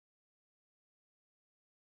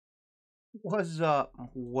What's up?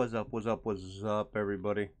 What's up? What's up? What's up,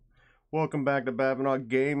 everybody? Welcome back to Babinock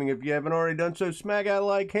Gaming. If you haven't already done so, smack that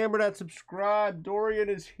like, hammer that subscribe. Dorian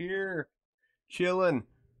is here, chilling.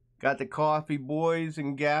 Got the coffee, boys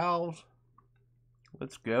and gals.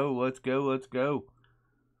 Let's go. Let's go. Let's go.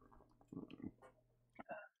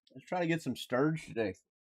 Let's try to get some sturge today.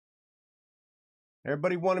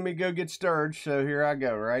 Everybody wanted me to go get sturge, so here I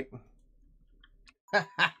go. Right?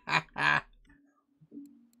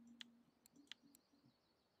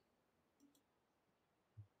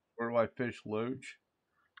 Where do I fish loach?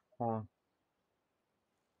 Huh.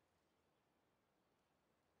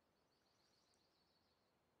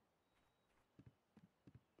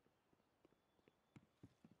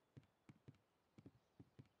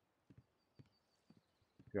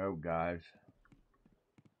 Go, guys.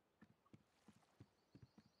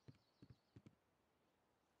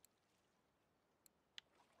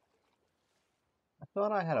 I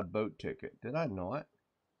thought I had a boat ticket. Did I not?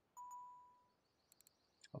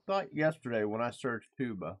 I thought yesterday when I searched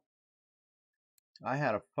tuba, I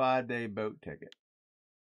had a 5-day boat ticket.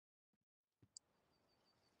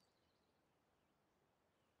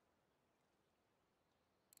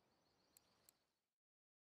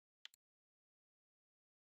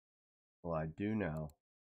 Well, I do now.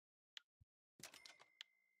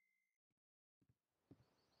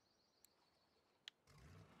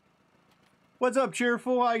 What's up,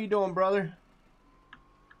 Cheerful? How you doing, brother?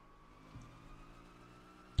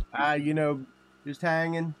 You know, just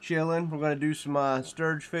hanging, chilling. We're gonna do some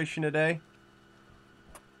sturge fishing today.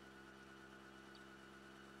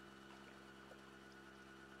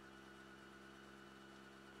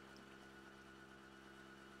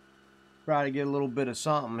 Try to get a little bit of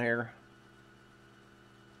something here.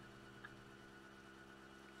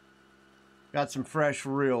 Got some fresh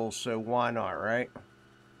reels, so why not, right?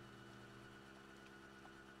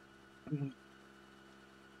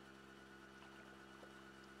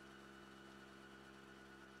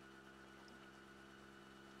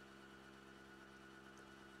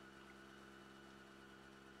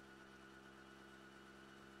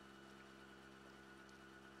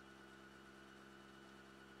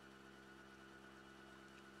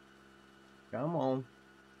 Come on.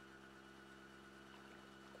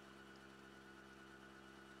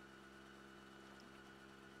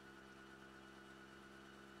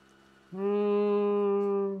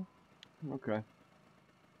 Okay.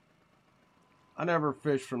 I never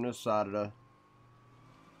fished from this side of the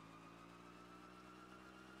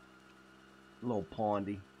little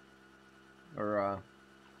pondy. Or,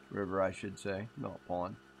 river, I should say. Not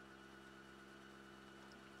pond.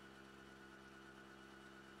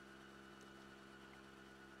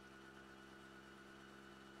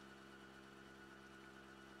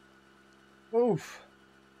 Oof.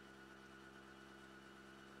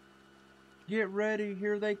 Get ready.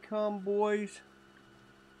 Here they come, boys.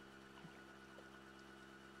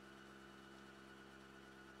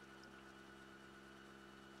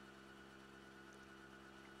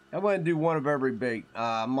 I went and do one of every bait.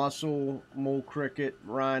 Mussel, mole cricket,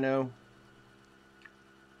 rhino.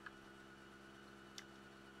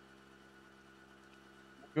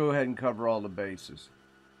 Go ahead and cover all the bases.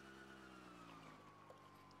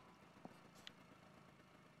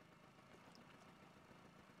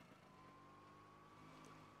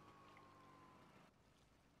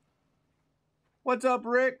 What's up,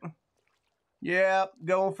 Rick? Yeah,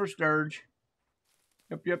 going for sturge.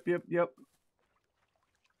 Yep.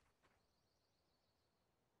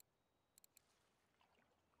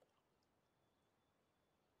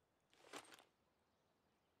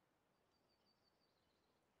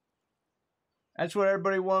 That's what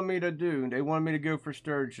everybody wanted me to do. They wanted me to go for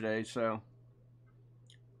sturge today, so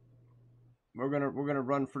we're gonna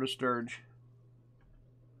run for the sturge.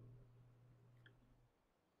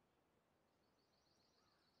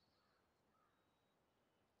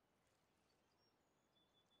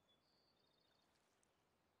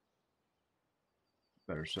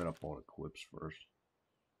 Better set up all the clips first.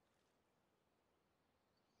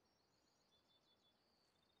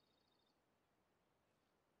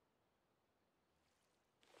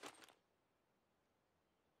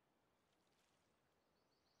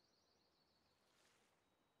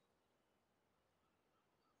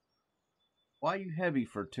 Why are you heavy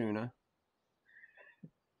for tuna?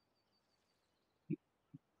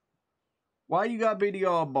 Why you gotta be the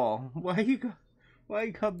oddball? Why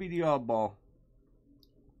you gotta be the oddball?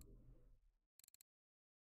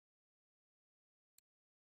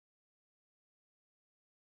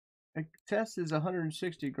 The test is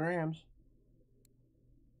 160 grams.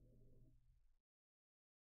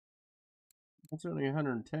 That's only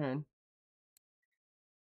 110.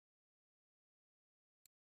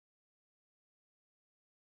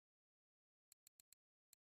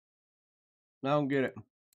 I don't get it.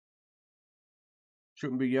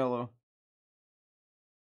 Shouldn't be yellow.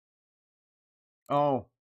 Oh.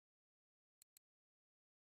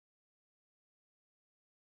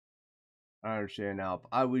 I understand now. If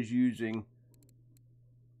I was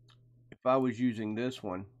using this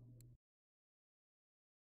one,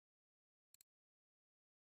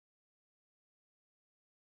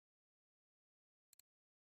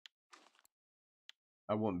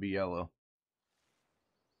 I wouldn't be yellow.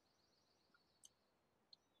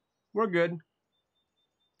 We're good.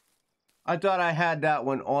 I thought I had that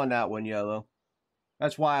one on that one yellow.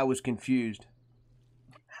 That's why I was confused.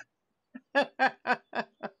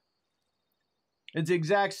 It's the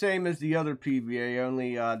exact same as the other PVA,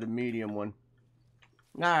 only the medium one.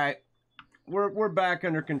 All right, we're back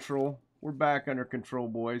under control. We're back under control,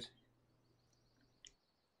 boys.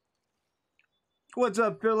 What's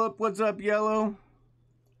up, Philip? What's up, Yellow?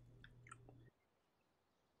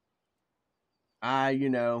 You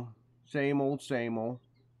know, same old, same old.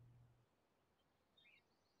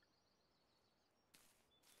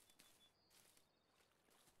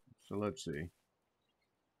 So let's see.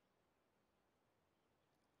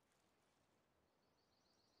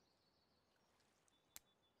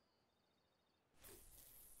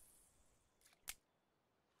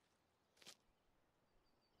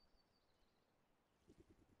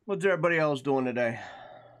 What's everybody else doing today?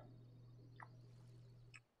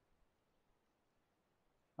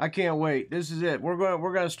 I can't wait. This is it. We're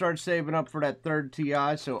gonna start saving up for that third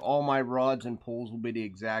TI, so all my rods and poles will be the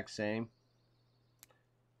exact same.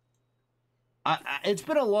 It's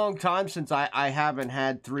been a long time since I haven't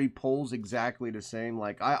had 3 poles exactly the same.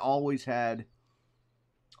 Like, I always had,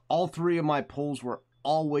 all 3 of my poles were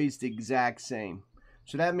always the exact same.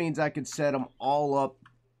 So that means I could set them all up,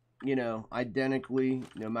 you know, identically,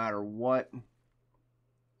 no matter what.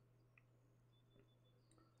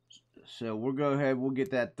 So we'll go ahead, we'll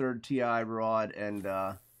get that third TI rod, and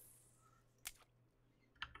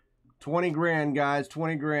 20 grand, guys,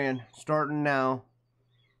 20 grand, starting now.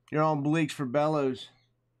 You're on Bleaks for Bellows.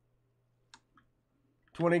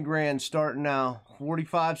 20 grand starting now.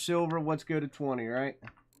 45 silver, let's go to 20, right?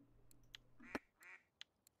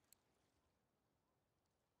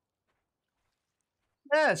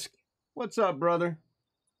 Esk, what's up, brother?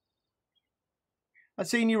 I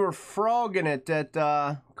seen you were frogging it at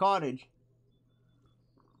cottage.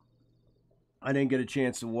 I didn't get a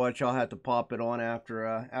chance to watch. I'll have to pop it on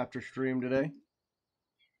after stream today.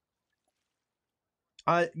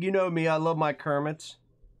 You know me, I love my Kermits.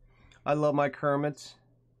 I love my Kermits.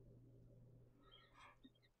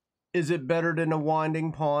 Is it better than a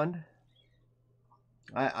winding pond?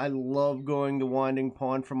 I love going to winding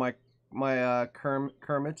pond for my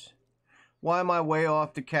Kermits. Why am I way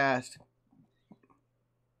off the cast?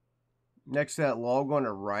 Next to that log on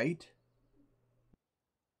the right?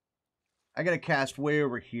 I gotta cast way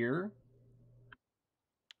over here?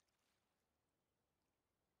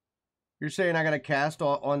 You're saying I gotta cast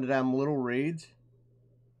onto them little reeds?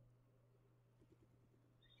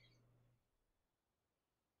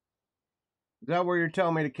 Is that where you're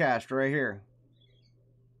telling me to cast? Right here?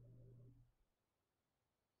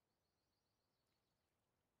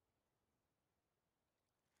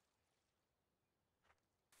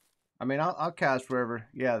 I mean, I'll cast wherever.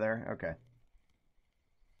 Yeah, there. Okay.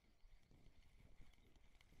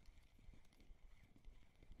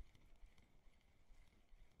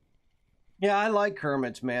 Yeah, I like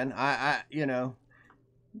Kermits, man. You know,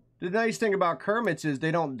 the nice thing about Kermits is they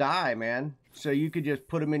don't die, man. So you could just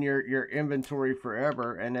put them in your inventory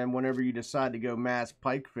forever, and then whenever you decide to go mass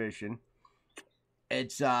pike fishing,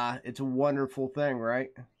 it's a wonderful thing, right?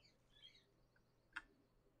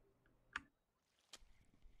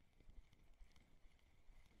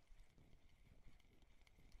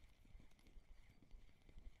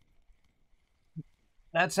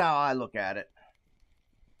 That's how I look at it.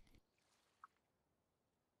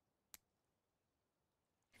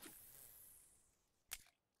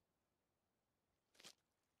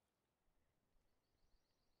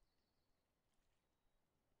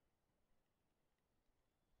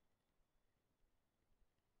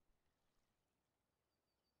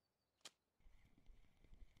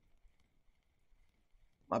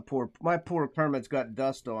 My poor Kermit's got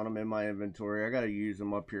dust on them in my inventory. I gotta use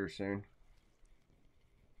them up here soon.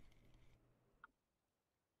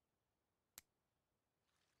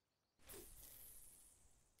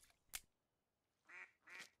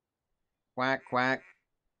 Quack quack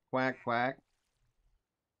quack quack.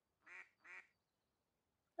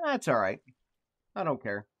 That's all right. I don't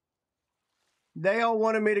care. They all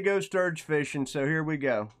wanted me to go sturge fishing, so here we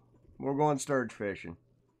go. We're going sturge fishing.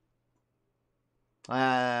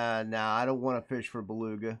 Nah, I don't want to fish for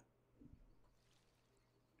beluga.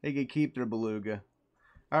 They can keep their beluga.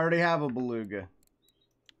 I already have a beluga.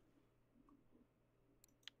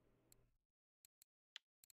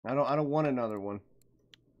 I don't want another one.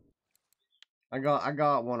 I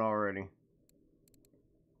got one already.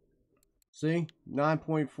 See?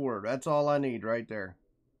 9.4. That's all I need right there.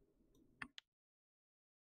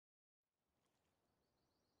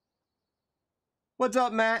 What's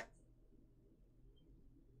up, Matt?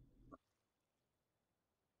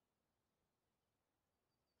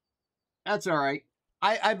 That's all right.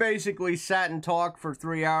 I basically sat and talked for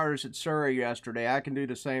 3 hours at Surrey yesterday. I can do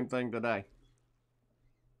the same thing today.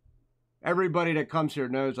 Everybody that comes here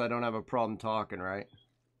knows I don't have a problem talking, right?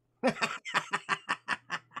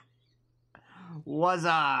 What's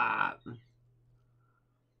up?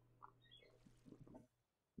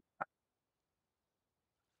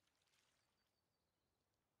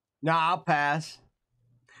 Nah, I'll pass.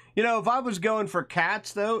 You know, if I was going for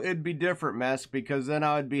cats though, it'd be different mess because then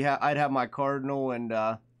I'd have my cardinal and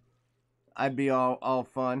I'd be all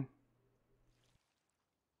fun.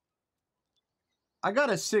 I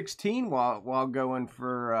got a 16 while going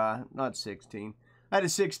for not 16. I had a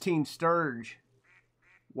 16 sturge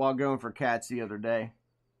while going for cats the other day.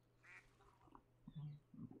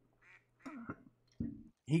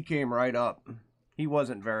 He came right up. He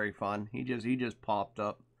wasn't very fun. He just popped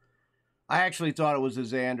up. I actually thought it was a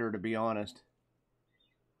Xander, to be honest.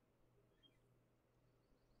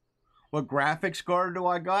 What graphics card do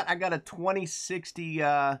I got? I got a 2060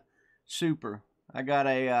 Super. I got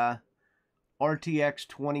a RTX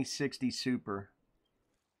 2060 Super.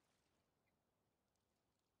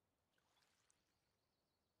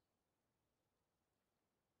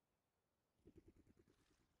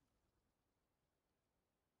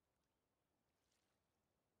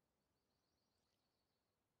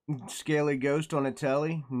 Scaly Ghost on a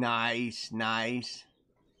telly. Nice, nice.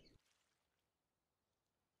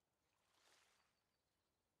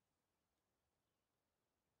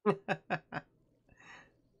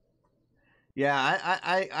 Yeah,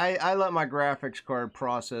 I let my graphics card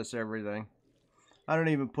process everything. I don't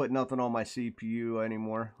even put nothing on my CPU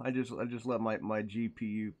anymore. I just let my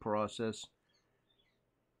GPU process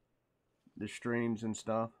the streams and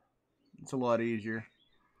stuff. It's a lot easier.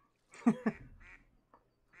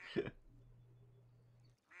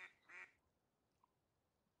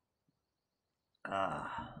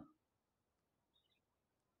 Ah,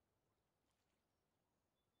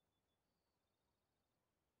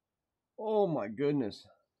 oh my goodness.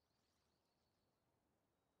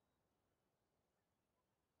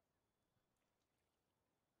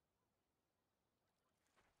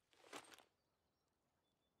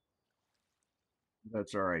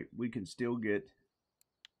 That's all right. We can still get.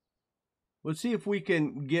 Let's see if we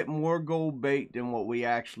can get more gold bait than what we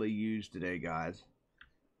actually used today, guys.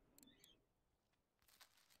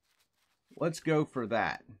 Let's go for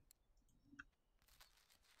that.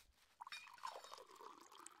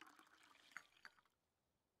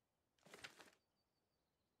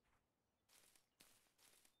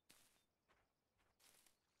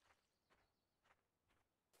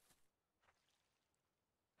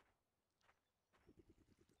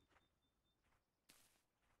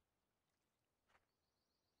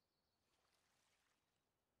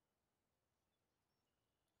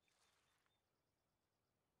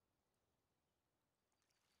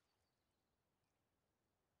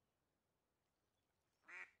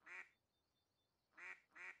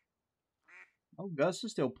 Oh, Gus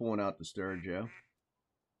is still pulling out the Sturgio.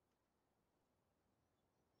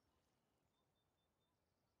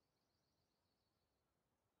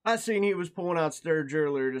 I seen he was pulling out Sturge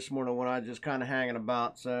earlier this morning when I was just kind of hanging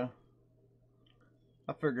about, so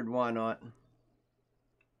I figured why not.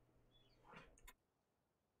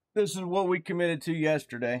 This is what we committed to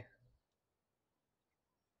yesterday.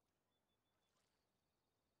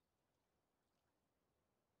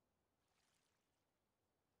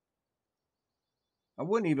 I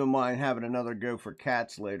wouldn't even mind having another go for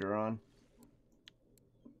cats later on.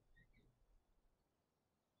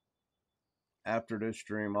 After this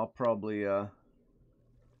stream, I'll probably go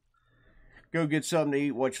get something to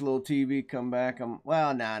eat, watch a little TV, come back. Nah.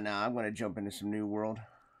 I'm gonna jump into some New World.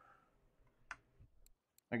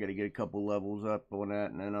 I gotta get a couple levels up on that,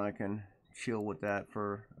 and then I can chill with that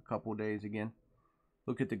for a couple days again.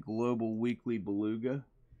 Look at the Global Weekly Beluga.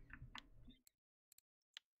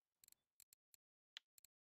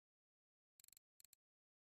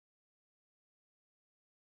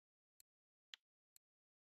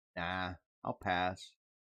 Nah, I'll pass.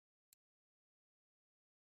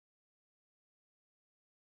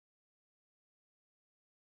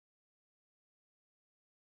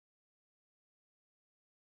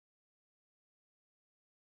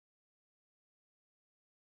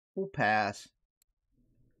 We'll pass.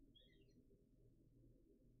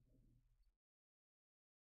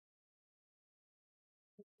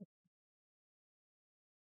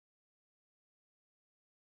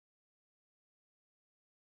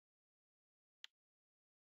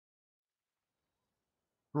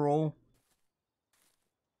 Roll.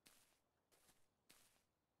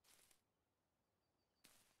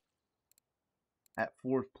 At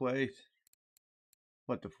 4th place.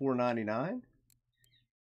 What, the 499?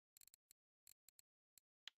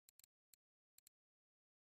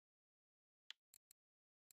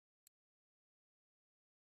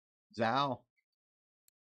 Zao.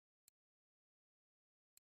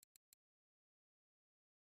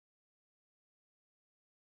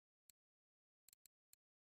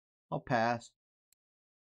 I'll pass.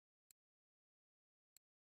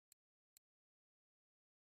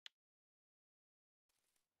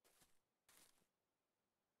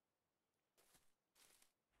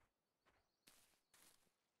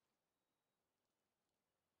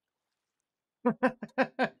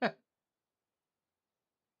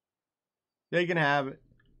 They can have it.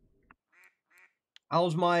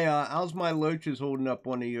 How's my loaches holding up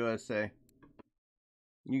on the USA?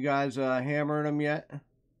 You guys hammering them yet?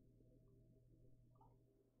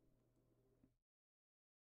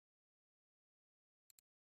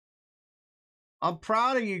 I'm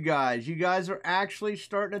proud of you guys. You guys are actually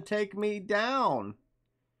starting to take me down.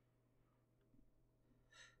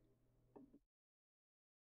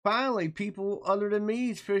 Finally, people other than me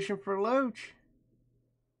is fishing for loach.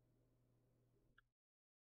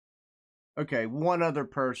 Okay, one other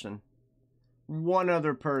person. One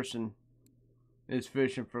other person is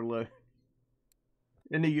fishing for loach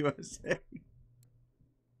in the USA.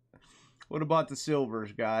 What about the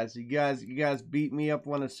silvers, guys? You guys beat me up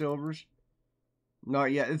on the silvers?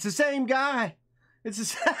 Not yet. It's the same guy. It's the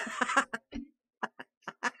same.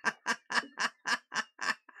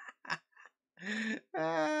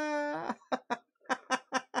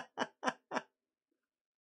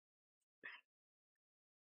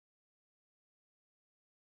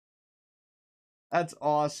 That's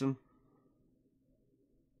awesome.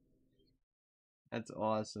 That's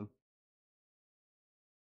awesome.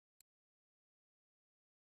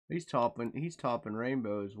 He's topping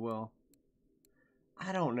Rainbow as well.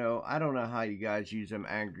 I don't know. I don't know how you guys use them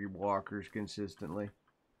angry walkers consistently.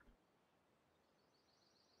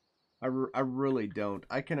 I really don't.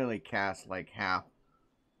 I can only cast like half.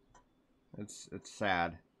 It's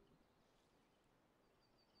sad.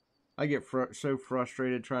 I get so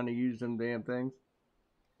frustrated trying to use them damn things.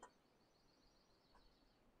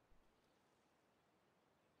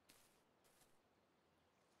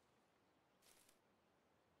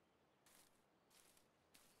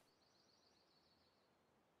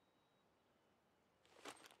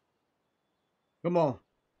 Come on,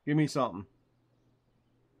 give me something.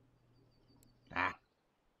 Ah.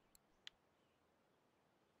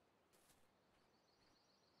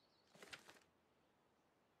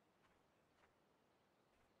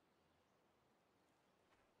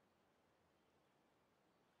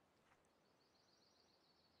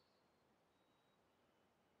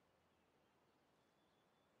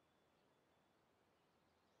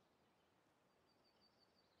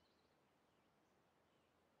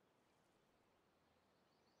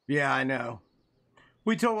 Yeah, I know.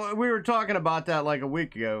 We were talking about that like a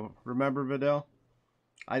week ago. Remember, Vidal?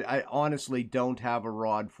 I honestly don't have a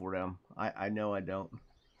rod for them. I know I don't.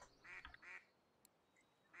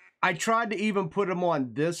 I tried to even put them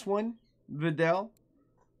on this one, Vidal,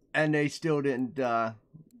 and they still didn't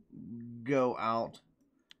go out,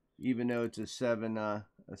 even though it's a seven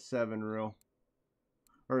reel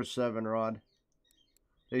or a 7 rod.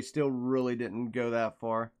 They still really didn't go that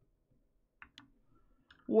far.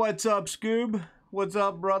 What's up, Scoob? What's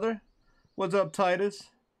up, brother? What's up, Titus?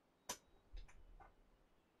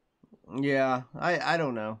 Yeah, I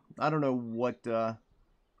don't know. I don't know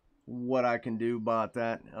what I can do about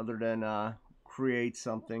that other than create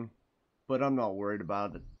something, but I'm not worried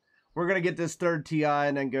about it. We're gonna get this third TI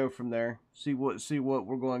and then go from there. See what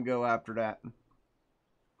we're going to go after that.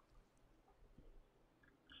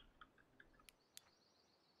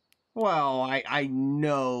 Well, I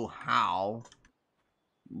know how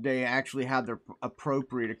they actually have their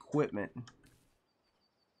appropriate equipment.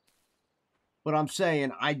 But I'm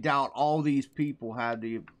saying I doubt all these people have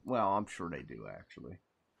the, well, I'm sure they do actually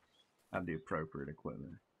have the appropriate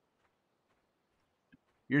equipment.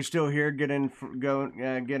 You're still here getting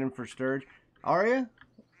for sturge, are you?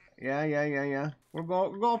 Yeah. We're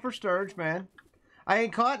going for sturge, man. I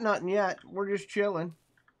ain't caught nothing yet. We're just chilling.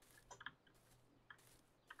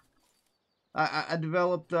 I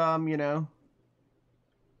developed you know,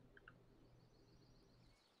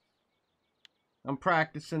 I'm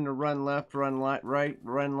practicing to run left, run right,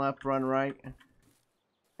 run left, run right.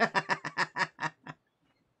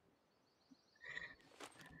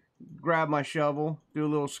 Grab my shovel, do a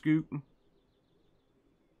little scoop.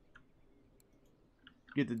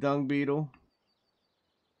 Get the dung beetle.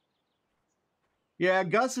 Yeah,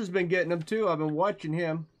 Gus has been getting them too. I've been watching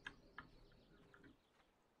him.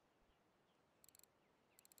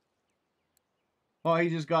 Oh, he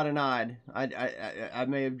just got an eye. I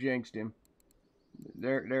may have jinxed him.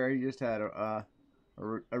 There. He just had a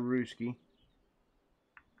rooski.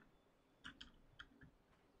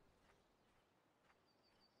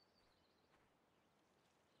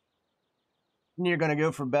 And you're gonna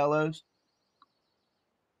go for bellows.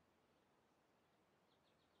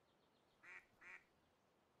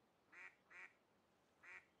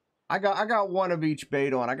 I got one of each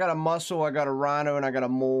bait on. I got a mussel, I got a rhino, and I got a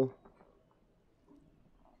mole.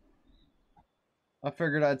 I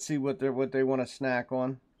figured I'd see what they want to snack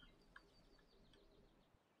on.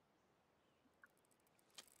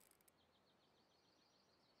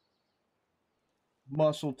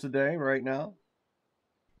 Mussel today, right now.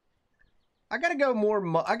 I gotta go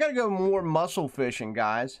more mussel fishing,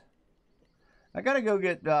 guys. I gotta go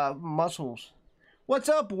get mussels. What's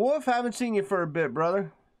up, Wolf? Haven't seen you for a bit,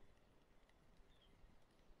 brother.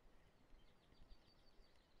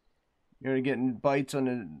 You're getting bites on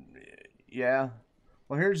the, yeah.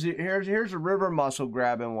 Well, here's a river mussel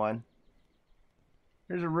grabbing one.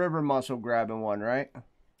 Here's a river mussel grabbing one, right?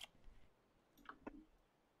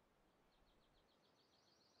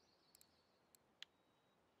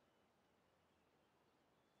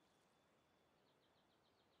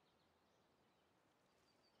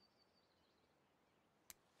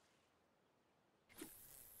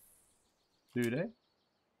 Do they?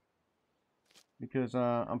 Because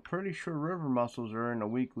I'm pretty sure river mussels are in the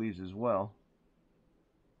weeklies as well.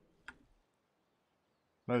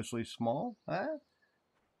 Mostly small.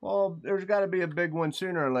 Well, there's got to be a big one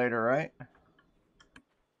sooner or later, right?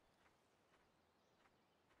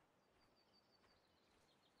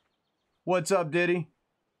 What's up, Diddy?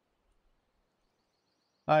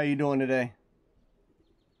 How you doing today?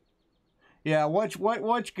 Yeah, watch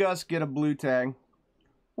Gus get a blue tag.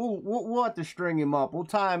 We'll have to string him up. We'll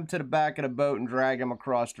tie him to the back of the boat and drag him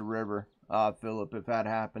across the river, Philip, if that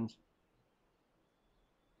happens.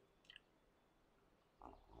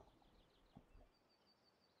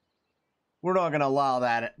 We're not gonna allow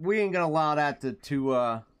that. We ain't gonna allow that to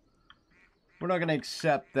we're not gonna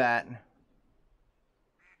accept that.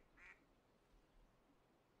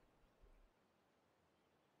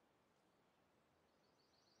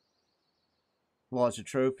 Lost a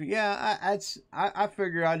trophy. Yeah, I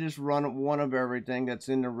figure I just run one of everything that's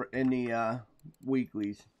in the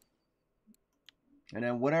weeklies, and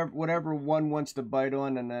then whatever one wants to bite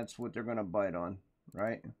on, then that's what they're gonna bite on,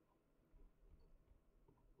 right?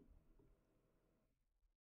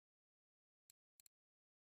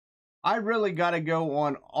 I really got to go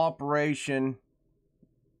on Operation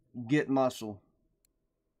Get Muscle,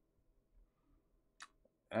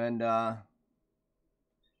 and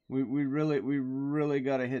we really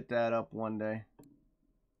got to hit that up one day.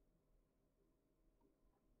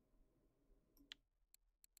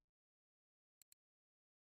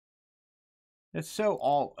 It's so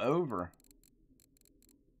all over.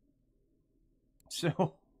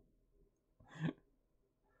 So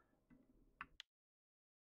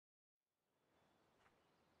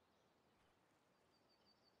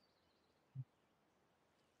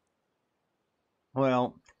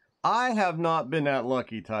well, I have not been that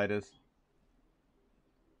lucky, Titus.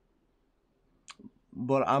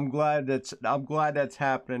 But I'm glad that's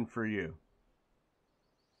happening for you.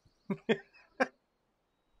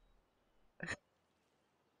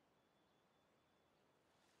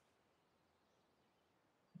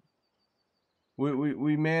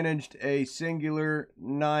 We managed a singular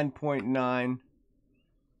 9.9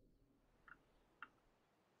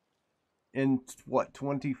 in what,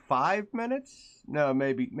 25 minutes? No,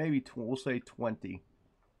 maybe we'll say 20.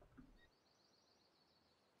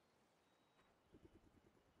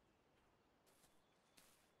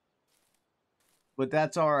 But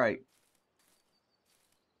that's all right.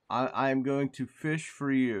 I am going to fish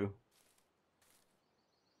for you.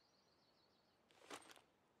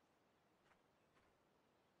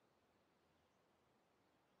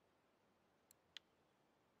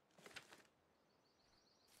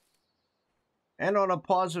 And on a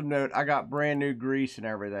positive note, I got brand new grease and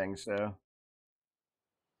everything, so.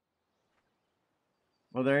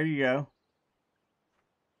 Well, there you go.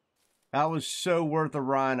 That was so worth a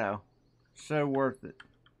rhino. So worth it.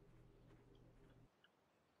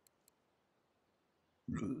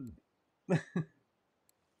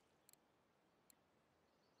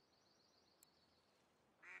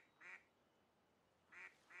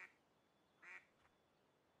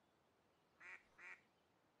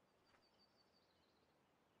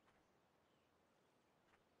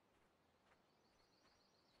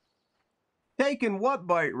 Taking what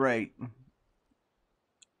bite rate?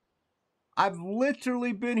 I've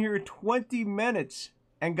literally been here 20 minutes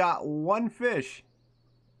and got one fish.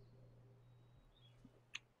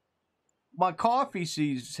 My coffee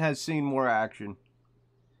has seen more action.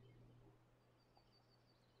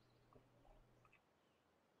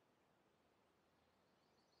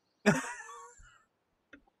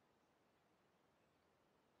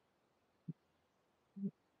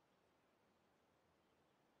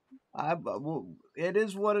 Well, it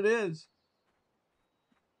is what it is.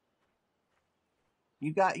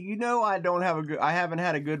 I haven't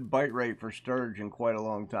had a good bite rate for sturgeon in quite a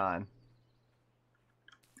long time.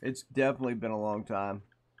 It's definitely been a long time.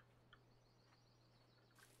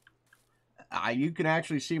 You can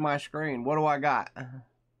actually see my screen. What do I got?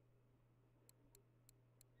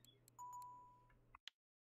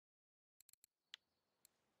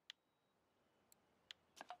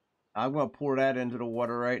 I'm gonna pour that into the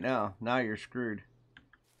water right now. Now you're screwed.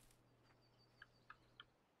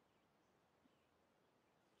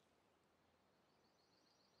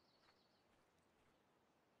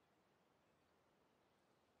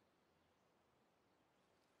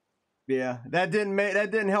 Yeah, that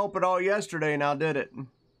didn't help at all yesterday. Now did it?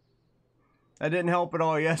 That didn't help at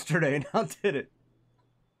all yesterday. Now did it?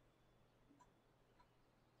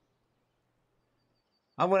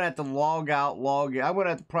 I'm gonna have to log out, log in. I'm gonna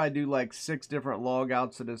have to probably do like 6 different log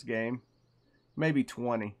outs of this game. Maybe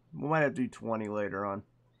 20. We might have to do 20 later on.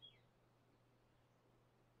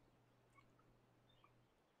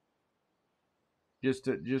 Just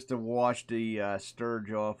to wash the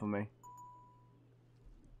sturge off of me.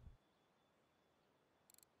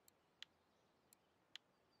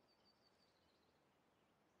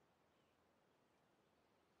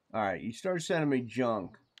 All right, you start sending me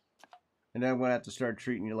junk, and then I'm gonna have to start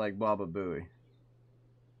treating you like Baba Booey.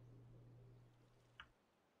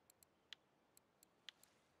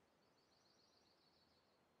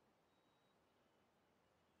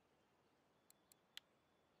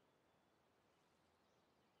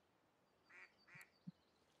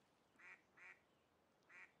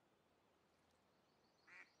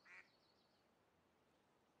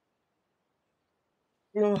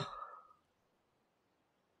 Ugh.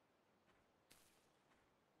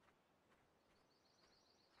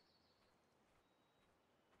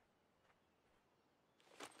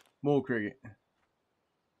 Mole cricket.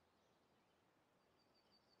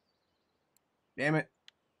 Damn it.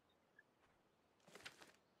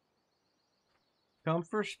 Come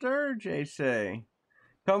for sturge, they say.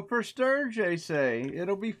 Come for sturge, they say.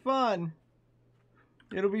 It'll be fun.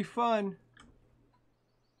 It'll be fun.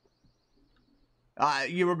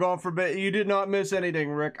 You were going for bit. You did not miss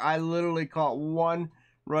anything, Rick. I literally caught one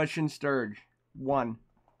Russian sturge. One.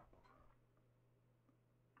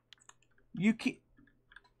 You can't.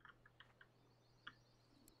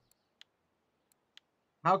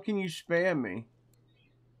 How can you spam me?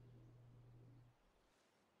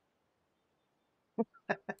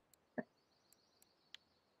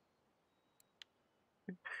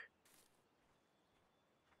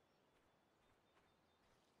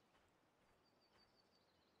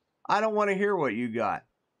 I don't want to hear what you got.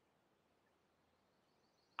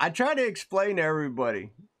 I try to explain to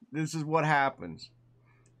everybody this is what happens.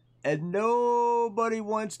 And nobody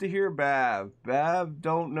wants to hear Bav. Bav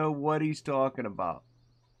don't know what he's talking about.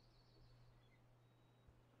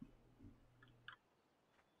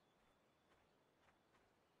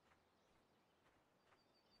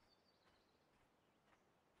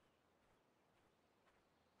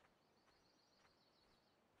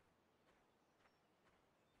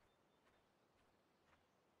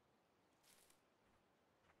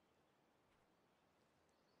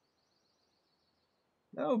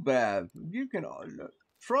 No, Bav. You can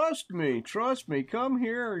trust me. Trust me. Come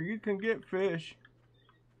here. You can get fish.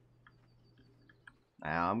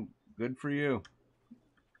 I'm good for you.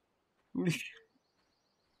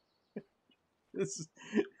 This is.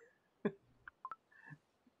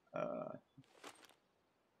 Uh,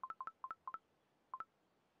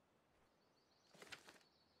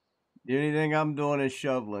 the only thing I'm doing is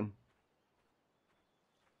shoveling.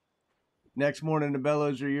 Next morning, the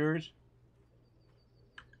bellows are yours.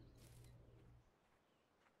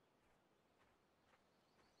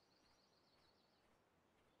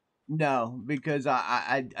 No, because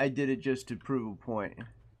I did it just to prove a point.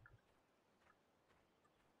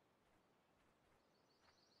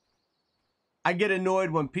 I get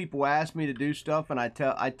annoyed when people ask me to do stuff and I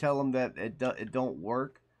tell them that it don't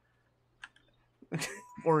work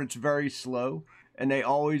or it's very slow, and they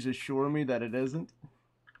always assure me that it isn't.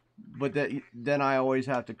 But then I always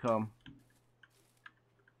have to come.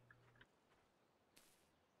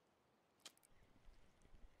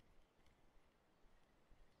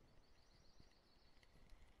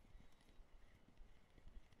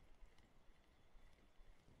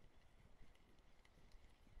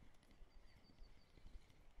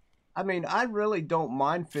 I mean, I really don't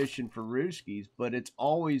mind fishing for rooskies, but it's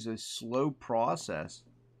always a slow process.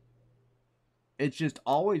 It's just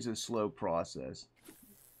always a slow process.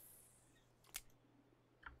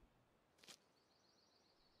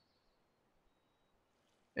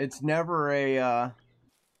 It's never a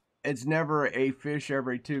it's never a fish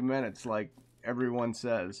every 2 minutes like everyone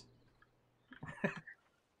says.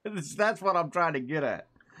 That's what I'm trying to get at.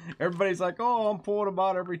 Everybody's like, "Oh, I'm pulling them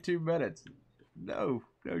out every 2 minutes." No,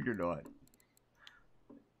 no, you're not.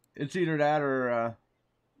 It's either that or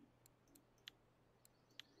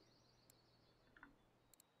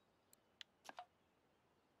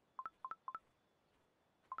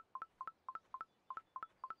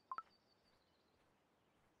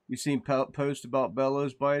you seen post about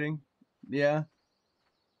bellows biting. Yeah.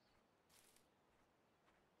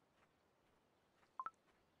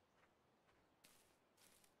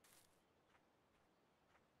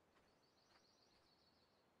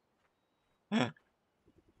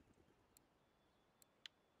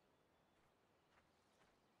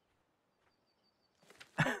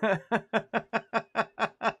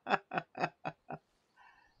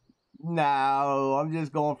 No, I'm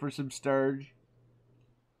just going for some sturge.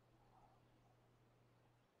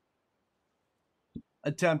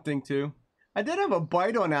 Attempting to. I did have a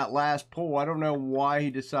bite on that last pull. I don't know why he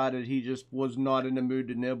decided he just was not in the mood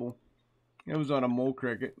to nibble. It was on a mole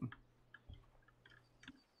cricket.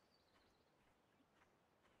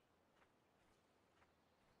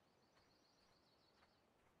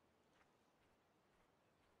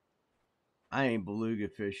 I ain't beluga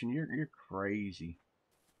fishing. You're crazy.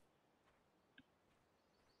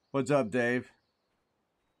 What's up, Dave?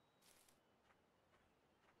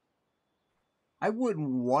 I wouldn't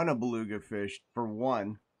want a beluga fish for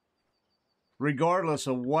one. Regardless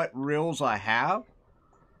of what reels I have,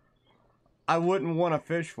 I wouldn't want to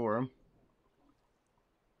fish for them.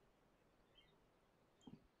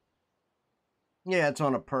 Yeah, it's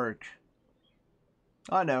on a perch.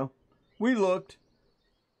 I know. We looked.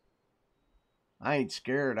 I ain't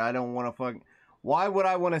scared. I don't want to fucking. Why would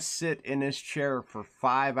I want to sit in this chair for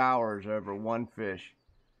 5 hours over one fish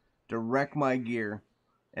to wreck my gear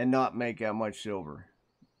and not make that much silver?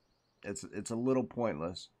 It's a little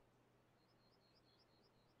pointless.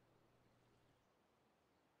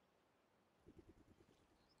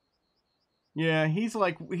 Yeah, he's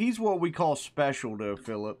what we call special though,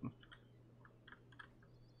 Philip.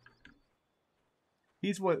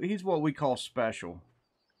 He's what we call special.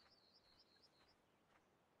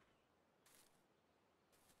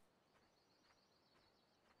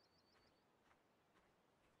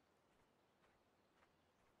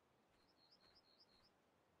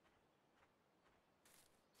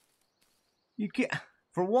 You can't.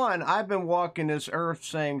 For one, I've been walking this earth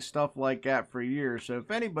saying stuff like that for years. So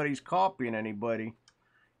if anybody's copying anybody,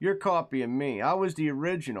 you're copying me. I was the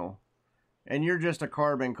original, and you're just a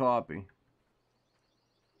carbon copy.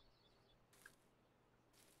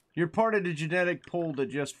 You're part of the genetic pool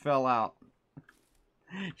that just fell out.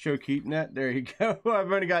 Show keep net. There you go.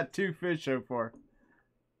 I've only got 2 fish so far.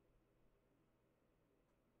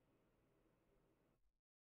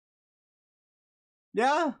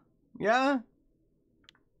 Yeah, yeah.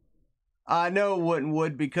 I know it wouldn't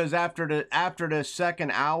would because after the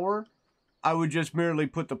second hour, I would just merely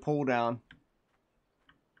put the pole down.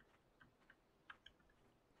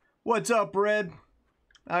 What's up, Red?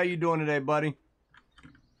 How you doing today, buddy?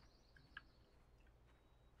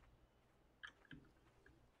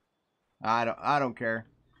 I don't care.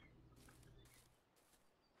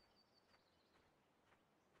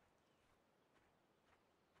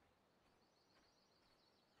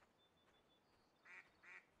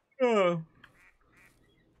 Uh,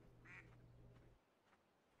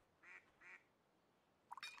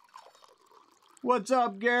 what's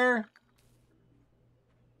up, Gare?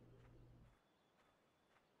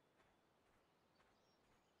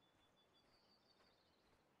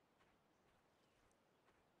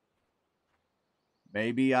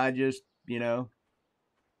 Maybe I just, know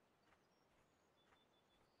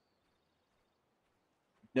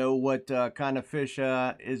what kind of fish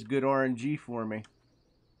is good RNG for me.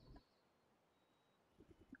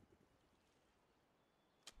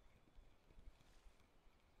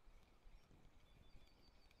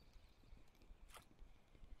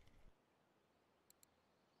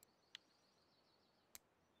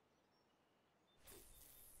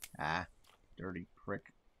 Dirty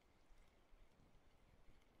prick.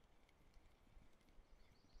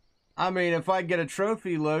 I mean, if I get a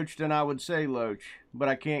trophy loach, then I would say loach. But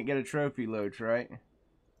I can't get a trophy loach, right?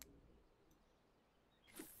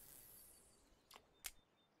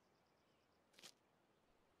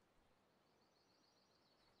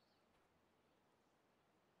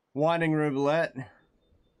 Winding roulette.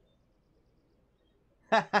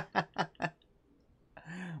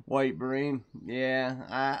 White bream. Yeah,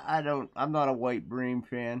 I'm not a white bream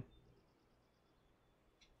fan.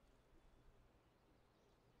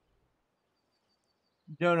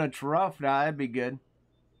 Donuts rough, now that'd be good.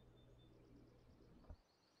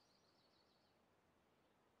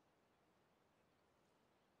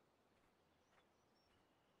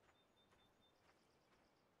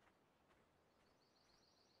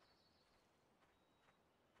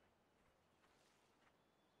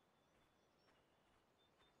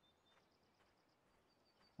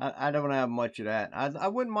 I don't have much of that. I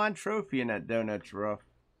wouldn't mind trophy in that donuts rough.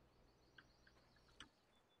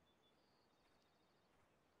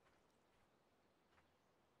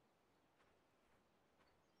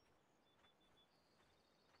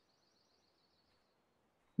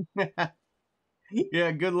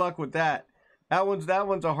 Yeah, good luck with that. That one's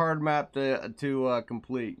a hard map to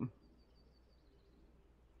complete.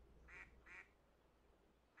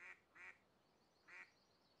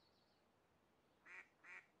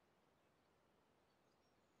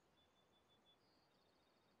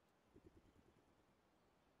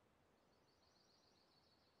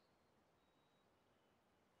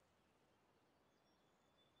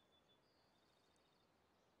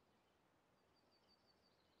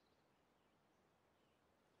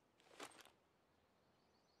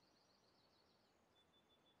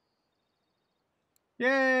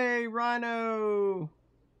 Yay, rhino!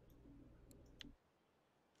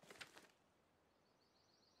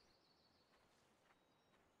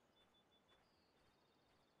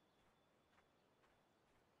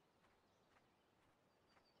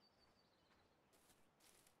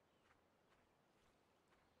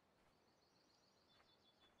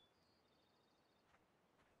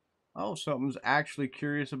 Oh, something's actually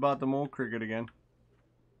curious about the mole cricket again.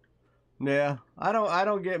 Yeah, I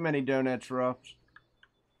don't get many donuts roughs.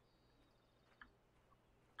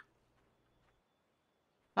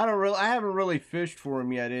 I haven't really fished for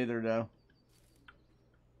him yet either though.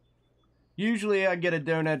 Usually I get a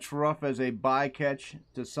donuts rough as a bycatch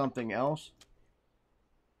to something else.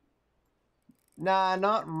 Nah,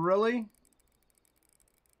 not really.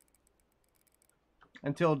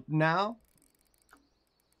 Until now.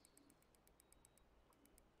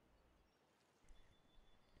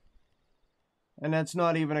 And that's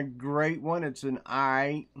not even a great one. It's an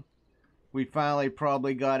I. We finally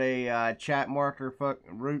probably got a chat marker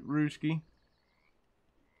Rooski.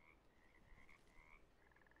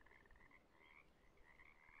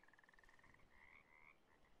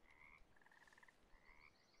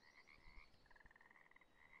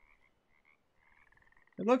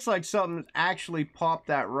 It looks like something actually popped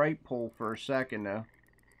that right pole for a second though.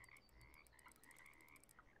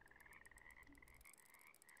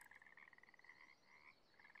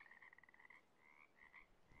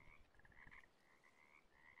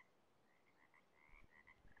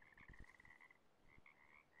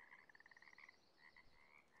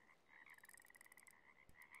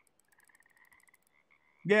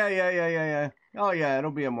 Yeah. Oh yeah,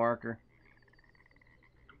 it'll be a marker.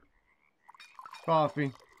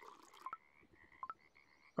 Coffee.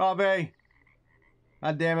 Coffee.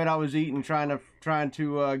 God damn it! I was eating, trying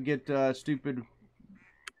to get stupid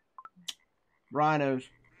rhinos.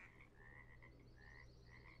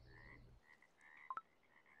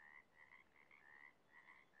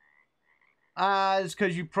 It's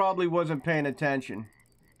because you probably wasn't paying attention.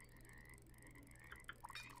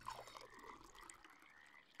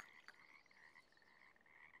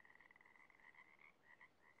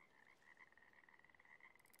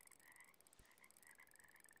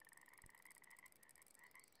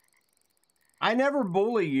 I never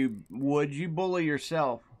bully you, Wood. You bully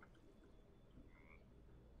yourself.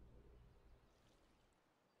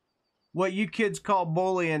 What you kids call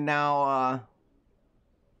bullying now,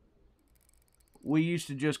 we used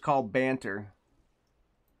to just call banter.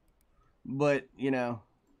 But, you know,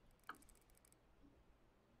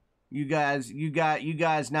 you guys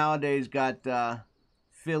nowadays got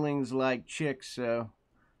feelings like chicks, so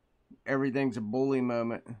everything's a bully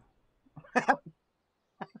moment.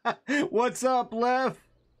 What's up, Lef?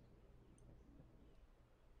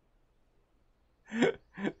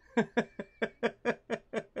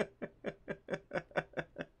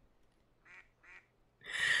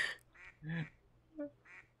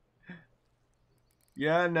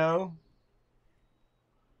 Yeah, I know.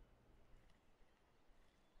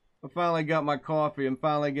 I finally got my coffee. I'm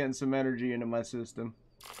finally getting some energy into my system.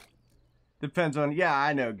 Depends on. Yeah,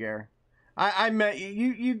 I know, Gary. I met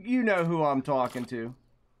you. You know who I'm talking to.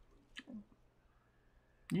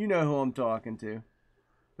 You know who I'm talking to.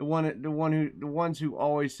 The ones who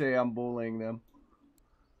always say I'm bullying them.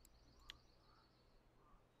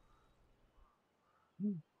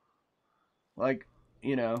 Like,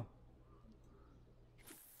 you know,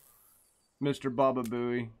 Mr. Baba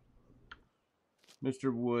Booey,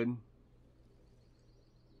 Mr. Wood.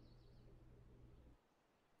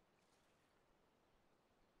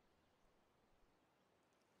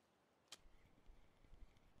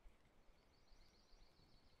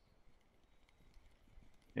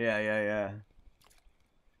 Yeah, yeah, yeah.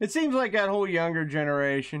 It seems like that whole younger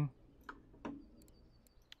generation.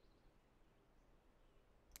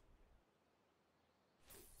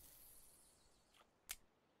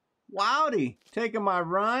 Wowdy, taking my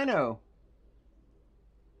rhino.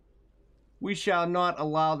 We shall not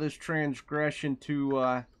allow this transgression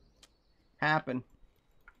to happen.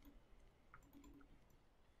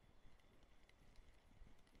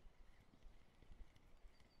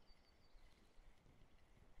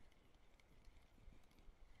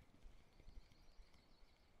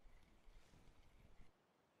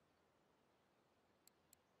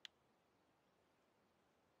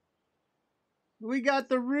 We got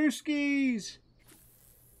the Rooskies.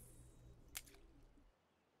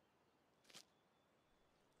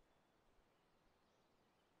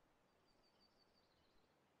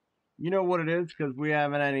 You know what it is? Because we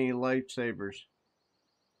haven't any lifesavers.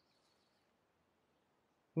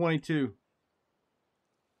 22.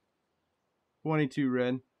 22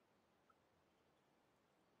 red.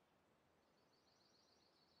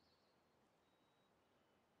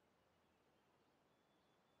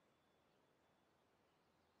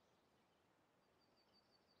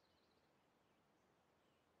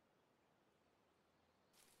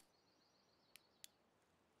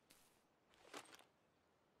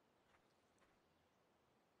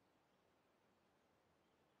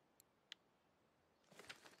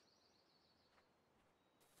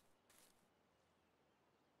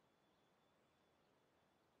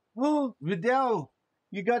 Oh, Vidal,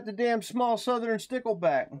 you got the damn small southern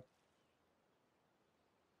stickleback.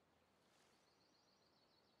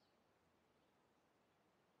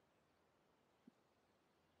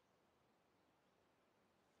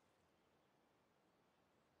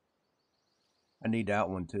 I need that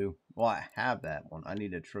one too. Well, I have that one. I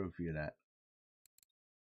need a trophy of that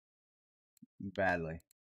badly.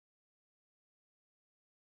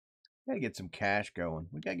 Gotta get some cash going.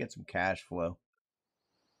 We gotta get some cash flow.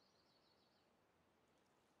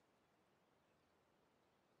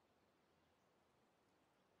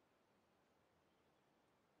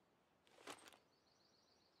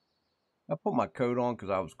 I put my coat on because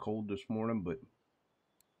I was cold this morning, but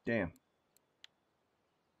damn.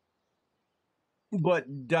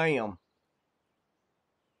 But damn.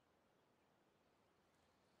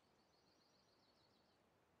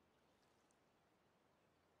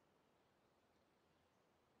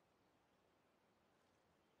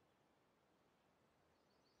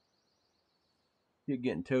 You're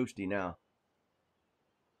getting toasty now.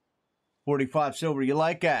 45 silver. You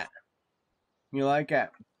like that? You like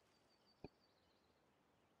that?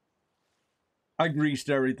 I greased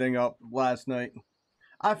everything up last night.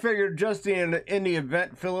 I figured just in the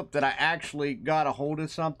event, Philip, that I actually got a hold of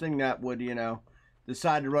something that would,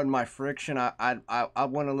 decide to run my friction, I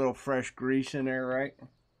want a little fresh grease in there, right?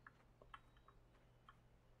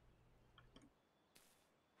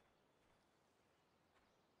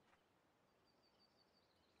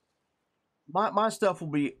 My stuff will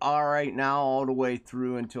be all right now all the way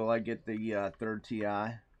through until I get the third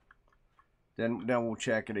TI. Then we'll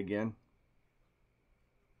check it again.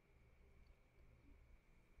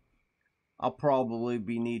 I'll probably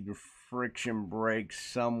be needing friction brakes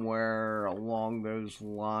somewhere along those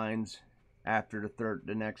lines after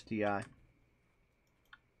the next TI.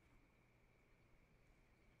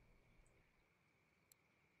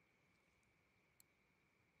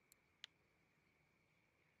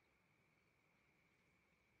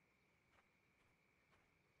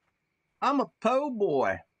 I'm a po'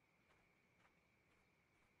 boy.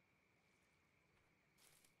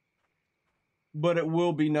 But it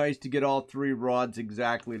will be nice to get all three rods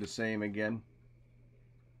exactly the same again.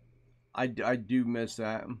 I do miss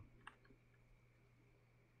that.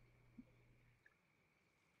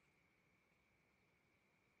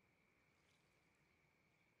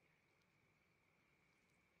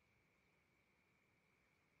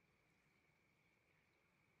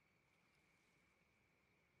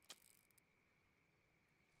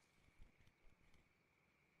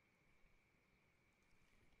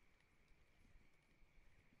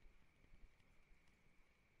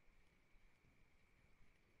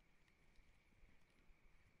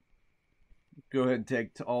 Go ahead and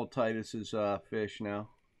take all Titus's fish now.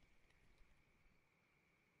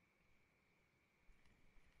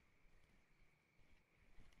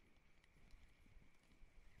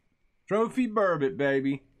 Trophy burbot,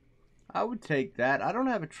 baby. I would take that. I don't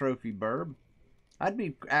have a trophy burb. I'd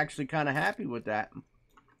be actually kind of happy with that.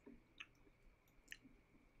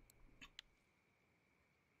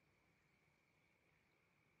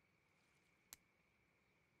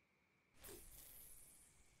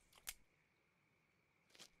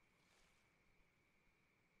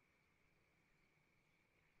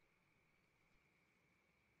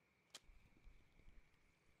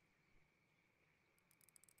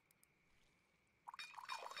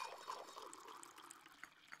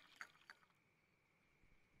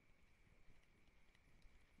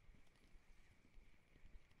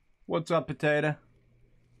 What's up, potato?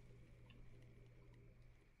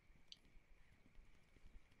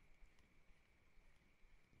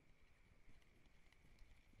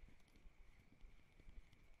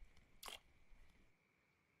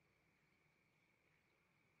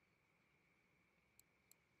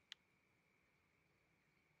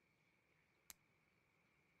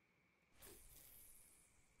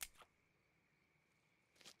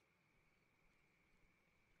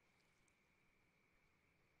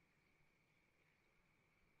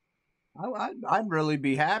 I'd really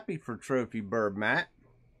be happy for trophy burb, Matt.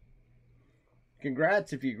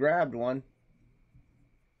 Congrats if you grabbed one.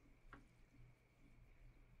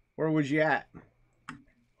 Where was you at?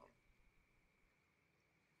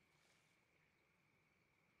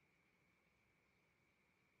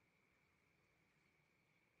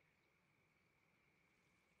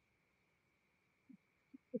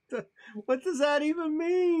 What does that even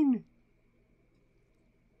mean?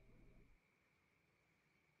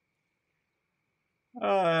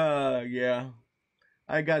 Yeah.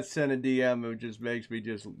 I got sent a DM. It just makes me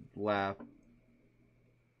just laugh.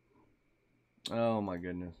 Oh my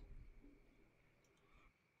goodness.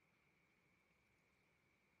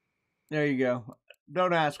 There you go.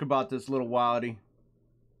 Don't ask about this little wildy.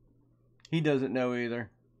 He doesn't know either.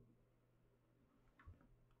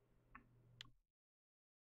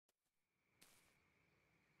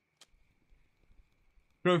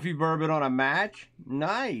 Trophy bourbon on a match?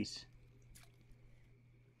 Nice.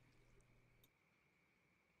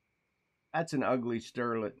 That's an ugly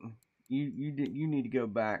sterlet. You need to go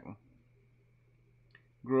back,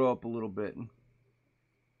 grow up a little bit,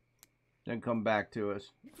 then come back to us.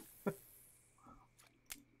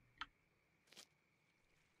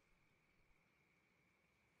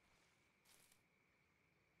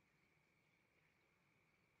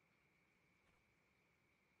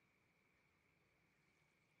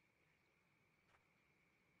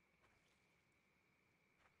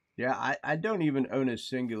 Yeah, I don't even own a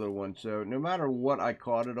singular one, so no matter what I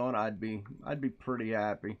caught it on, I'd be pretty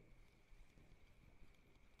happy.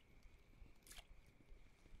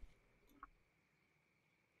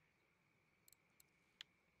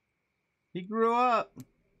 He grew up.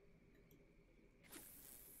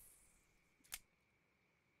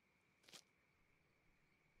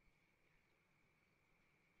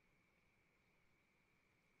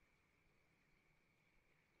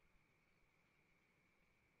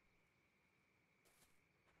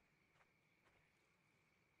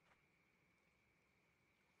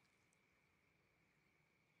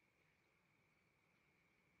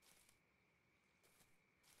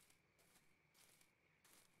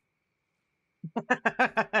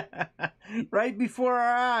 Right before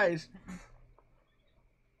our eyes.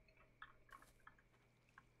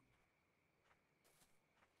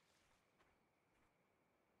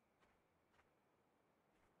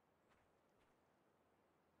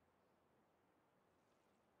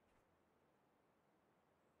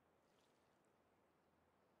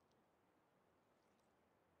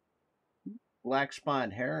 Black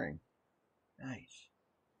spine herring. Nice.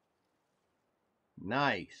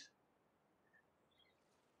 Nice.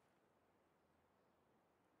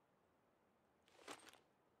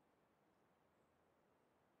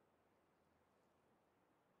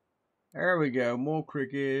 There we go. More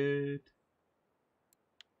cricket.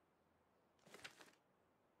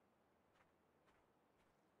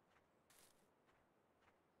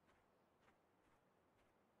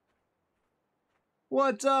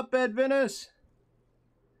 What's up, Ed Venice?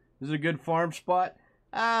 Is it a good farm spot?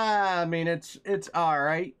 I mean it's all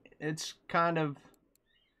right. It's kind of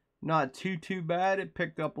not too bad. It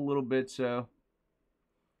picked up a little bit, so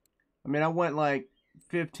I mean I went like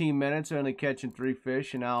 15 minutes only catching 3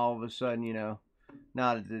 fish, and now all of a sudden, you know,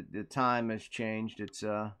 now that the time has changed, it's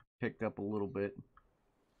picked up a little bit.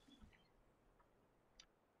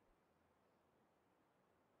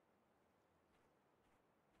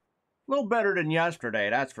 A little better than yesterday,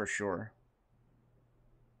 that's for sure.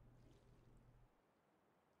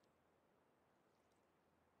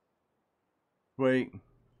 Wait.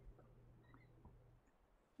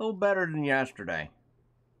 A little better than yesterday.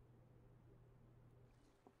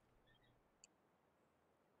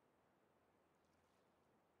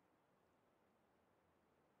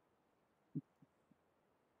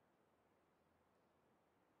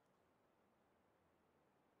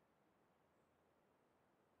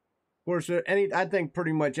 Of course, I think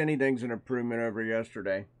pretty much anything's an improvement over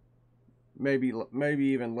yesterday. Maybe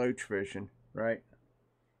even loach fishing, right?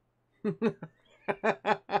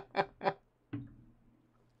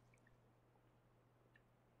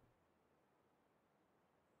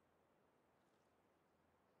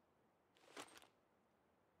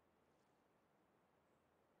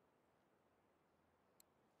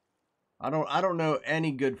 I don't know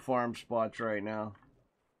any good farm spots right now.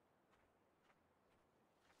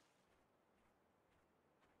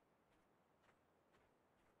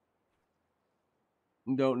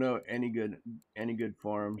 Don't know any good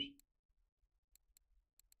farms.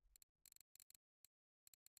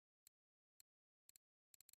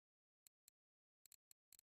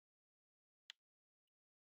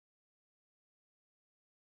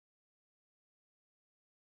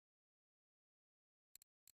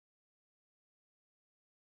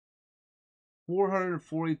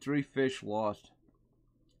 443 fish lost.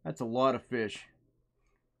 That's a lot of fish.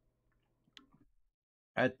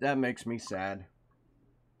 That makes me sad.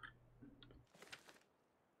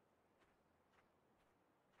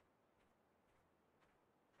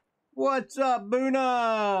 What's up,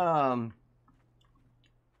 Boonam?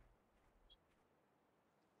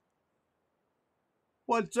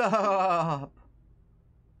 What's up?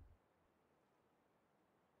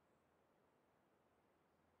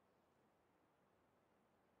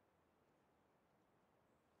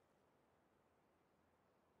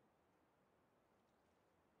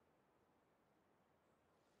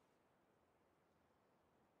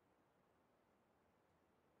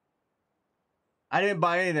 I didn't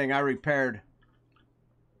buy anything. I repaired.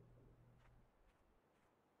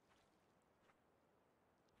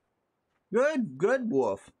 Good,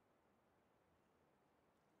 Wolf.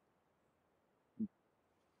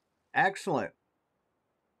 Excellent.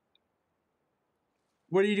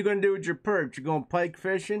 What are you going to do with your perch? You going pike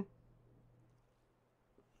fishing?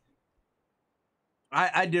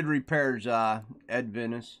 I did repairs, Ed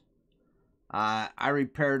Venice. I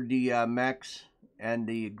repaired the mechs and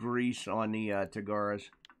the grease on the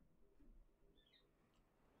Tagaras.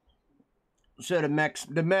 So the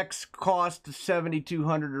mechs cost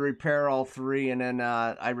 $7,200 to repair all three, and then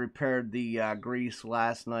I repaired the grease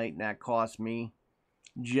last night, and that cost me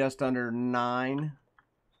just under 900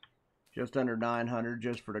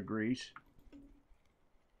 just for the grease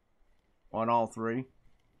on all three.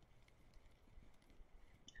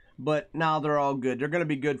 But now they're all good. They're going to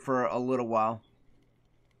be good for a little while.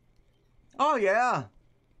 Oh yeah,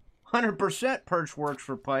 100% perch works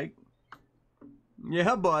for pike.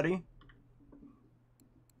 Yeah, buddy.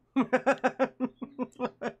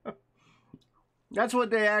 That's what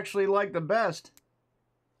they actually like the best.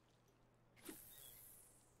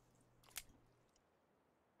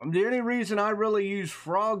 The only reason I really use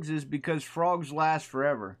frogs is because frogs last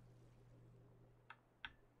forever.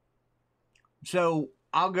 So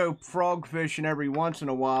I'll go frog fishing every once in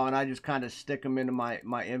a while, and I just kind of stick them into my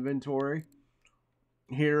inventory.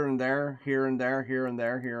 Here and there, here and there, here and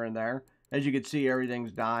there, here and there. As you can see,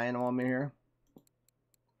 everything's dying on me here.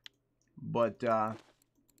 But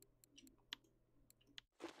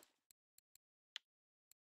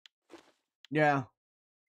yeah.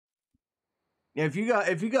 If you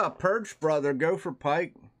got perch, brother, go for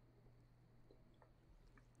pike.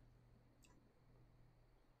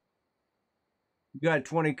 You got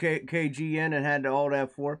 20 kg in and had to all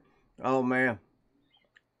that for. Oh man.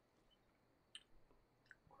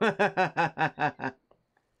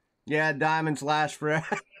 Yeah, diamonds last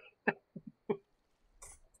forever.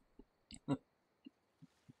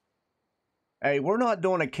 Hey, we're not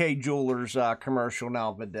doing a K Jewelers commercial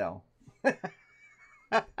now, Vidal.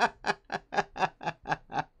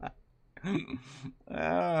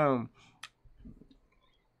 um,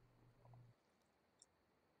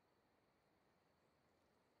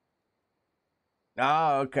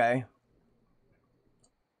 oh, okay.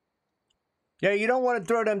 Yeah, you don't want to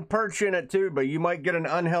throw them perch in it too, but you might get an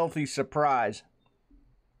unhealthy surprise.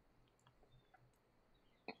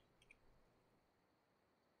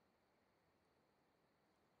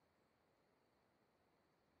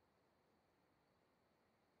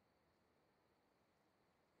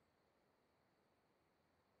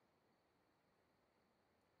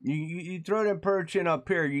 You throw that perch in up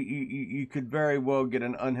here, you could very well get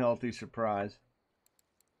an unhealthy surprise.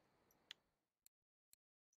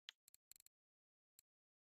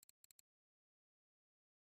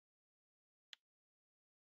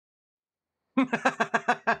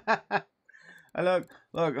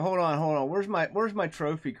 Look, hold on. Where's my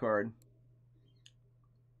trophy card?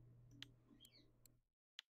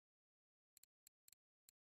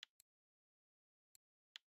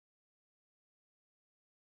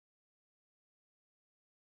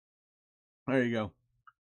 There you go.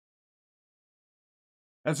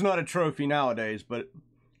 That's not a trophy nowadays, but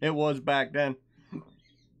it was back then.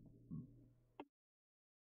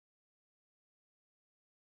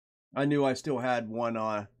 I knew I still had one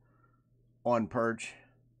on perch.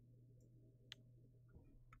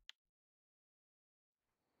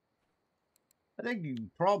 I think you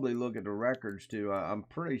probably look at the records too. I'm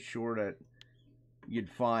pretty sure that you'd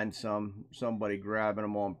find somebody grabbing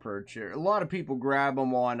them on perch here. A lot of people grab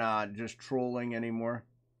them on just trolling anymore.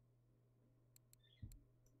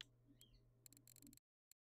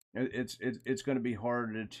 It's going to be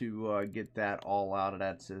harder to get that all out of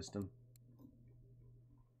that system.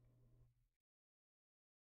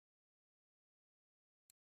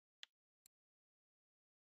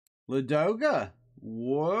 Ladoga?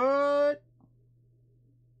 What?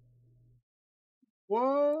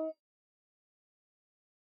 What?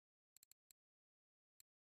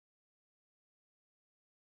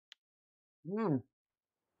 Hmm.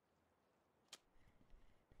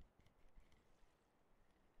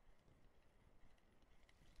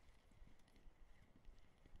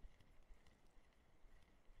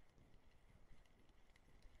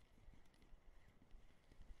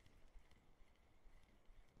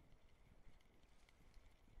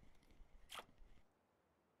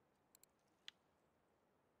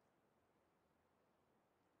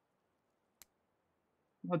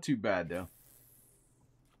 Not too bad though.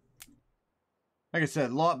 Like I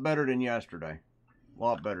said, a lot better than yesterday. A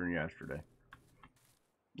lot better than yesterday.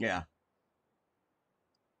 Yeah.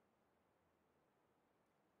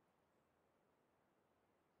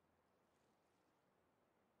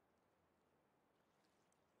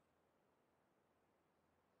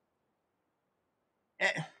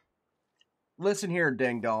 Eh, listen here,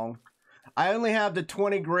 ding dong. I only have the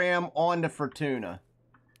 20 gram on the Fortuna.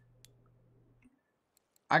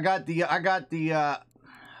 I got the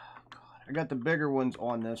bigger ones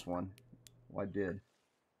on this one. Well, I did.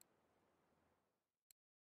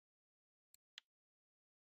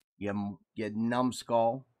 You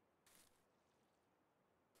numbskull.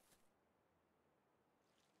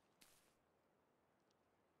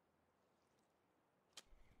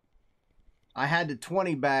 I had the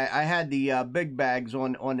 20 bag. I had the big bags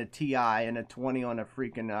on the TI and a 20 on the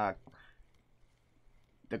freaking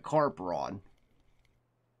the carp rod.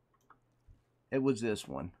 It was this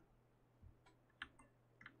one.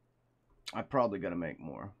 I probably got to make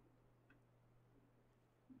more.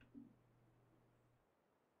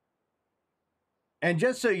 And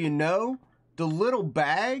just so you know, the little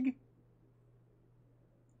bag,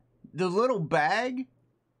 the little bag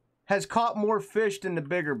has caught more fish than the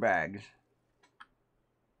bigger bags.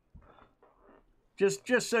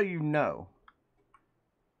 Just so you know.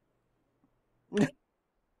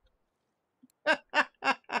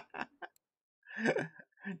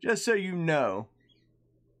 Just so you know.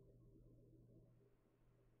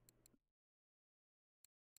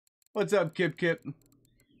 What's up, Kip Kip?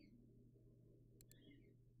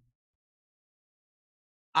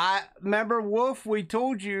 I remember Wolf. We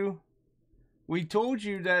told you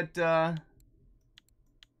that.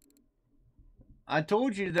 I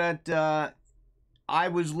told you that I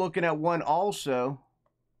was looking at one also.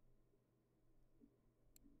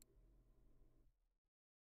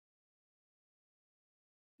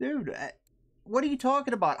 Dude, what are you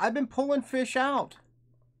talking about? I've been pulling fish out.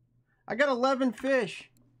 I got 11 fish.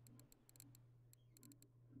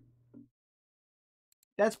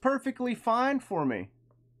 That's perfectly fine for me.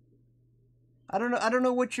 I don't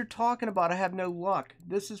know what you're talking about. I have no luck.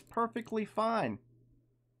 This is perfectly fine.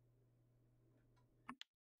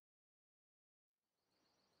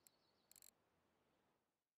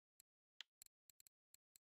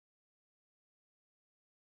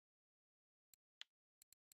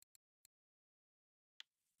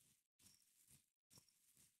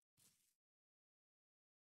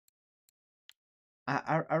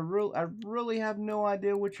 I really have no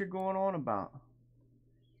idea what you're going on about.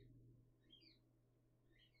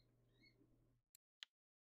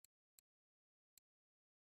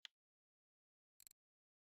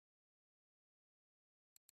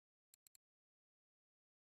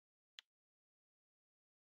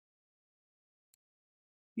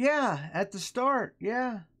 Yeah, at the start,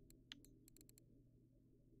 yeah.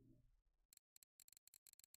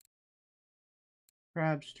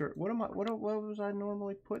 Crab stir. What am I? What was I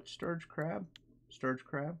normally put? Sturge crab, sturge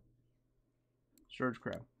crab, sturge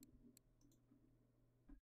crab.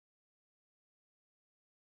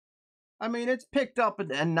 I mean, it's picked up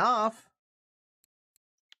enough,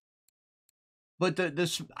 but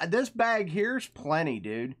this bag here's plenty,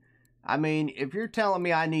 dude. I mean, if you're telling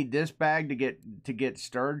me I need this bag to get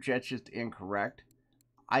sturge, that's just incorrect.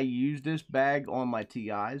 I use this bag on my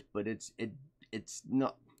TIs, but it's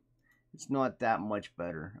not that much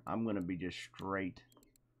better. I'm gonna be just straight.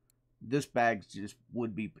 This bag just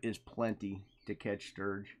is plenty to catch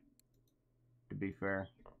sturge. To be fair,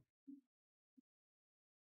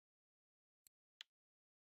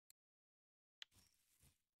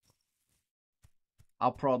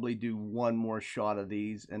 I'll probably do one more shot of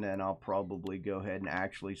these, and then I'll probably go ahead and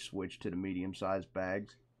actually switch to the medium-sized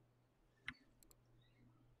bags.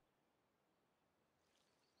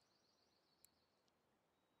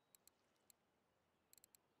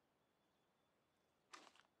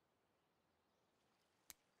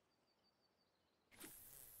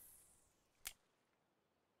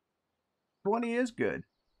 $20 is good.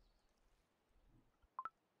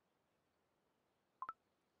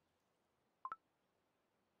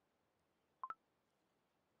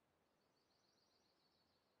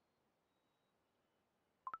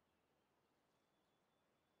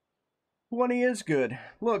 $20 is good.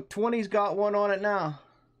 Look, 20's got one on it now.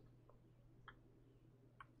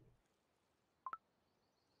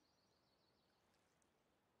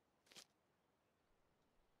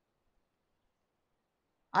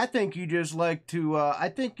 I think you just like to. I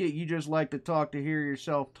think you just like to talk to hear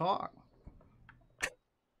yourself talk.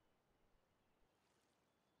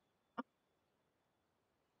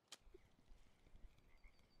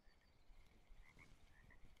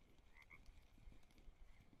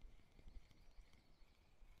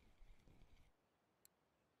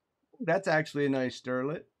 That's actually a nice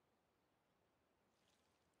sterlet.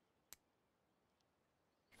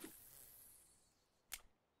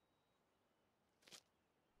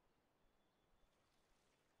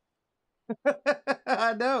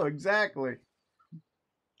 I know exactly.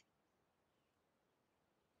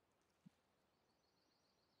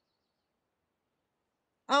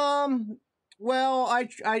 Um. Well,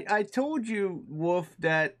 I told you, Wolf,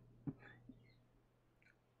 that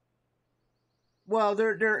well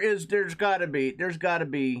there's got to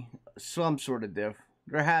be some sort of diff.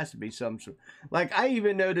 There has to be some sort. Like I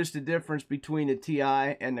even noticed the difference between the TI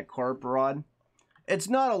and the carp rod. It's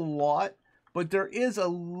not a lot, but there is a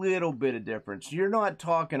little bit of difference. You're not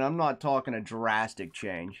talking. I'm not talking a drastic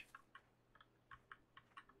change.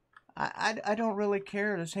 I don't really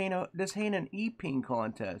care. This ain't an e-ping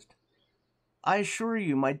contest. I assure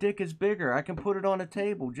you, my dick is bigger. I can put it on a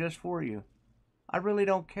table just for you. I really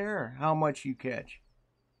don't care how much you catch.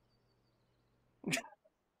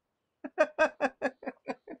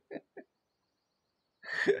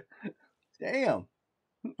 Damn,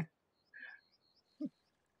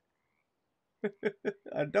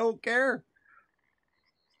 I don't care.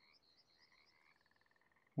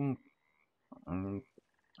 Mm, mm,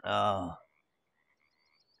 uh,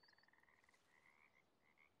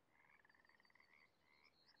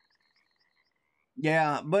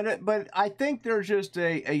 yeah, but I think there's just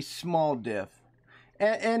a small diff,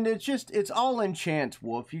 and it's all in chance,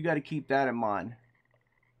 Wolf. You got to keep that in mind.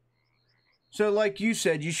 So, like you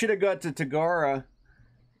said, you should have got to Tagara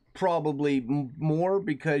probably more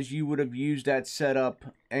because you would have used that setup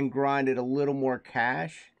and grinded a little more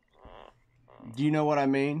cash. Do you know what I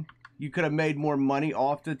mean? You could have made more money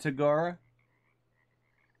off the Tagara.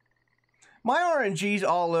 My RNG's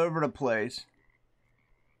all over the place.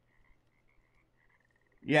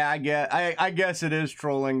 Yeah, I guess it is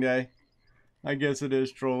trolling day. I guess it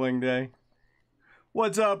is trolling day.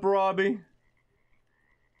 What's up, Robbie?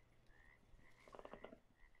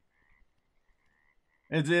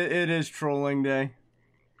 It is trolling day.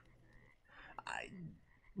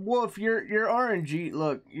 Well, if your RNG,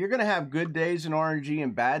 look, you're gonna have good days in RNG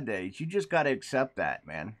and bad days. You just got to accept that,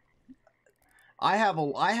 man. I have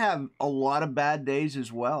a lot of bad days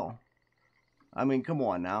as well. I mean, come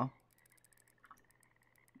on now.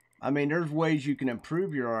 I mean, there's ways you can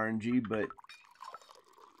improve your RNG, but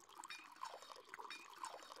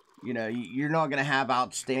you know, you're not gonna have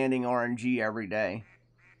outstanding RNG every day.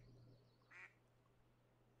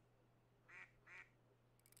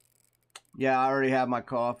 Yeah, I already have my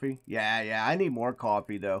coffee. Yeah, I need more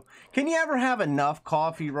coffee though. Can you ever have enough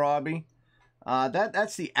coffee, Robbie?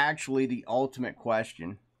 That's actually the ultimate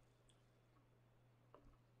question.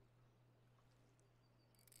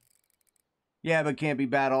 Yeah, but can't be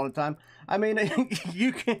bad all the time. I mean,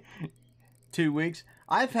 you can 2 weeks.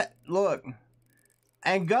 I've had look,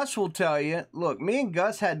 and Gus will tell you. Look, me and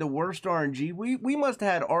Gus had the worst RNG. We must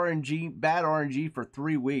have had RNG, bad RNG for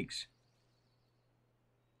 3 weeks.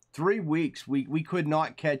 3 weeks. We could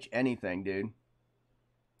not catch anything, dude.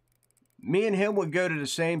 Me and him would go to the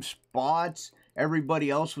same spots everybody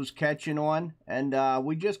else was catching on, and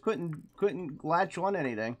we just couldn't latch on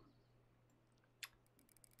anything.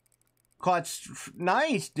 Caught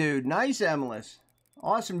nice, dude. Nice, Emilis.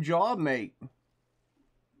 Awesome job, mate.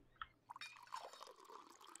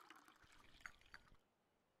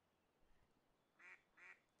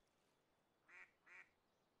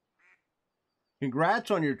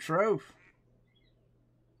 Congrats on your trophy.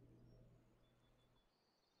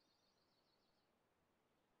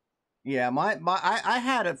 Yeah, I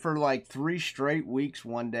had it for like 3 straight weeks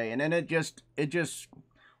one day, and then it just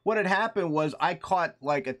what had happened was I caught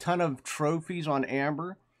like a ton of trophies on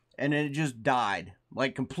Amber, and then it just died,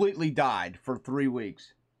 like completely died for 3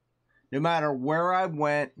 weeks. No matter where I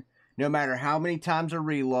went, no matter how many times I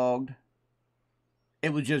relogged,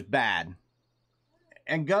 it was just bad.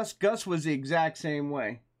 And Gus was the exact same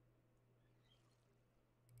way.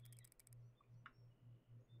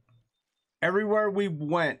 Everywhere we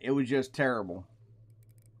went, it was just terrible.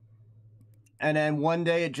 And then one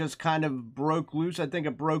day it just kind of broke loose. I think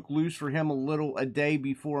it broke loose for him a day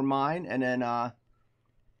before mine, and then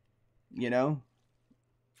you know,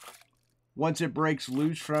 once it breaks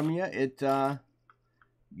loose from you,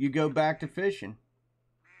 you go back to fishing.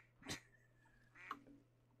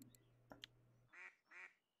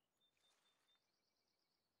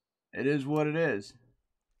 It is what it is.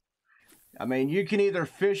 I mean, you can either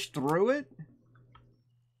fish through it,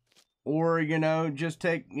 or just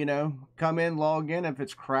take, come in, log in. If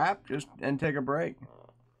it's crap, just and take a break.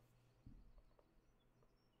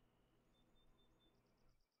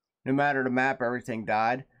 No matter the map, everything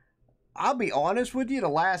died. I'll be honest with you, the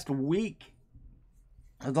last week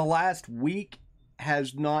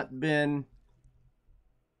has not been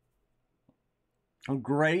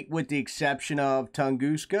great, with the exception of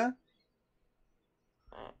Tunguska.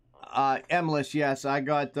 Emless, yes, I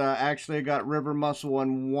got actually I got river mussel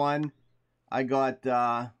on one. I got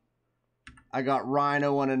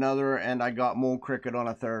rhino on another, and I got mole cricket on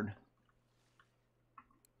a third.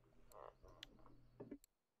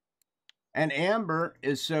 And Amber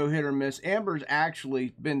is so hit or miss. Amber's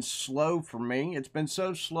actually been slow for me. It's been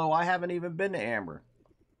so slow I haven't even been to Amber.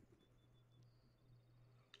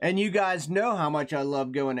 And you guys know how much I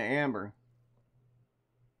love going to Amber.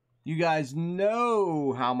 You guys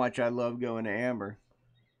know how much I love going to Amber.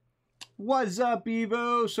 What's up,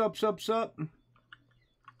 Evo? Sup?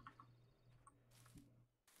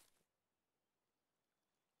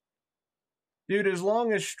 Dude, as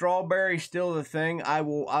long as strawberry's still the thing, I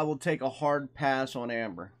will take a hard pass on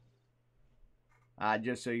Amber.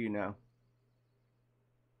 Just so you know.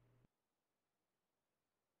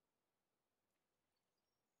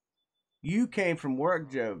 You came from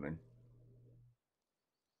work, Joven.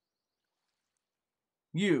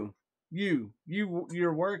 You're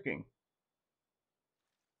working.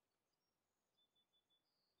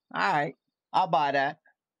 All right, I'll buy that.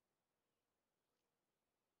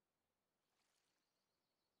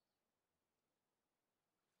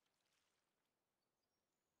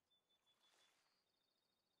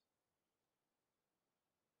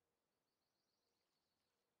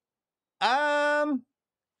 Um,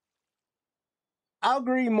 I'll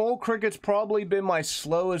agree. Mole cricket's probably been my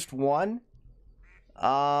slowest one.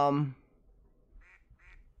 Um,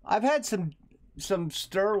 I've had some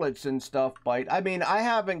sterlets and stuff bite. I mean, I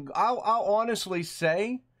haven't. I'll honestly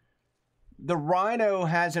say the rhino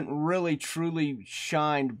hasn't really truly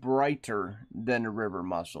shined brighter than the river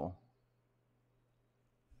mussel.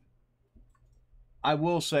 I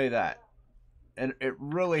will say that. And it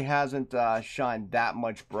really hasn't shined that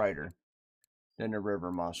much brighter than the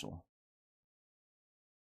river mussel.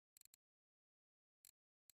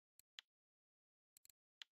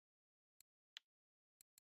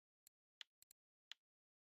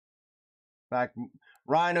 In fact,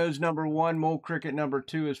 rhino's number one, mole cricket number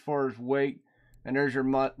two as far as weight, and there's your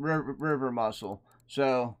river mussel.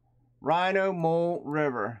 So, rhino, mole,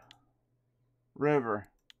 river, rhino,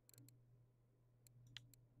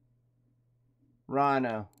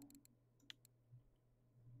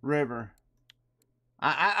 river.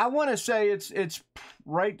 I want to say it's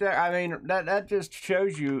right there. I mean, that just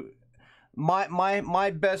shows you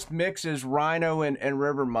my best mix is rhino and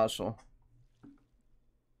river mussel.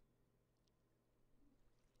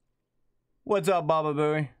 What's up, Baba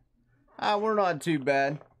Booey? We're not too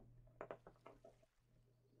bad.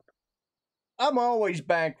 I'm always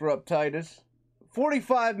bankrupt, Titus.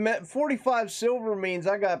 45 silver means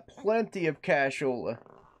I got plenty of cashola.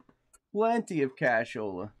 Plenty of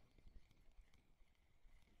cashola.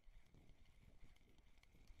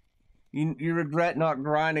 You regret not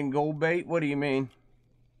grinding gold bait? What do you mean?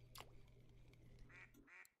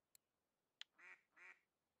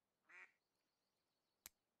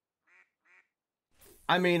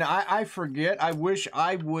 I mean, I forget. I wish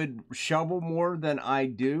I would shovel more than I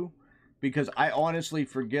do, because I honestly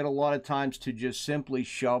forget a lot of times to just simply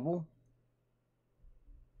shovel.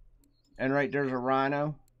 And right there's a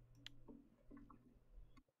rhino.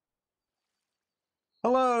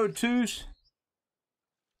 Hello, Toos.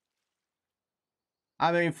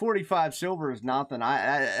 I mean, 45 silver is nothing.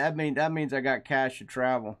 That means I got cash to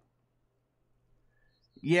travel.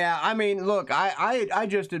 Yeah, I mean, look, I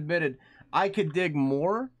just admitted I could dig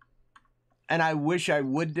more, and I wish I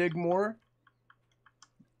would dig more.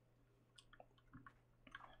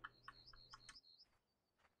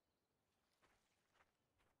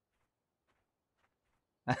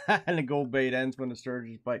 And the gold bait ends when the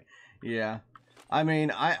sturgeons bite. Yeah. I mean,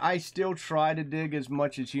 I still try to dig as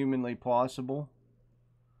much as humanly possible.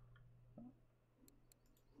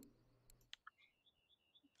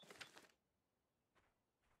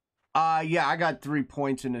 Yeah, I got 3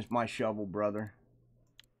 points in my shovel, brother.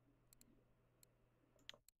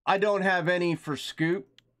 I don't have any for scoop.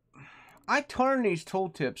 I turn these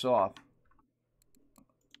tooltips off.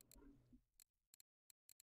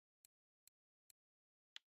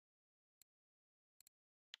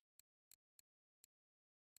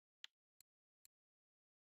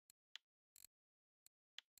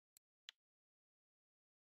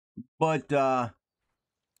 But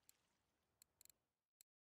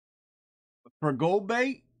for gold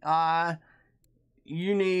bait,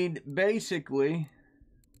 you need basically,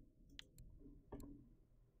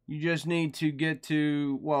 you just need to get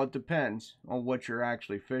to, well, it depends on what you're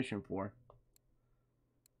actually fishing for.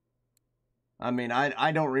 I mean,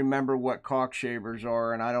 I don't remember what cockshavers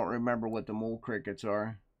are, and I don't remember what the mole crickets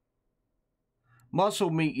are.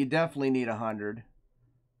 Muscle meat, you definitely need 100.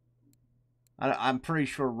 I'm pretty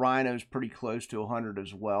sure rhino's pretty close to 100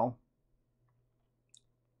 as well.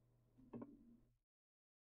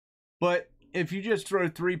 But if you just throw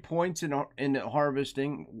 3 points in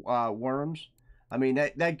harvesting worms, I mean,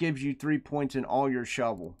 that gives you 3 points in all your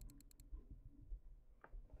shovel.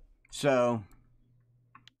 So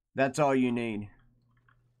that's all you need.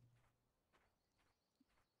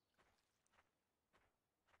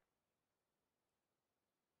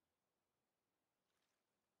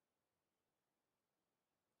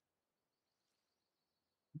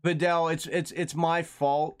 Vidal, it's my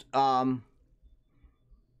fault.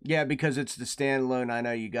 Yeah, because it's the standalone. I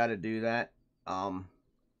know you got to do that.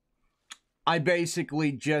 I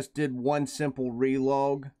basically just did one simple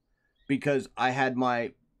relog because I had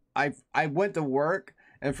I went to work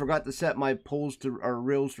and forgot to set my pulls to or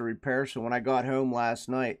reels to repair. So when I got home last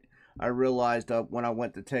night, I realized when I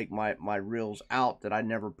went to take my reels out that I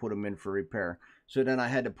never put them in for repair. So then I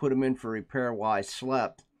had to put them in for repair while I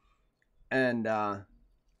slept, and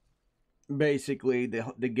basically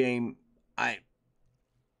the game, I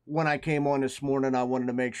when I came on this morning, I wanted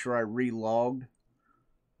to make sure I relogged.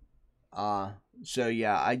 So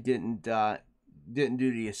yeah, I didn't do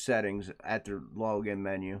the settings at the login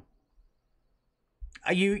menu.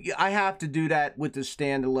 I have to do that with the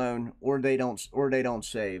standalone, or they don't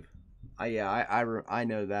save. I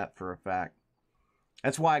know that for a fact.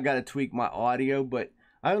 That's why I got to tweak my audio, but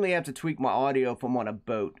I only have to tweak my audio if I'm on a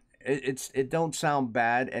boat. It don't sound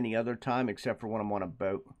bad any other time except for when I'm on a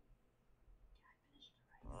boat.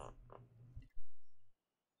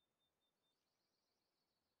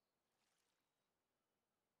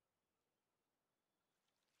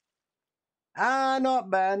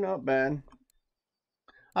 Not bad, not bad.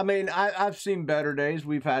 I mean, I've seen better days.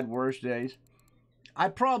 We've had worse days. I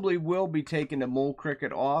probably will be taking the mole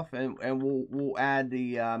cricket off, and we'll add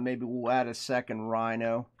the maybe we'll add a second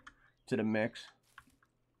rhino to the mix.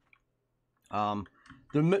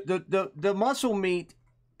 The muscle meat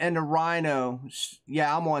and the rhino.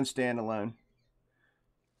 Yeah, I'm on standalone.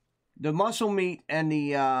 The muscle meat and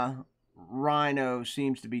the rhino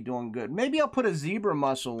seems to be doing good. Maybe I'll put a zebra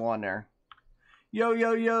mussel on there. Yo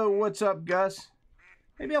yo yo, what's up, Gus?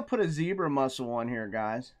 Maybe I'll put a zebra mussel on here,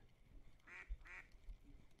 guys.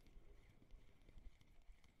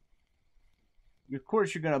 Of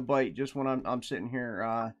course you're gonna bite just when I'm sitting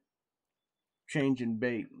here changing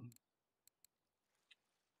bait.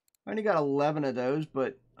 I only got 11 of those,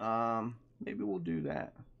 but maybe we'll do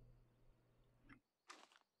that.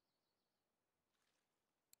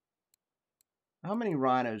 How many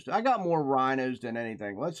rhinos? I got more rhinos than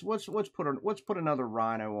anything. Let's put another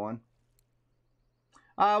rhino on.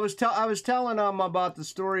 I was telling about the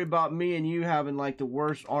story about me and you having like the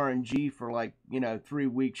worst RNG for like 3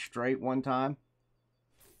 weeks straight one time.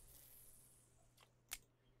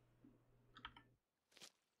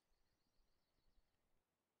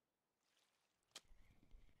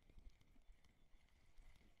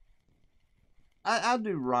 I'll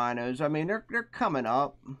do rhinos. I mean they're coming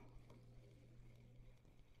up.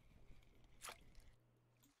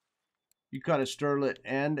 You caught a sterlet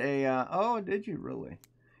and a oh, did you really?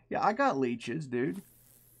 Yeah, I got leeches, dude.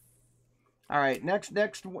 All right, next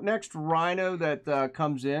rhino that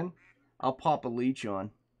comes in, I'll pop a leech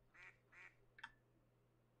on.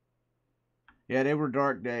 Yeah, they were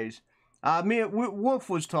dark days. Wolf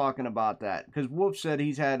was talking about that because Wolf said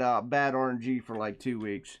he's had bad RNG for like 2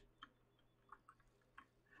 weeks.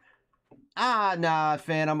 Nah,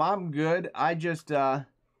 Phantom, I'm good. I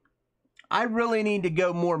really need to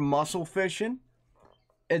go more mussel fishing.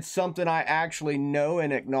 It's something I actually know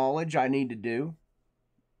and acknowledge I need to do.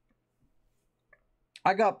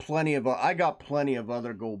 I got plenty of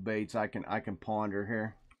other gold baits I can ponder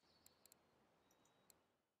here.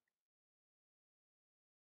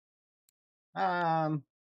 I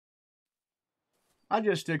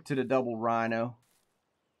just stick to the double rhino.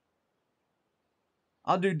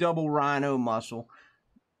 I'll do double rhino mussel.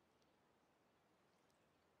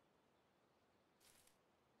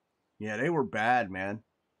 Yeah, they were bad, man.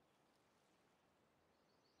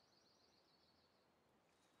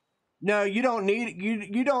 No, you don't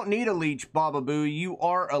need a leech, Baba Booey. You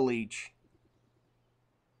are a leech.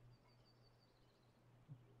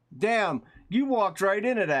 Damn, you walked right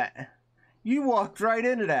into that. You walked right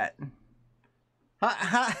into that. Ha,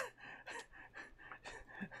 ha.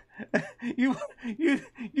 You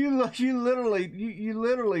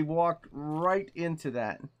literally walked right into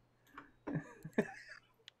that.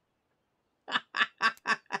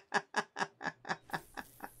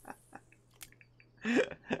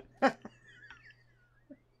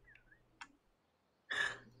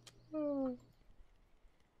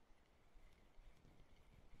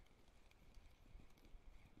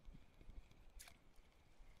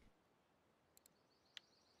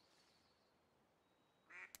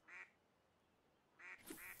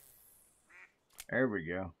 There we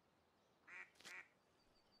go.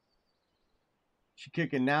 She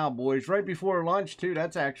kicking now, boys. Right before lunch too.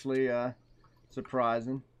 That's actually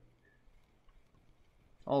surprising.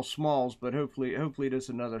 All smalls, but hopefully this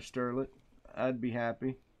another sterlet. I'd be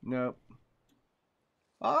happy. Nope.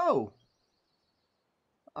 Oh.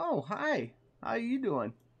 Oh, hi. How you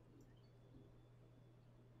doing?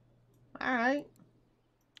 All right.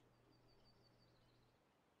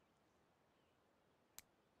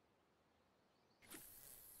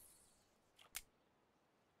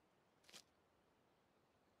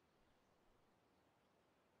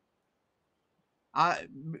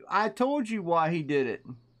 I told you why he did it.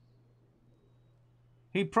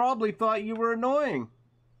 He probably thought you were annoying.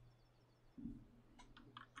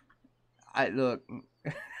 I look.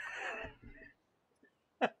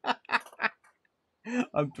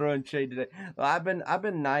 I'm throwing shade today. I've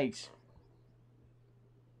been nice.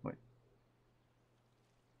 What?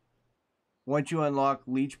 Once you unlock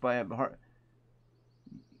leech by a heart,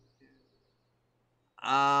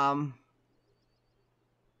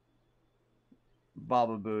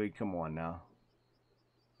 Baba Booey, come on now.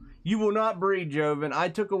 You will not breed, Joven. I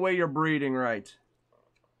took away your breeding rights.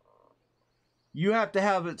 You have to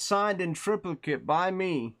have it signed in triplicate by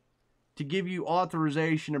me to give you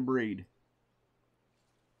authorization to breed.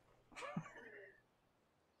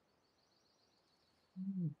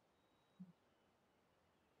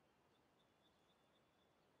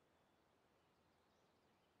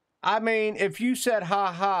 I mean, if you said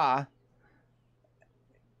ha ha,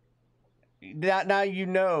 now you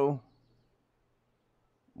know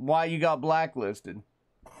why you got blacklisted.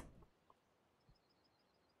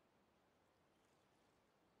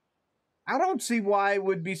 I don't see why it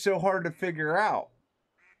would be so hard to figure out.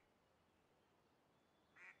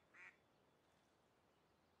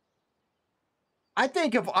 I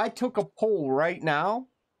think if I took a poll right now,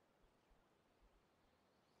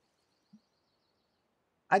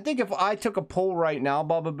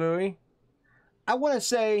 Baba Booey, I want to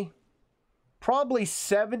say probably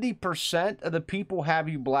 70% of the people have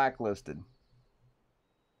you blacklisted.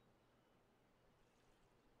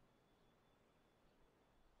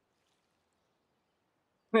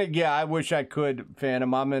 Yeah, I wish I could,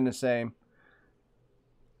 Phantom. I'm in the same.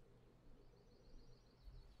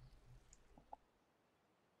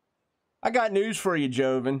 I got news for you,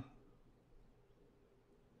 Joven.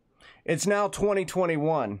 It's now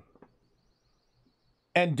 2021.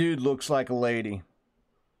 And dude looks like a lady.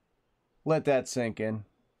 Let that sink in.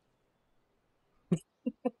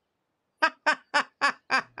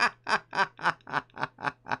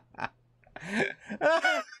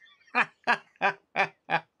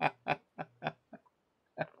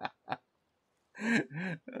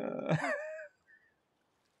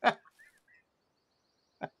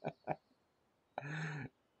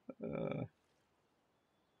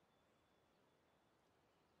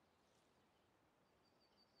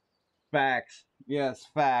 Facts. Yes,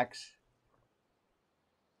 facts.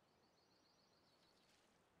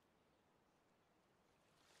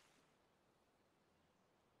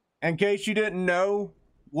 In case you didn't know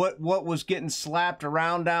what was getting slapped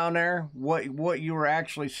around down there, what you were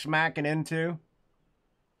actually smacking into.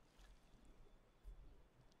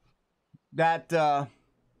 That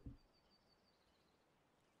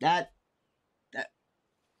that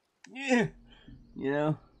yeah, you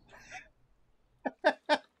know.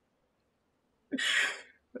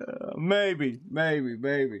 Maybe.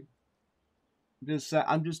 Just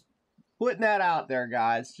I'm just putting that out there,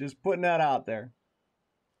 guys. Just putting that out there.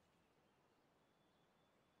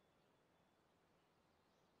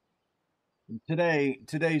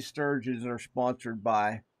 Today's sturges are sponsored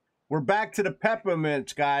by. We're back to the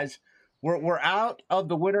peppermints, guys. We're out of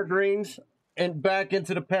the wintergreens and back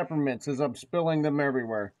into the peppermints as I'm spilling them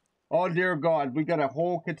everywhere. Oh dear God, we got a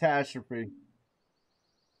whole catastrophe.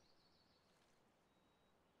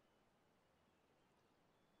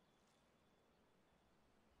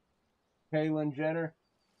 Caitlyn Jenner.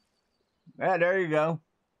 Yeah, there you go.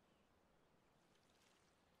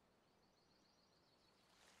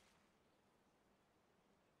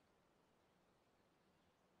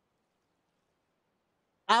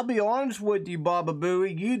 I'll be honest with you, Baba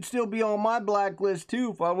Booey. You'd still be on my blacklist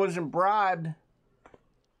too if I wasn't bribed.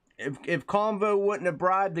 If Convo wouldn't have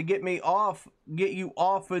bribed to get you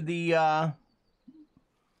off of the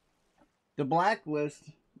blacklist,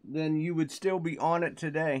 then you would still be on it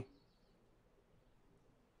today.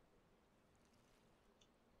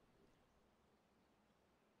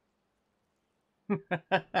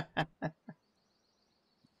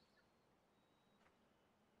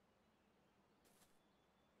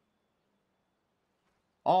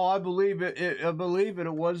 Oh, I believe it. I believe it.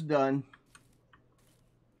 It was done.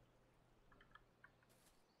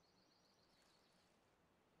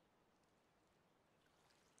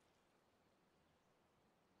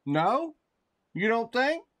 No, you don't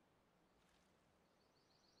think?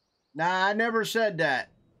 Nah, I never said that.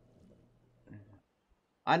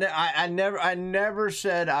 I never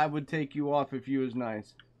said I would take you off if you was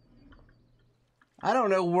nice. I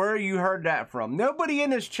don't know where you heard that from. Nobody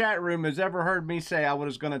in this chat room has ever heard me say I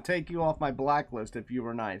was going to take you off my blacklist if you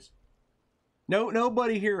were nice. No,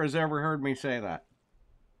 nobody here has ever heard me say that.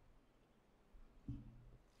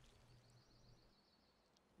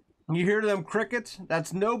 You hear them crickets?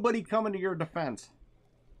 That's nobody coming to your defense.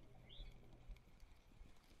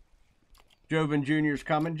 Joven Jr.'s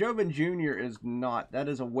coming. Joven Jr. is not. That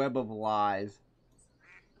is a web of lies.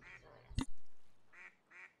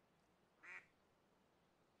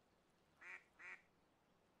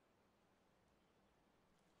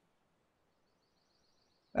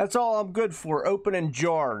 That's all I'm good for. Opening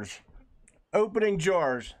jars. Opening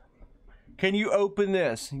jars. Can you open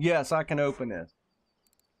this? Yes, I can open this.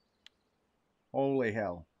 Holy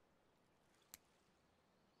hell.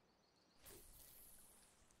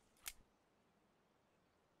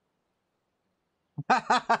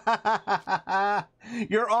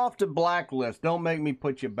 You're off the blacklist. Don't make me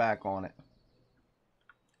put you back on it.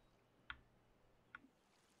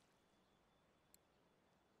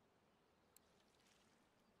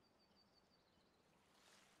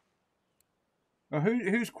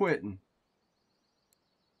 Who's quitting?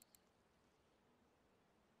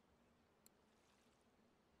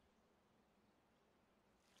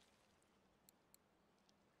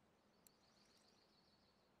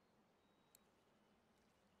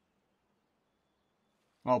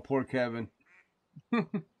 Oh, poor Kevin.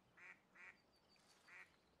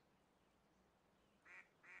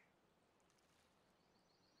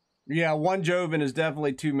 Yeah, one Joven is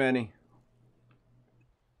definitely too many.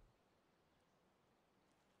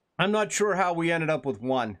 I'm not sure how we ended up with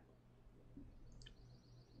one.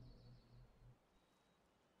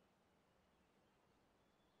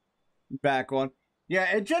 Back on. Yeah,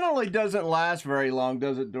 it generally doesn't last very long,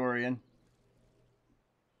 does it, Dorian?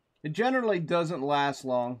 It generally doesn't last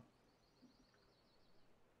long.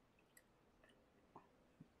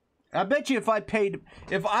 I bet you if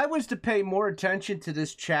I was to pay more attention to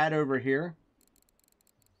this chat over here,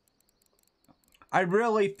 I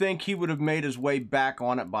really think he would have made his way back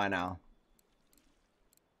on it by now.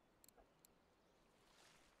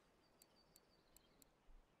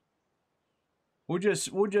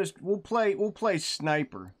 We'll play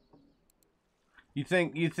sniper. You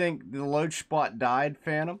think the loach spot died,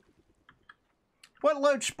 Phantom? What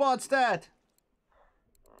loach spot's that?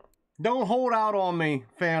 Don't hold out on me,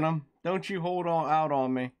 Phantom. Don't you hold out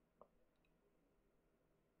on me.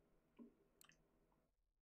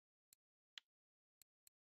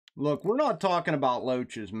 Look, we're not talking about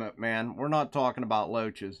loaches, man. We're not talking about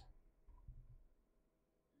loaches.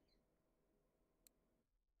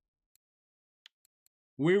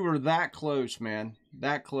 We were that close, man.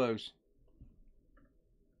 That close.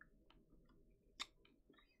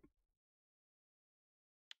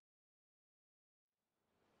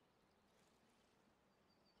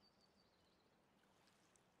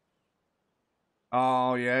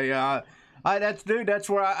 Oh, yeah, yeah. That's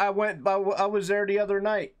where I went. I was there the other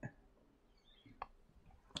night.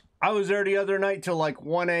 I was there the other night till like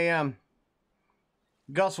 1 a.m.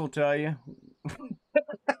 Gus will tell you.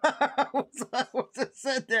 I was just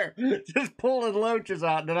sitting there, just pulling loaches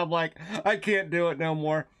out, and then I'm like, I can't do it no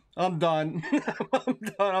more. I'm done. I'm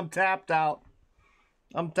done. I'm tapped out.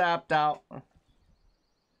 I'm tapped out.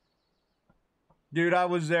 Dude, I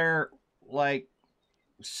was there like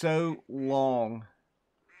so long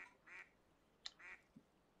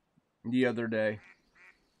the other day.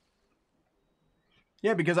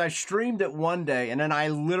 Yeah, because I streamed it one day and then I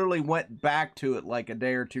literally went back to it like a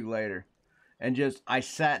day or two later. And just I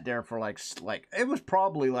sat there for like it was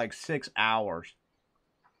probably like 6 hours.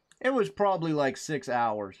 It was probably like 6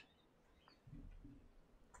 hours.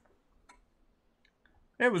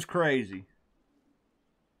 It was crazy.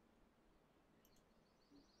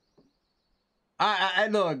 I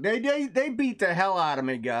look, they beat the hell out of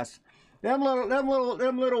me, Gus. Them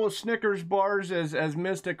little Snickers bars, as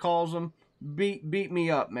Mystic calls them, beat me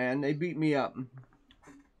up, man. They beat me up.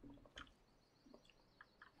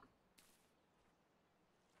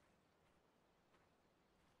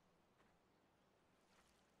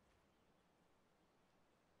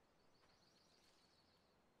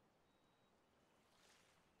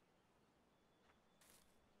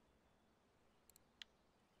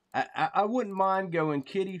 I wouldn't mind going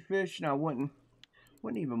kitty fishing. I wouldn't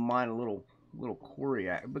even mind a little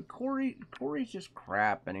Corey, but Corey's just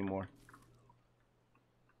crap anymore.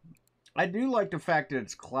 I do like the fact that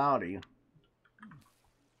it's cloudy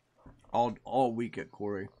all week at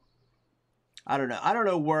Corey. I don't know. I don't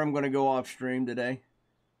know where I'm going to go off stream today.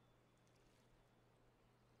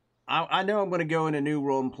 I know I'm going to go in a new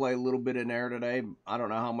world and play a little bit in there today. I don't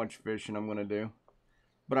know how much fishing I'm going to do,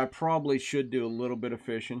 but I probably should do a little bit of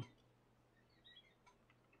fishing.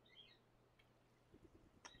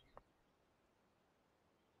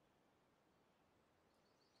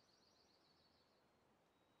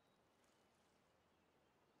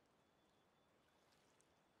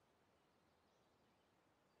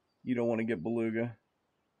 You don't want to get beluga?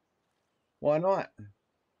 Why not?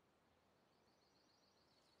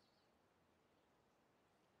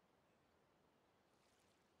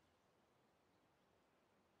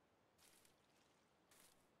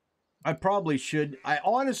 I probably should. I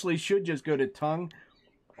honestly should just go to tongue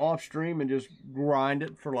off stream and just grind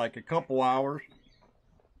it for like a couple hours.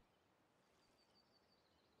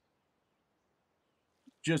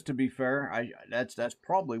 Just to be fair, that's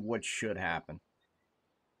probably what should happen.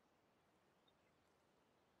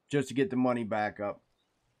 Just to get the money back up.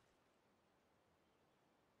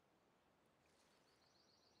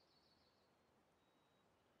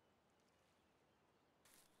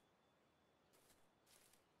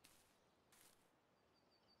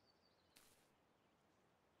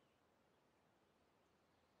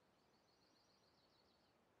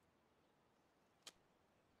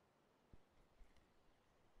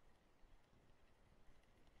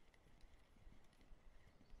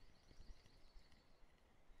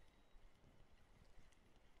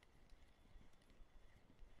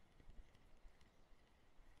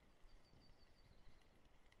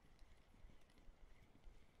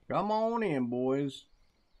 Come on in, boys.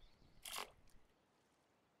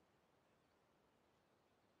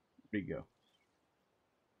 There you go.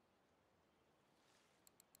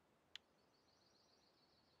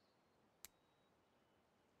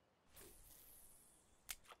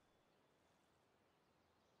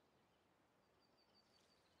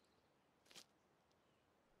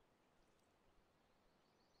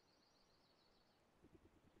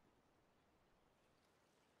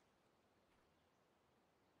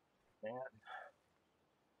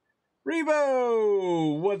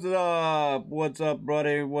 Revo! What's up? What's up,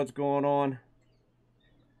 buddy? What's going on?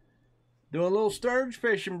 Doing a little sturge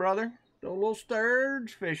fishing, brother. Doing a little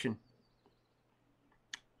sturge fishing.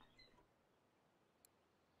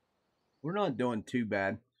 We're not doing too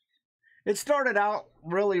bad. It started out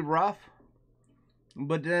really rough,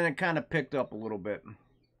 but then it kind of picked up a little bit.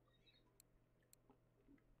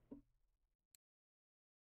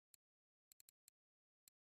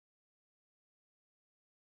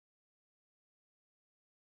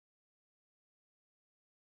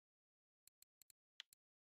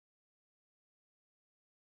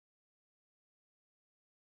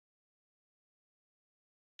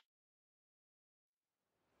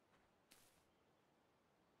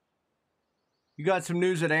 You got some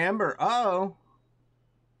news at Amber? Uh-oh.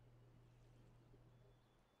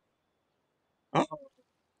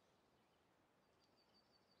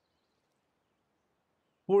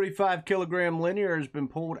 45-kilogram linear has been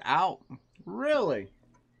pulled out. Really?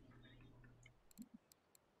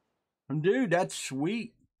 Dude, that's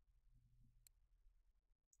sweet.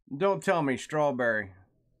 Don't tell me strawberry.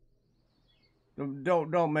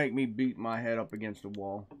 Don't make me beat my head up against the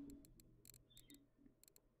wall.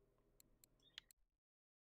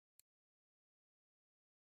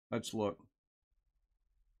 Let's look.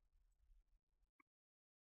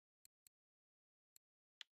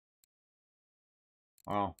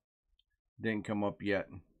 Oh, didn't come up yet.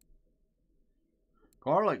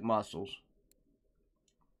 Garlic mussels.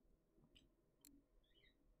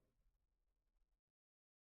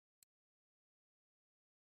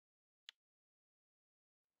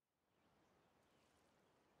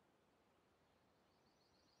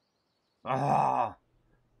 Ah.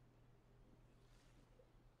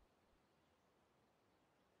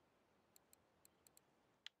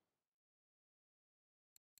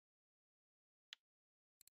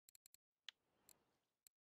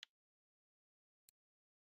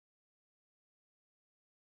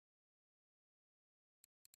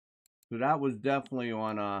 So that was definitely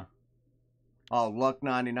on Luck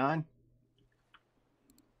 99.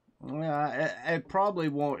 Yeah, it probably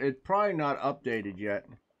won't. It's probably not updated yet.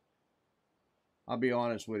 I'll be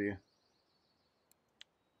honest with you.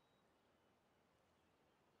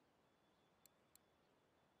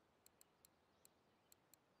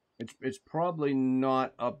 It's probably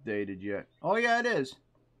not updated yet. Oh yeah, it is.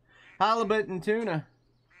 Halibut and tuna.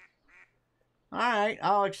 All right,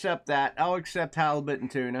 I'll accept that. I'll accept halibut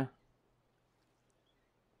and tuna.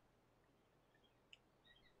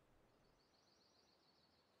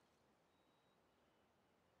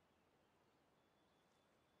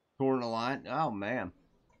 Torn the line. Oh man.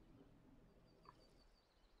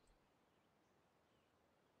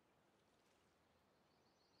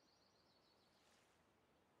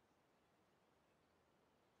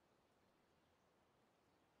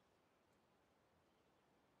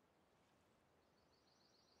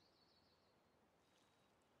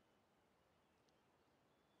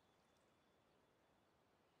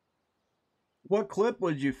 What clip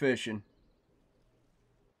was you fishing?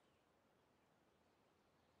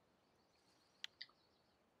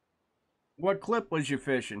 What clip was you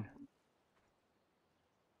fishing?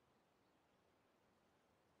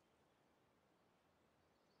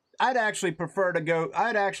 I'd actually prefer to go.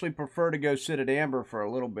 I'd actually prefer to go sit at Amber for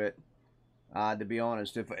a little bit. To be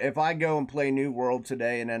honest, if I go and play New World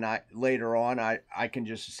today, and then I later on I can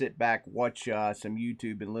just sit back, watch some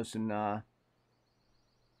YouTube, and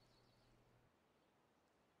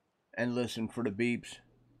listen for the beeps.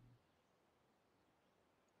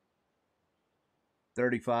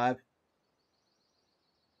 35.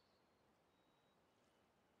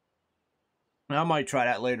 I might try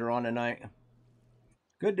that later on tonight.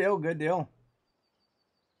 Good deal. Good deal.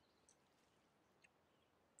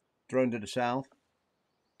 Thrown to the south.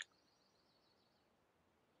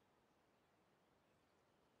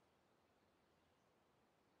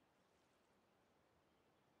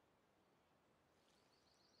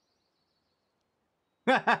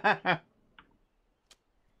 I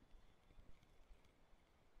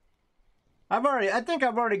think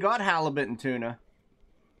I've already got halibut and tuna.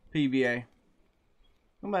 PVA.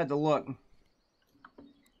 I'm gonna have to look.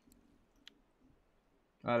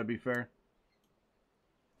 To be fair.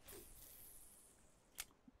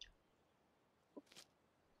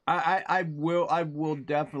 I will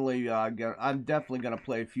definitely I'm definitely gonna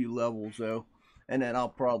play a few levels though, and then I'll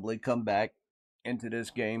probably come back into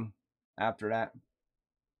this game after that.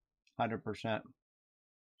 100%.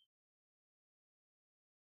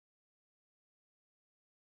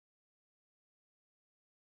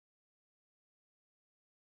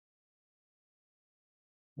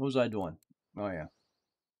 What was I doing? Oh yeah,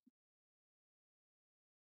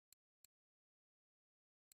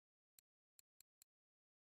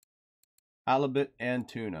 halibut and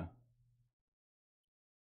tuna.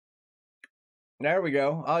 There we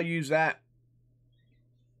go. I'll use that.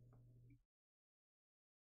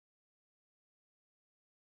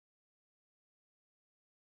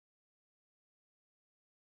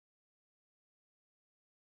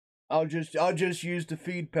 I'll just use the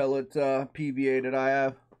feed pellet PVA that I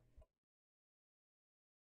have.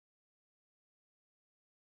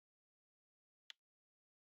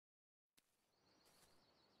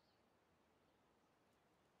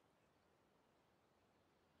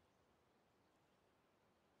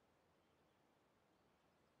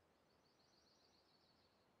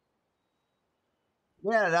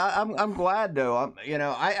 Yeah, I'm glad though.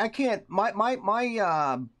 I can't my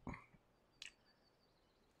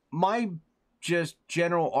just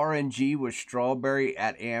general RNG with strawberry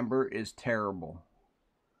at amber is terrible.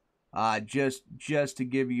 Just to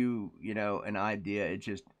give you an idea, it's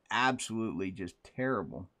just absolutely just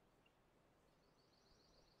terrible.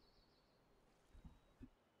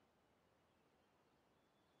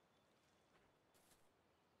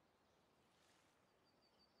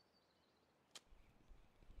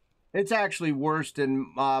 It's actually worse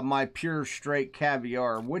than my pure straight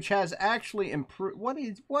caviar, which has actually improved.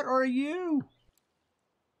 What are you?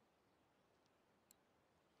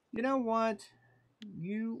 You know what?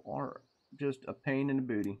 You are just a pain in the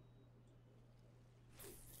booty.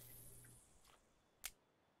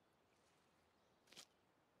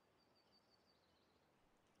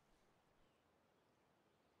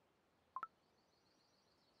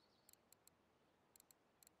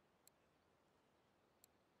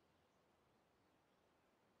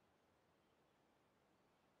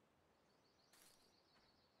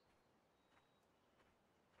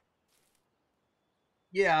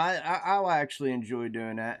 Yeah, I'll actually enjoy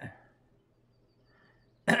doing that.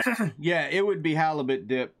 Yeah, it would be halibut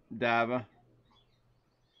dip, Dava.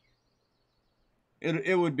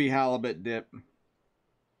 It would be halibut dip,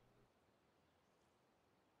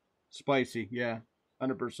 spicy. Yeah,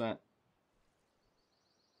 100%.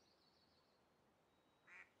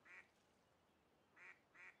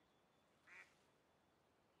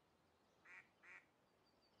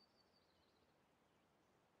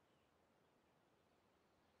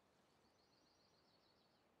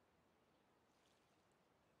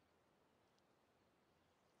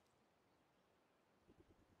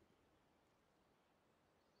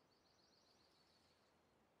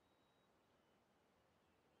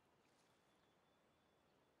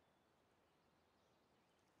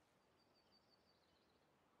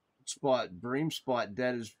 Bream spot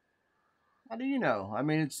dead is. How do you know? I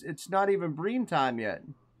mean, it's not even bream time yet.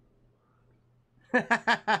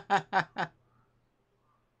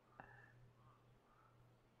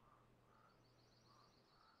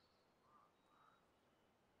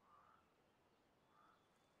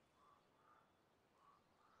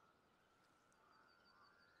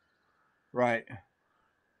 Right.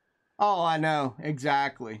 Oh, I know.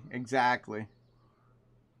 Exactly. Exactly.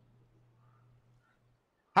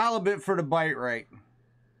 Halibut for the bite rate.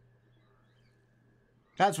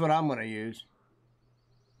 That's what I'm going to use.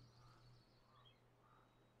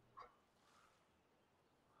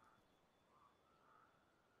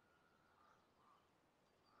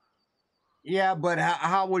 Yeah, but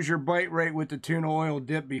how was your bite rate with the tuna oil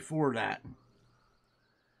dip before that?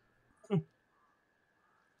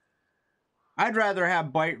 I'd rather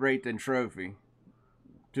have bite rate than trophy,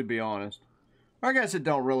 to be honest. I guess it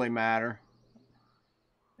don't really matter.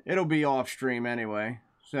 It'll be off stream anyway.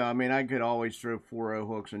 So, I mean, I could always throw 4-0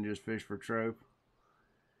 hooks and just fish for trophy.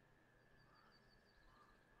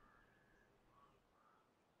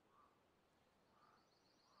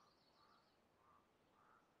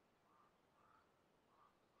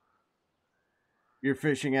 You're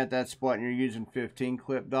fishing at that spot and you're using 15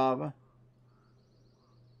 clip Dava.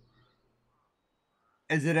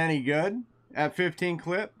 Is it any good at 15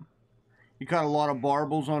 clip? You caught a lot of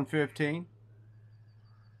barbles on 15.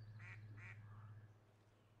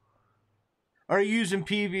 Are you using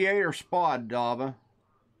PVA or spod, Dava?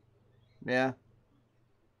 Yeah,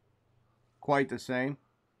 quite the same.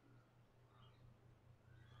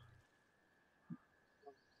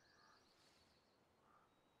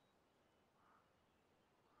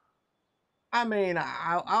 I mean,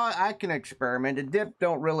 I can experiment. The dip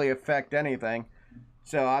don't really affect anything.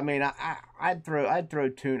 So I mean, I'd throw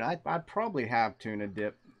tuna. I'd probably have tuna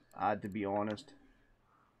dip, to be honest.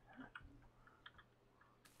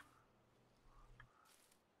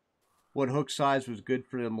 What hook size was good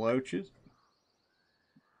for them loaches?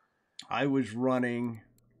 I was running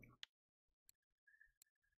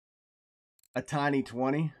a tiny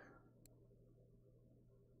 20.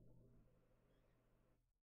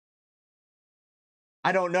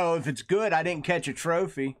 I don't know if it's good. I didn't catch a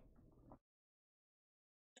trophy.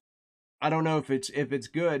 I don't know if it's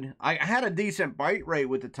good. I had a decent bite rate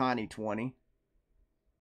with the tiny 20.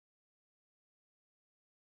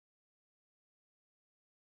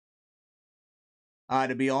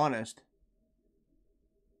 To be honest,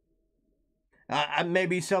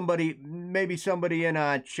 maybe somebody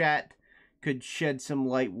in chat could shed some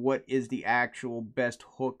light. What is the actual best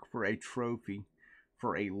hook for a trophy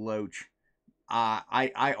for a loach?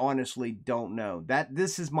 I honestly don't know.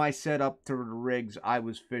 This is my setup to the rigs I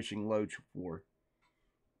was fishing loach for,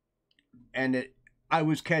 and I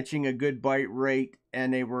was catching a good bite rate,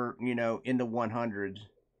 and they were in the 100s,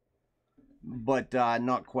 but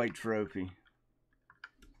not quite trophy.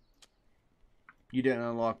 You didn't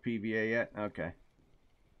unlock PVA yet? Okay.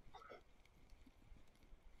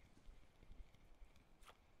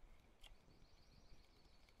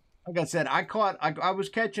 Like I said, I was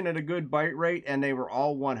catching at a good bite rate, and they were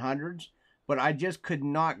all 100s, but I just could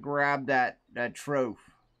not grab that trophy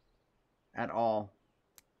at all.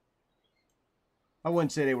 I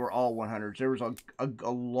wouldn't say they were all 100s. There was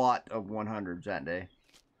a lot of 100s that day.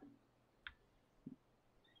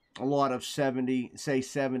 A lot of 70, say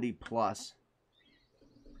 70 plus.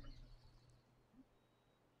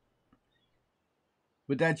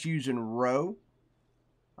 But that's using roe.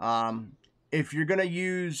 If you're gonna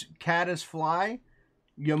use caddis fly,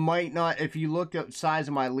 you might not. If you look at the size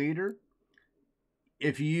of my leader,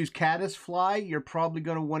 if you use caddis fly, you're probably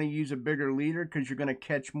gonna want to use a bigger leader because you're gonna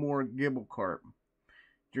catch more gibble carp.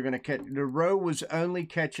 You're gonna catch the roe was only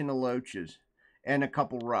catching the loaches and a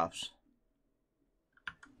couple roughs.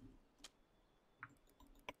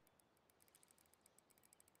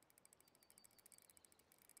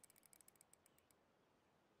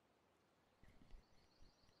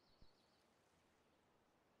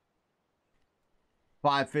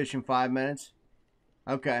 Five fish in 5 minutes.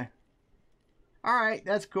 Okay. All right,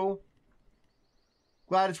 that's cool.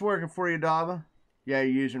 Glad it's working for you, Dava. Yeah,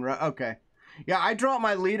 you're using okay. Yeah, I dropped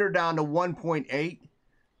my leader down to 1.8.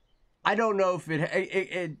 I don't know if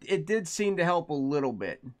it did seem to help a little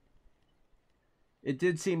bit. It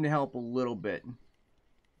did seem to help a little bit.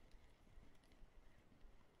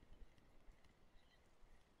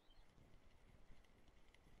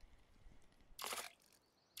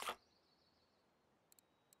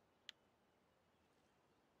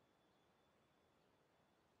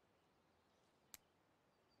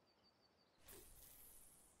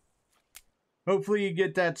 Hopefully you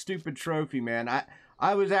get that stupid trophy, man.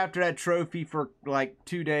 I was after that trophy for like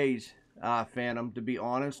 2 days, Phantom, to be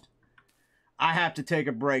honest. I have to take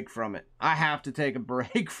a break from it. I have to take a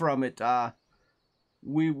break from it.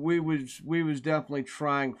 We was definitely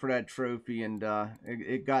trying for that trophy, and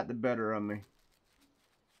it got the better of me.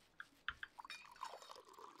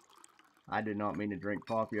 I did not mean to drink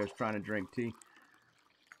coffee. I was trying to drink tea.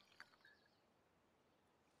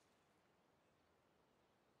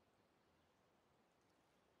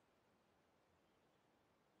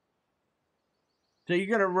 So you're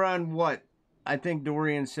gonna run what? I think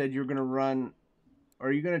Dorian said you're gonna run.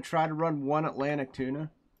 Are you gonna try to run one Atlantic tuna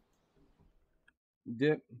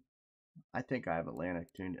dip? I think I have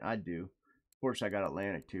Atlantic tuna. I do. Of course, I got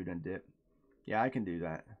Atlantic tuna dip. Yeah, I can do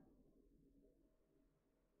that.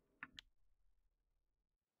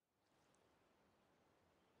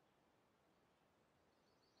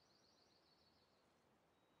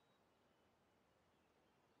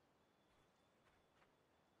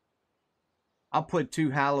 I'll put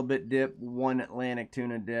 2 halibut dip, 1 Atlantic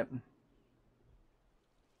tuna dip.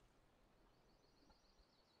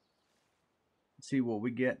 See what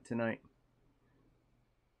we get tonight.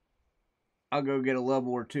 I'll go get a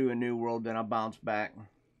level or 2 in New World, then I'll bounce back.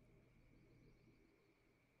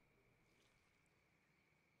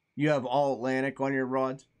 You have all Atlantic on your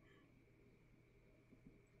rods?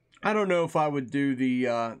 I don't know if I would do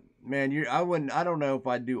the man. I wouldn't. I don't know if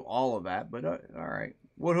I'd do all of that, but all right.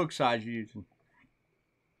 What hook size you using?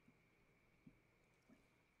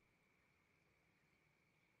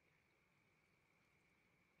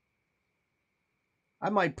 I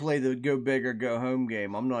might play the go big or go home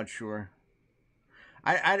game. I'm not sure.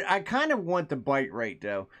 I kind of want the bite rate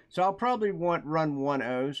though, so I'll probably run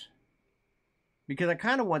 1/0s because I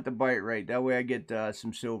kind of want the bite rate. That way I get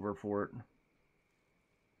some silver for it.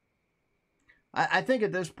 I think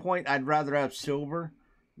at this point I'd rather have silver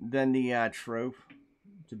than the trophy.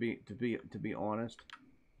 To be honest.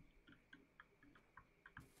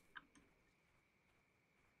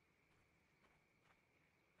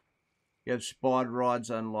 You have spod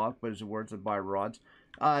rods unlocked, but it's worth to buy rods.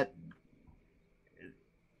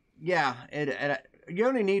 Yeah, you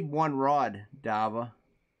only need 1 rod, Dava.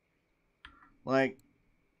 Like,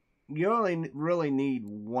 you only really need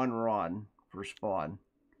 1 rod for spod.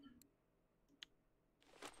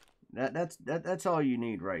 That's all you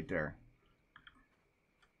need right there.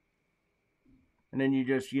 And then you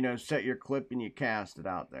just, you know, set your clip and you cast it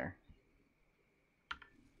out there.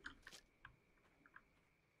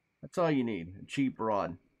 That's all you need. A cheap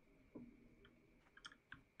rod.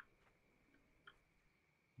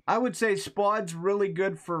 I would say Spod's really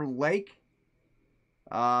good for lake.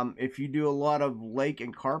 If you do a lot of lake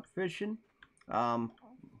and carp fishing,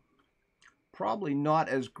 probably not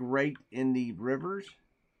as great in the rivers,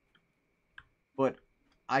 but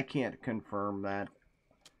I can't confirm that.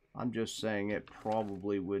 I'm just saying it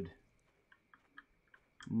probably would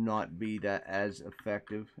not be that as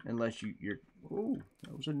effective unless you're. Oh,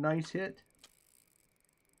 that was a nice hit.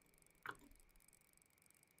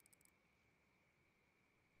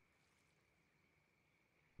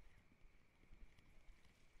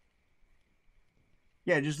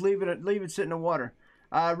 Yeah, just leave it sit in the water.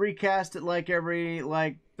 Recast it like every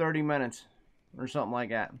 30 minutes or something like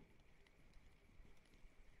that.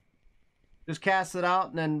 Just cast it out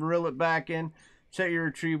and then reel it back in. Set your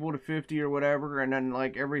retrieval to 50 or whatever, and then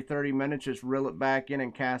like every 30 minutes, just reel it back in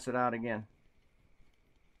and cast it out again.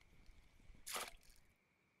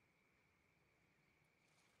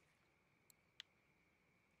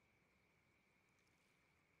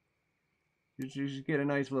 Just get a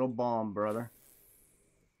nice little bomb, brother.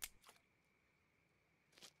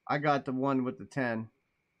 I got the one with the 10.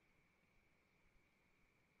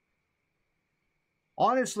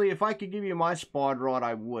 Honestly, if I could give you my spod rod,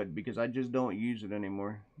 I would, because I just don't use it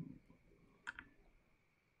anymore.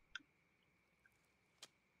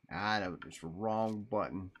 Ah, that was just the wrong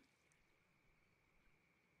button.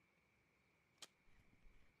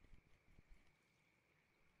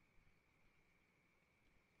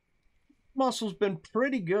 Muscle's been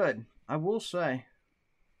pretty good, I will say.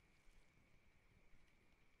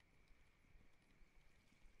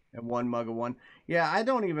 And one mug of one. Yeah, I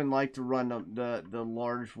don't even like to run the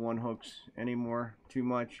large one hooks anymore too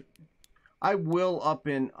much. I will up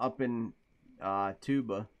in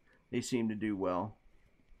tuba. They seem to do well.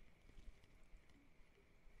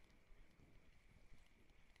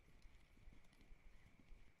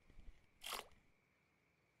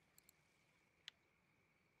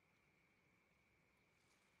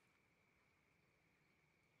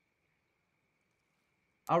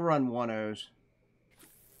 I'll run 1-0s.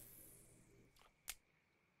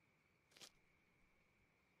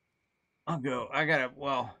 I'll get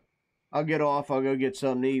off. I'll go get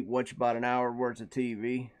something to eat, watch about an hour worth of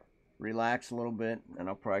TV, relax a little bit, and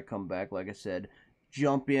I'll probably come back, like I said,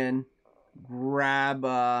 jump in, grab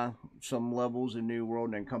some levels in New World,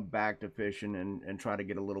 and then come back to fishing and try to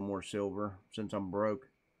get a little more silver since I'm broke.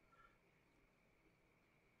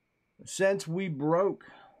 Since we broke.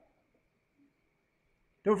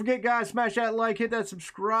 Don't forget, guys, smash that like, hit that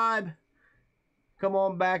subscribe. Come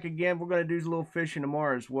on back again. We're going to do a little fishing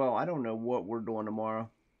tomorrow as well. I don't know what we're doing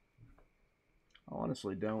tomorrow. I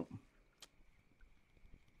honestly don't.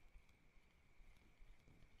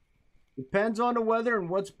 Depends on the weather and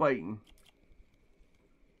what's biting.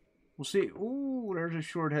 We'll see. Ooh, there's a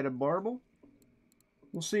short-headed barbel.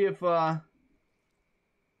 We'll see if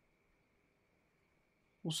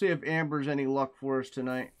Amber's any luck for us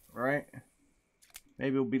tonight, right?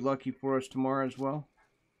 Maybe it'll be lucky for us tomorrow as well.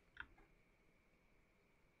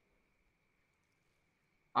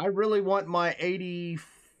 I really want my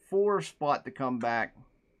 84 spot to come back,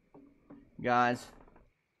 guys.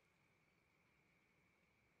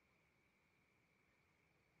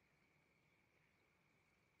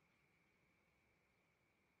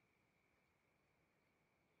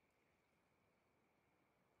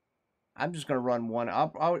 I'm just gonna run one.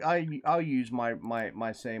 I'll use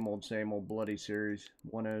my same old bloody series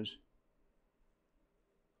 1-0s.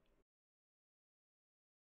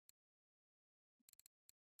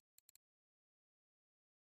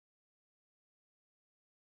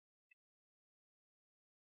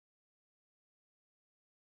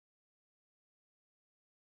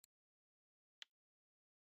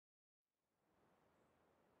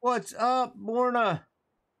 What's up, Borna?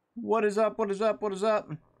 What is up? What is up? What is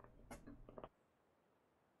up?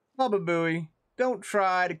 Bubba Booey, don't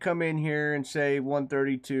try to come in here and say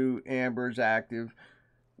 132 Amber's active.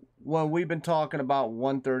 Well, we've been talking about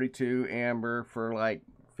 132 Amber for like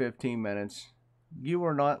 15 minutes. You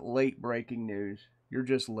are not late breaking news. You're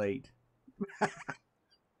just late.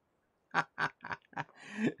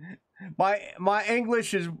 my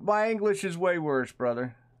English is way worse,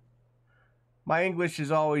 brother. My English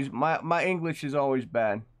is always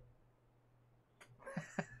bad.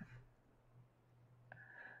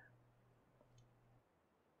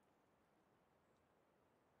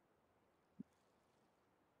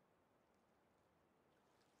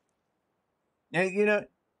 And you know,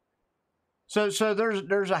 so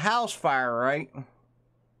there's a house fire, right?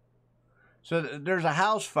 So there's a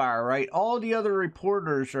house fire, right? All the other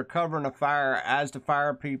reporters are covering a fire as the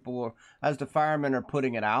fire people, as the firemen are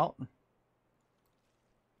putting it out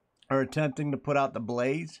or attempting to put out the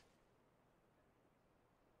blaze.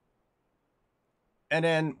 And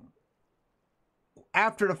then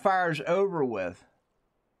after the fire's over with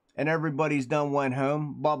and everybody's done went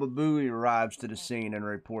home, Baba Booey arrives to the scene and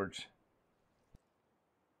reports.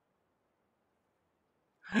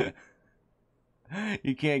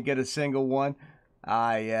 You can't get a single one.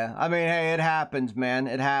 Ah, yeah. I mean, hey, it happens, man.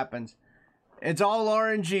 It happens. It's all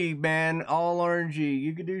RNG, man. All RNG.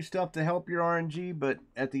 You can do stuff to help your RNG, but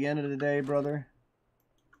at the end of the day, brother,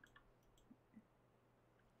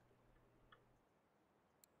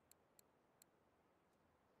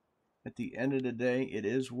 at the end of the day, it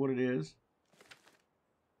is what it is.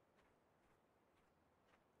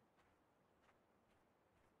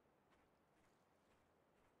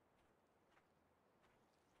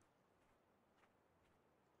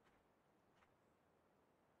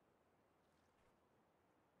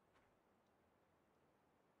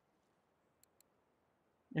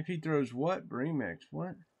 If he throws what? Remix.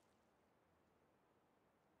 What?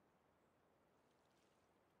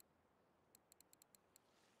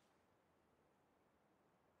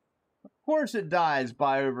 Of course it dies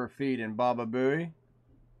by overfeeding, Baba Booey.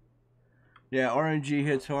 Yeah, RNG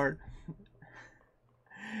hits hard.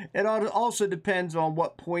 It also depends on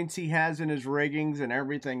what points he has in his riggings and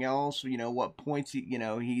everything else. You know what points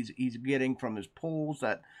he's getting from his pulls.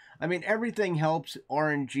 That I mean, everything helps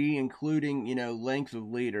RNG, including length of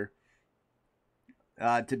leader.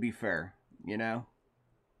 To be fair, you know.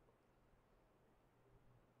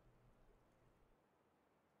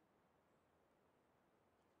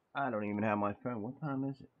 I don't even have my phone. What time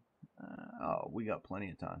is it? Oh, we got plenty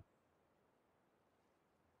of time.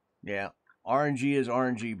 Yeah, RNG is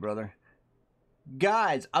RNG, brother.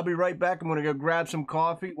 Guys, I'll be right back. I'm gonna go grab some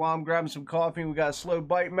coffee. While I'm grabbing some coffee, we got a slow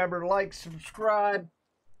bite. Remember, like, subscribe.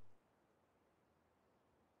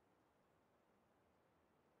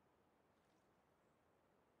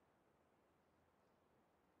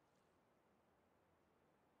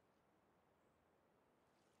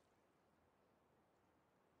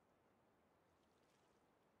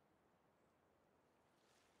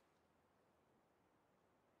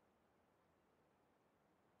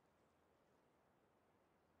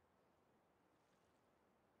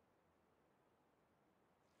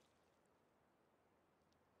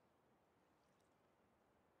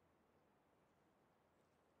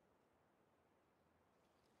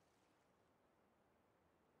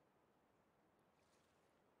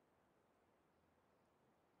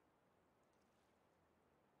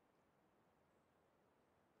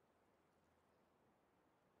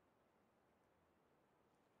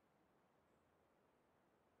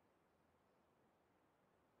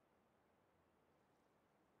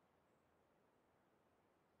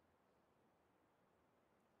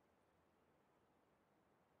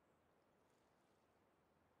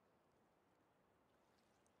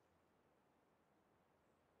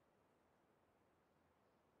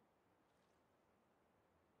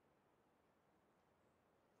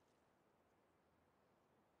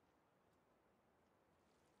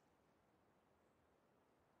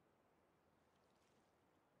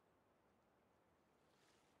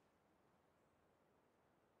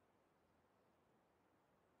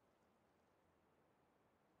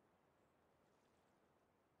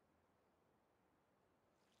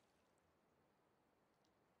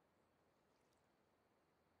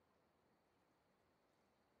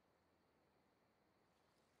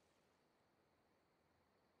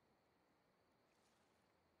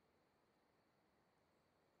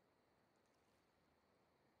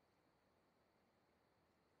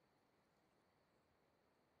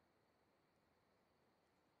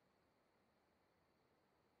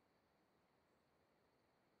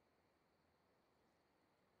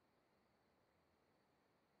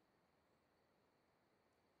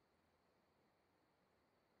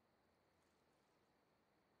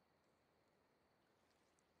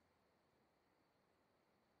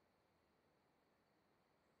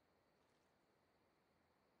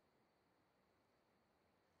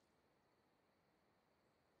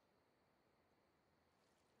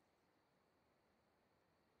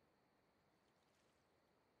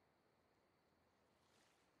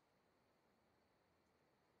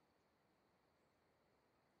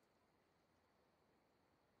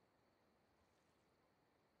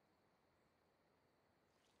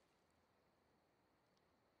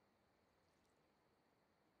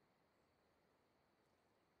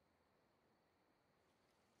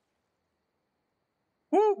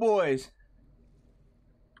 Woo, boys.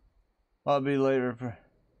 I'll be later for...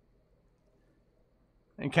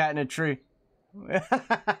 And cat in a tree.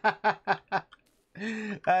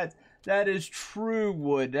 That is true,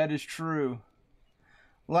 Wood. That is true.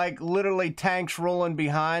 Like literally tanks rolling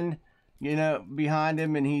behind, behind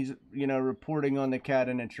him, and he's, reporting on the cat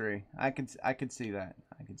in a tree. I could see that.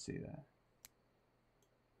 I could see that.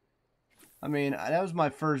 I mean, that was my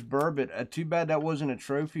first burb. Too bad that wasn't a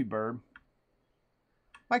trophy burb.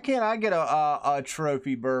 Why can't I get a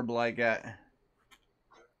trophy burb like that?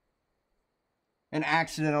 An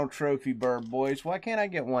accidental trophy burb, boys. Why can't I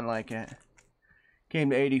get one like that? Came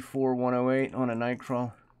to 84,108 on a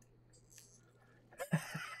nightcrawler.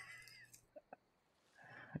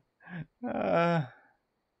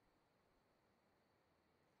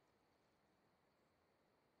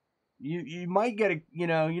 You might get a, you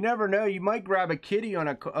never know. You might grab a kitty on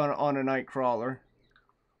a nightcrawler.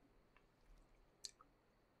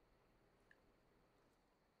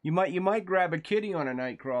 You might grab a kitty on a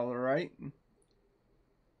nightcrawler, right?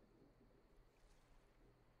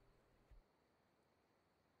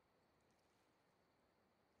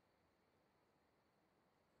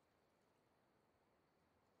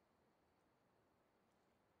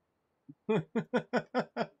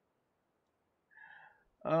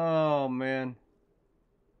 Oh man.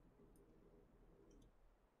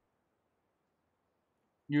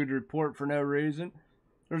 You'd report for no reason.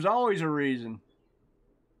 There's always a reason.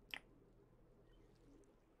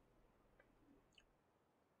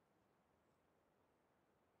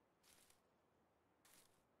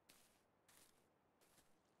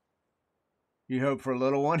 You hope for a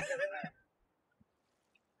little one.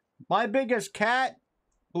 My biggest cat,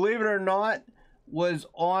 believe it or not, was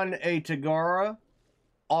on a Tagara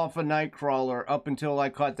off a nightcrawler up until I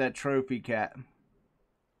caught that trophy cat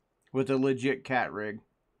with a legit cat rig.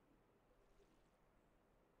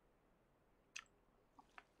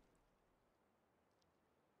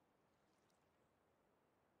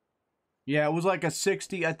 Yeah, it was like a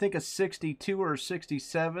 60, I think a 62 or a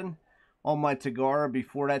 67 on my Tagara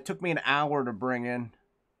before that. It took me an hour to bring in.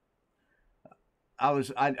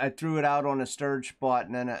 I threw it out on a sturge spot,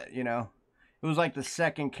 and then, it was like the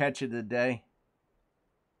second catch of the day.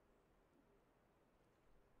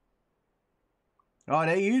 Oh,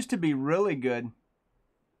 they used to be really good.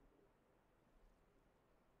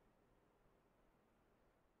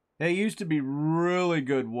 They used to be really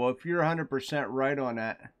good, Wolf. You're 100% right on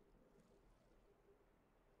that.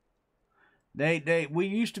 We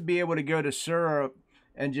used to be able to go to Syrup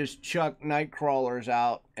and just chuck night crawlers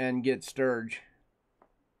out and get sturge.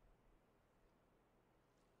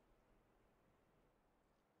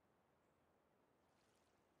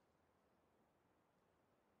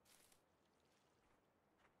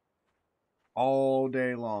 All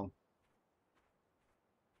day long.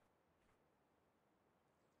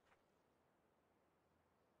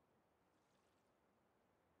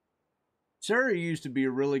 Surrey used to be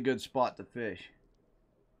a really good spot to fish.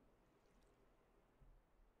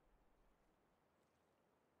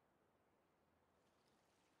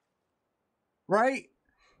 Right?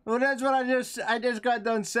 Well, that's what I just got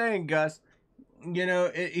done saying, Gus.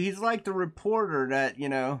 He's like the reporter that,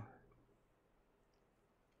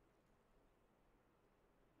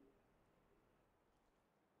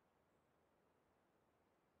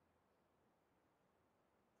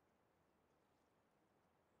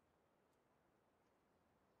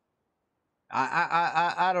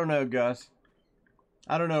 I don't know, Gus.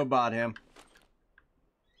 I don't know about him.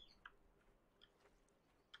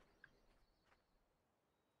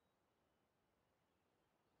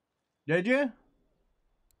 Did you?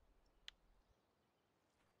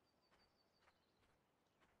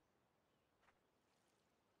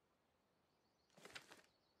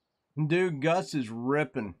 Dude, Gus is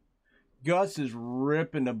ripping. Gus is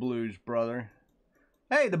ripping the Blues Brother.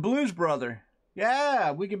 Hey, the Blues Brother.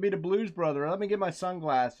 Yeah, we can be the Blues Brother. Let me get my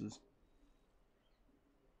sunglasses.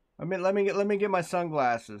 Let me get my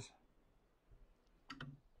sunglasses.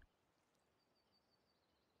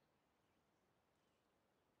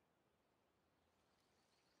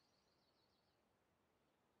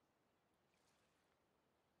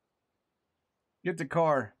 Get the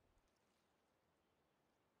car.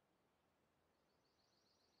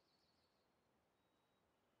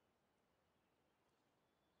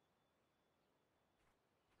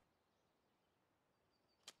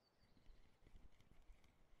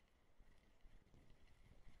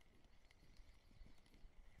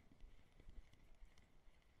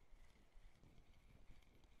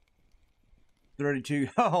 $32.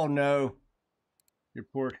 Oh no. You're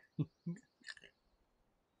poor.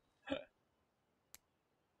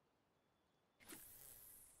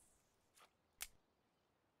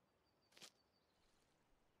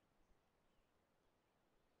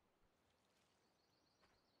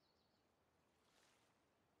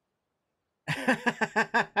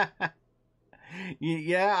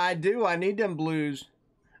 Yeah, I do. I need them blues.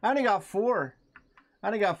 I only got four. I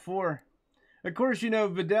only got four. Of course, you know,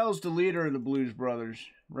 Vidal's the leader of the Blues Brothers,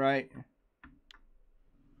 right?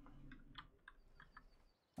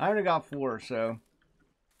 I only got four, so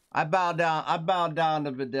I bow down. I bow down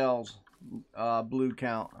to Vidal's blue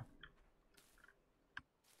count.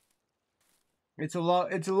 It's a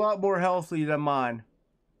lot. It's a lot more healthy than mine.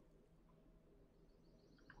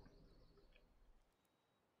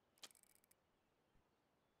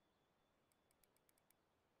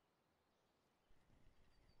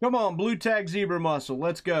 Come on, blue tag zebra mussel.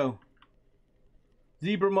 Let's go.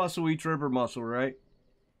 Zebra mussel eats river mussel, right?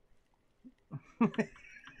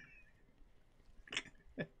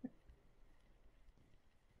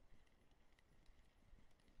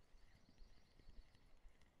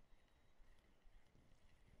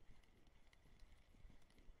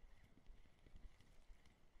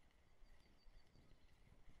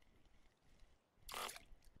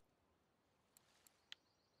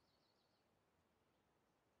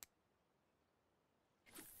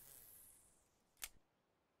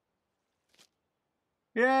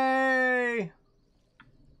 Yay!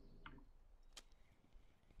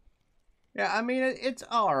 Yeah, I mean it's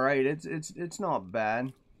all right. It's not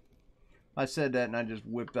bad. I said that and I just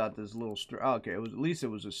whipped out this little okay, it was at least it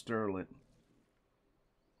was a sterlet.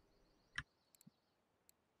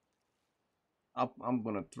 I'm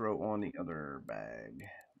gonna throw on the other bag.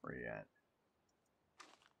 Where you at?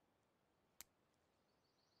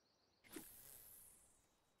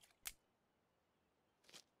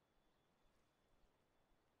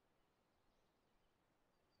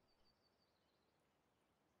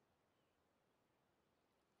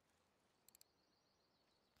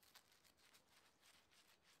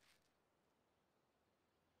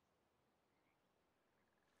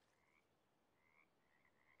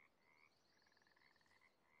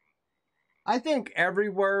 I think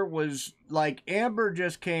everywhere was like Amber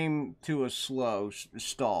just came to a slow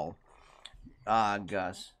stall.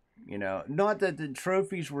 Gus. You know, not that the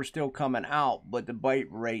trophies were still coming out, but the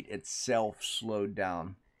bite rate itself slowed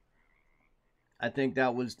down. I think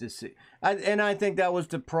that was and I think that was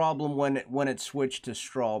the problem when it switched to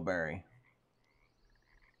strawberry.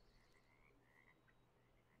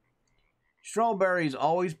 Strawberry's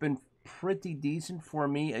always been pretty decent for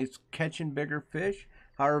me. It's catching bigger fish.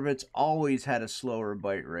 However, it's always had a slower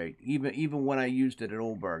bite rate, even when I used it at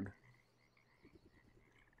Oldberg.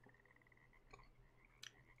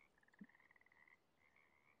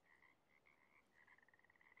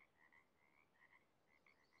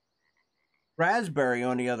 Raspberry,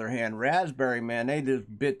 on the other hand, raspberry, man, they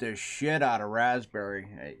just bit the shit out of raspberry.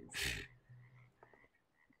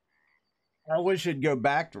 I wish it'd go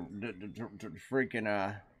back to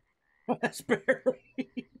freaking raspberry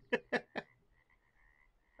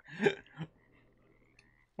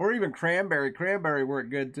or even cranberry. Cranberry worked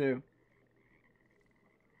good too.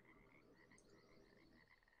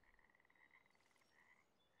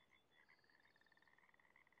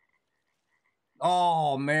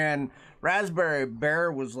 Oh man, raspberry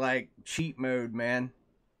bear was like cheat mode, man.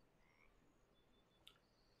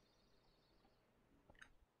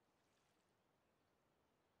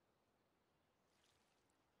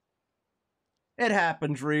 It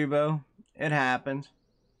happens, Revo. It happens.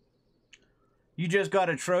 You just got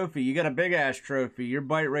a trophy. You got a big ass trophy. Your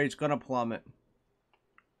bite rate's gonna plummet.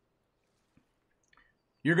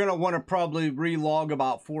 You're gonna want to probably relog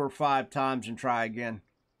about 4 or 5 times and try again.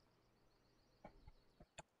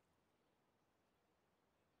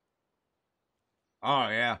 Oh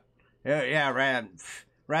yeah, yeah.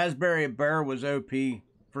 Raspberry Bear was OP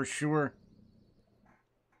for sure.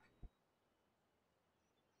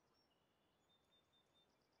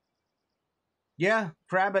 Yeah,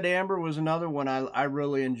 Crabbit Amber was another one I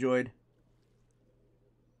really enjoyed.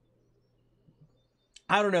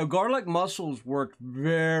 I don't know, garlic mussels worked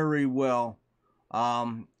very well,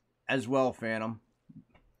 um, as well. Phantom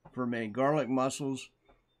for me, garlic mussels,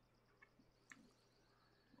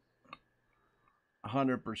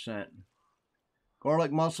 100%.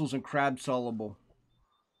 Garlic mussels and crab soluble.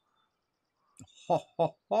 Ho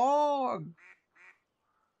ho ho!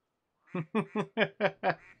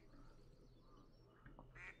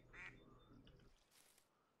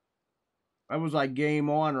 That was like game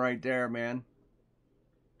on right there, man.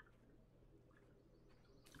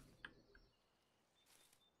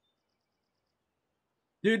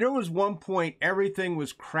 Dude, there was one point everything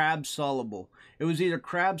was crab soluble. It was either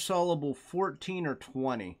crab soluble 14 or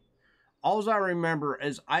 20. All I remember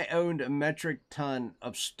is I owned a metric ton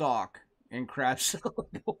of stock in crab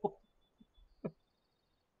soluble.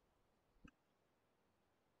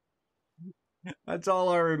 That's all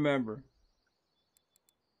I remember.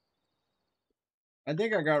 I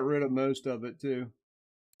think I got rid of most of it too.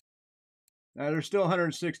 There's still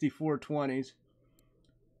 164 20s.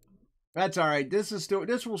 That's all right. This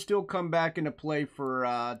will still come back into play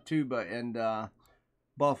for tuba and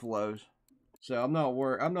buffaloes. So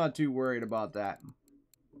I'm not too worried about that.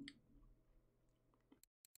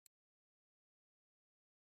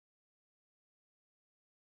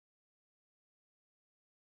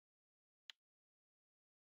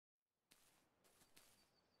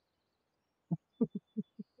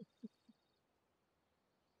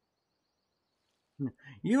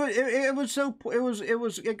 It was so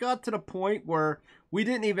it got to the point where we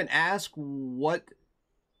didn't even ask what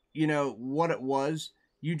what it was.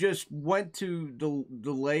 You just went to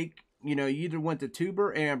the lake. You either went to tuba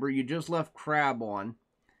or amber. You just left crab on,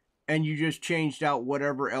 and you just changed out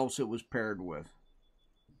whatever else it was paired with.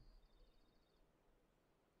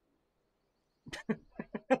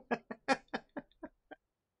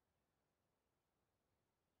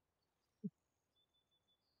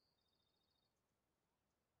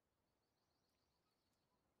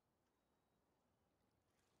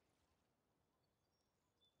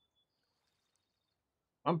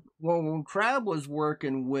 Well, when crab was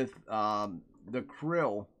working with the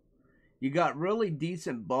krill, you got really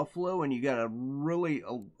decent buffalo, and you got a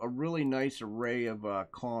really nice array of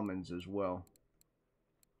commons as well,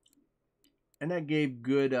 and that gave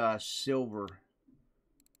good silver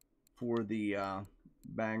for the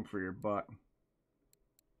bang for your buck.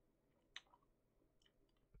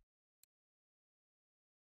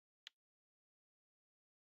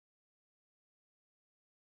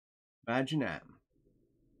 Imagine that.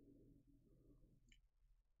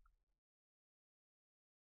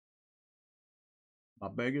 My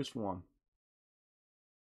biggest one.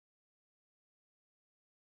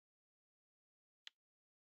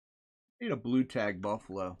 Need a blue tag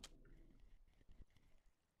buffalo.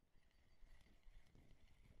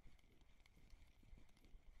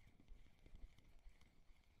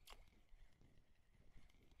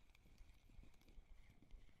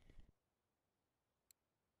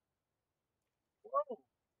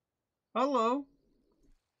 Hello.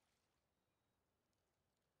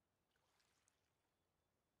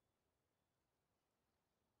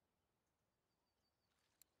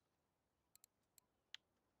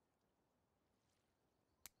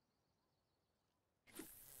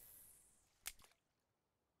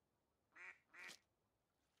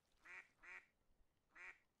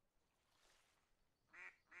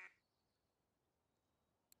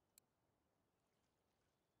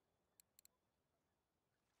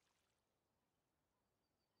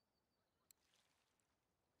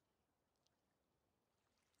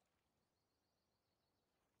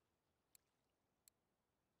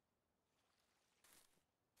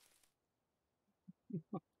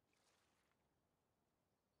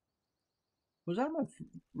 Was that my?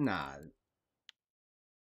 Nah,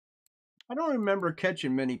 I don't remember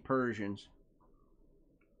catching many Persians.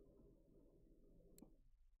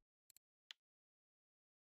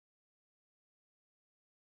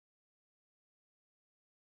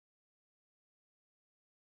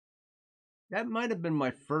 That might have been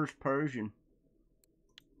my first Persian.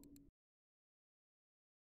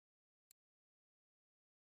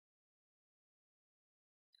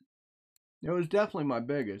 It was definitely my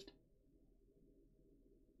biggest.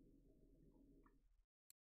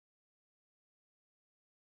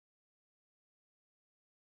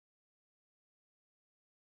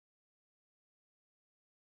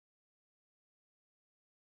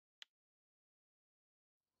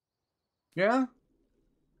 Yeah,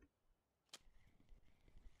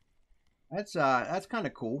 that's kind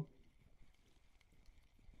of cool.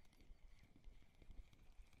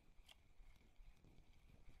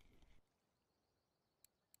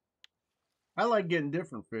 I like getting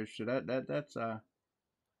different fish, so that's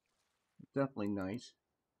definitely nice.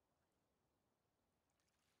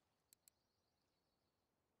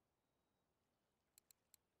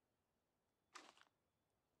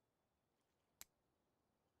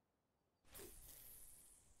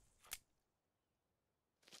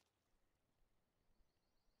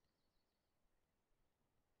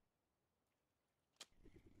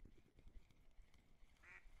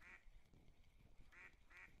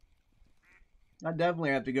 I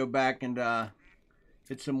definitely have to go back and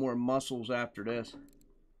hit some more mussels after this.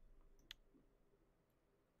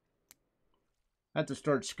 I have to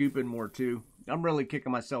start scooping more too. I'm really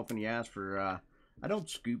kicking myself in the ass for I don't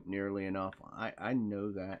scoop nearly enough. I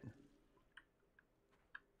know that.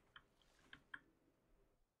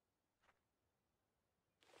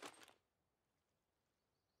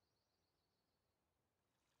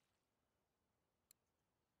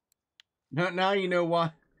 Now you know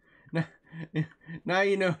why. Now, now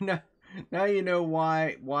you know. Now you know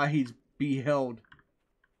why he's beheld.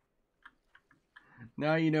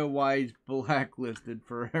 Now you know why he's blacklisted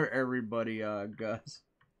for everybody, Gus.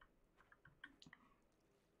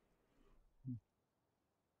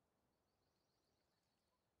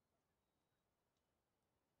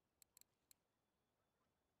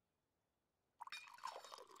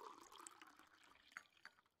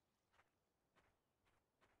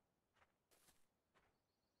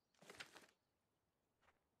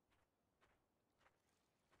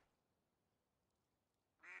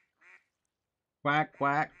 Quack,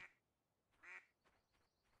 quack.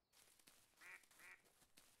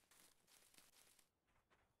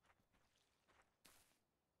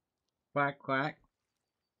 Quack, quack.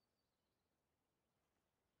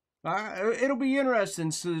 It'll be interesting.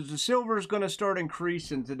 So the silver's going to start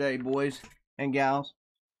increasing today, boys and gals.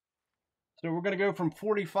 So we're going to go from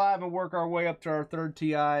 45 and work our way up to our third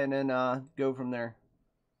TI and then go from there.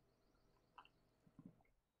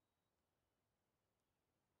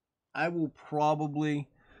 I will probably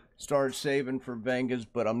start saving for Vengas,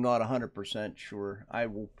 but I'm not 100% sure. I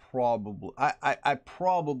will probably, I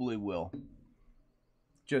probably will.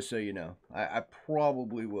 Just so you know, I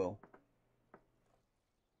probably will.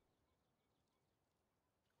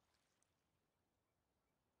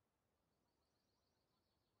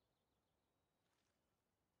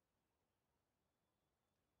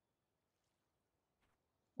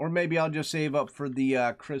 Or maybe I'll just save up for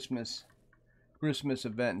the Christmas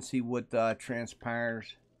event and see what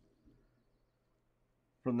transpires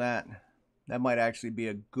from that. That might actually be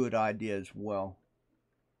a good idea as well.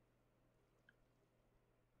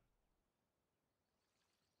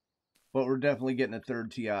 But we're definitely getting a third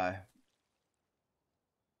TI.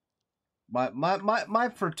 My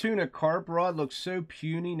Fortuna carp rod looks so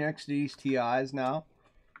puny next to these TIs now.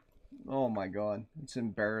 Oh my god, it's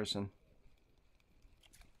embarrassing.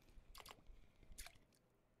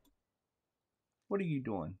 What are you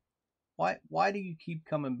doing? Why do you keep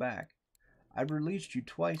coming back? I've released you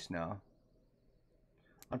twice now.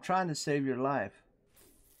 I'm trying to save your life.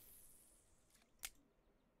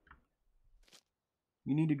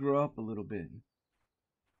 You need to grow up a little bit.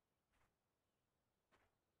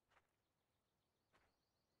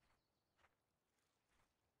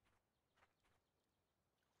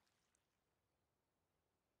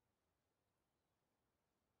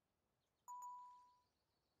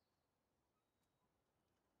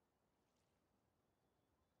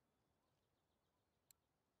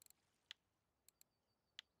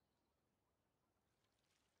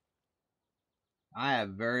 I have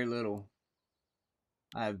very little.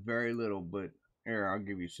 I have very little, but here, I'll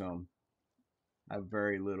give you some. I have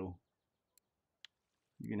very little.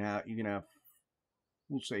 You can have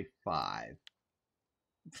we'll say 5.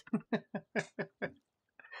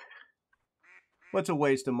 What's a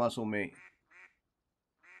waste of muscle meat?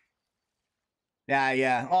 Yeah,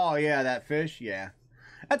 yeah. Oh yeah, that fish, yeah.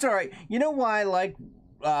 That's all right. You know why I like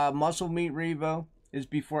muscle meat, Revo? Is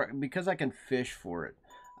because I can fish for it.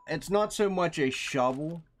 It's not so much a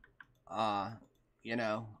shovel. Uh, you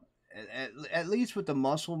know, at least with the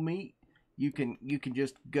muscle meat, you can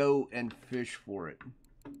just go and fish for it.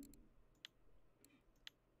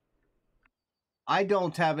 I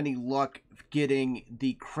don't have any luck getting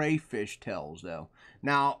the crayfish tails though.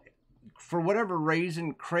 Now, for whatever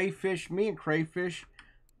reason, me and crayfish,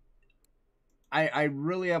 I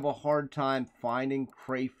really have a hard time finding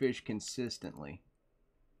crayfish consistently.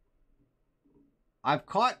 I've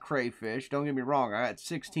caught crayfish, don't get me wrong, I got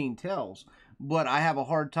 16 tails, but I have a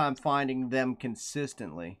hard time finding them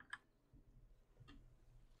consistently.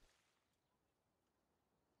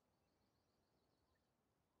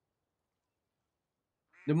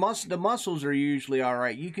 The mussels are usually all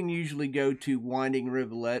right. You can usually go to Winding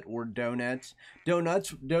Rivulet or Donuts.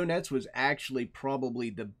 Donuts was actually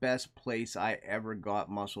probably the best place I ever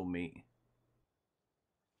got mussel meat.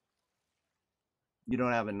 You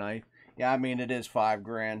don't have a knife? Yeah, I mean it is 5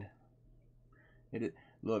 grand. It is,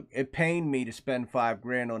 look, it pained me to spend 5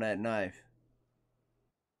 grand on that knife.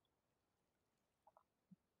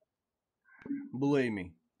 Believe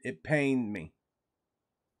me, it pained me.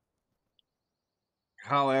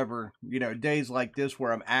 However, days like this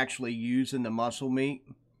where I'm actually using the muscle meat,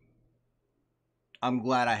 I'm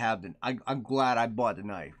glad I have the. I'm glad I bought the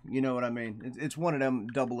knife. You know what I mean? It's one of them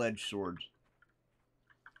double-edged swords.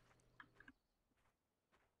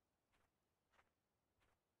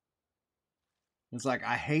 It's like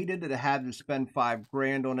I hated to have to spend 5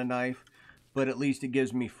 grand on a knife, but at least it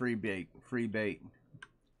gives me free bait. Free bait.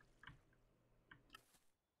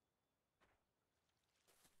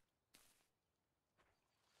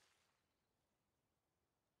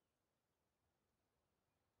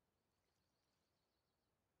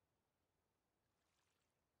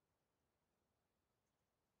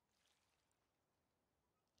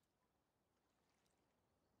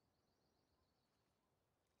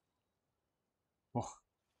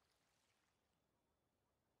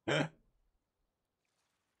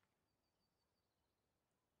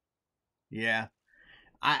 Yeah.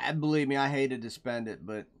 I believe me, I hated to spend it,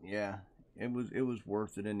 but yeah, it was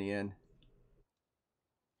worth it in the end.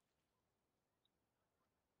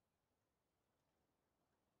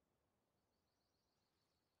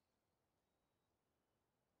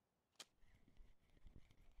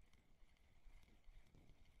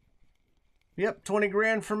 Yep, 20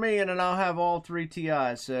 grand for me, and then I'll have all three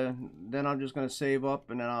TIs. So then I'm just gonna save up,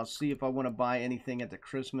 and then I'll see if I want to buy anything at the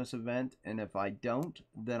Christmas event. And if I don't,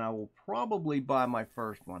 then I will probably buy my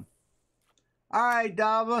first one. All right,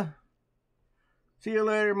 Dava. See you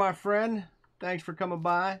later, my friend. Thanks for coming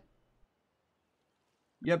by.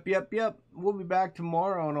 Yep, yep, yep. We'll be back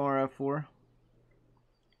tomorrow on RF4.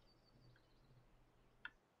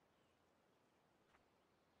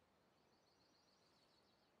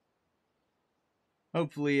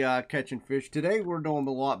 Hopefully, catching fish today. We're doing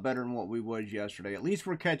a lot better than what we was yesterday. At least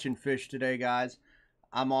we're catching fish today, guys.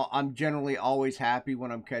 I'm generally always happy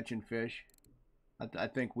when I'm catching fish. I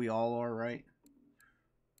think we all are, right?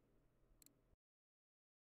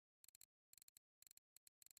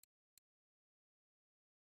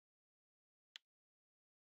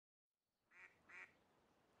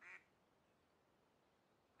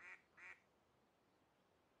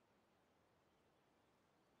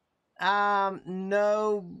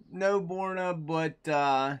 No, no Borna, but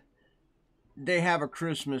they have a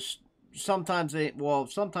Christmas. Sometimes they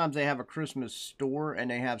have a Christmas store and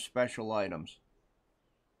they have special items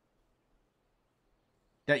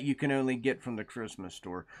that you can only get from the Christmas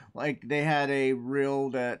store. Like they had a reel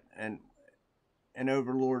that an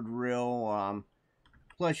Overlord reel.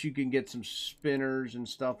 Plus you can get some spinners and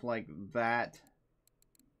stuff like that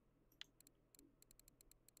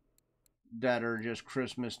are just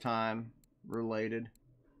Christmas time related.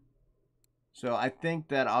 So I think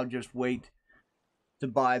that I'll just wait to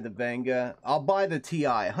buy the Venga. I'll buy the TI.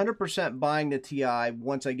 100% buying the TI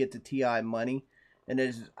once I get the TI money. And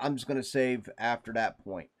I'm just going to save after that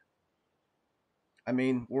point. I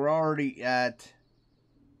mean, we're already at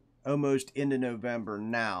almost into November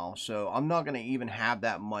now. So I'm not going to even have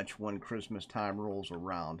that much when Christmas time rolls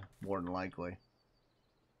around, more than likely.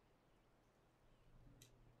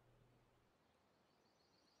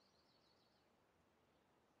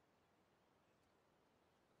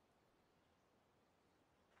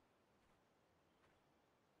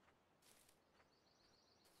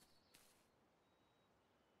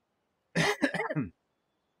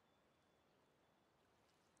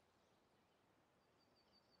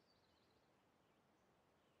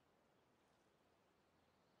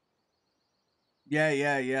 Yeah,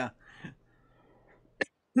 yeah, yeah.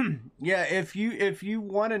 Yeah, if you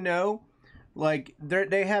want to know, like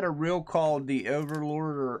they had a reel called the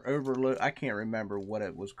Overlord or Overload. I can't remember what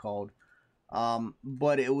it was called.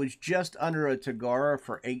 But it was just under a Tagara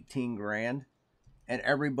for 18 grand, and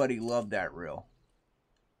everybody loved that reel.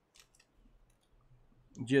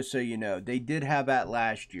 Just so you know, they did have that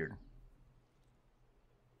last year.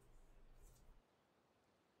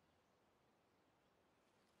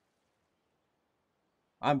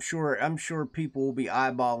 I'm sure people will be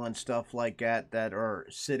eyeballing stuff like that are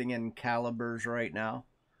sitting in calibers right now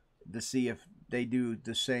to see if they do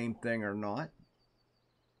the same thing or not.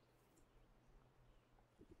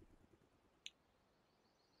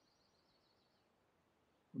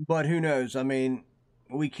 But who knows? I mean,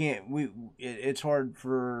 we can't. It's hard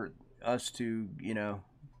for us to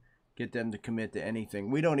get them to commit to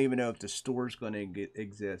anything. We don't even know if the store's going to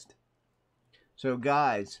exist. So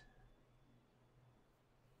guys,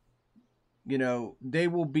 they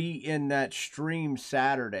will be in that stream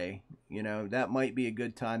Saturday. That might be a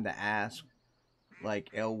good time to ask, like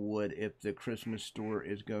Elwood, if the Christmas store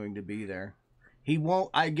is going to be there. He won't,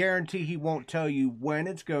 I guarantee he won't tell you when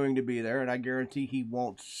it's going to be there, and I guarantee he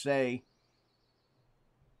won't say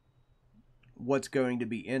what's going to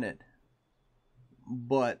be in it.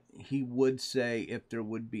 But he would say if there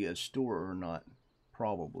would be a store or not,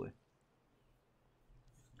 probably.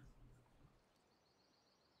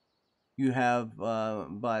 You have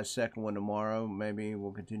buy a second one tomorrow. Maybe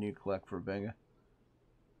we'll continue to collect for Venga.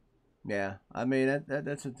 Yeah, I mean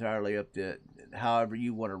that's entirely up to however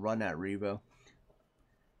you want to run that Revo.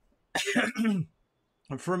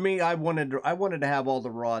 For me, I wanted to have all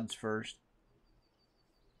the rods first.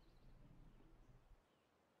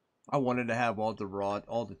 I wanted to have all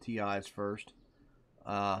the TIs first,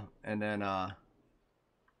 and then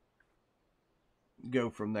go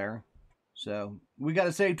from there. So we got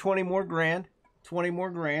to save 20 more grand,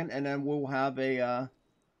 and then we'll have a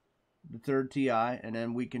the third TI, and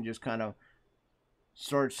then we can just kind of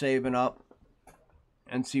start saving up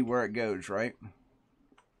and see where it goes, right?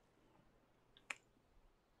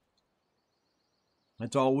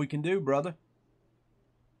 That's all we can do, brother.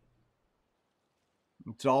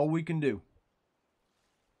 It's all we can do.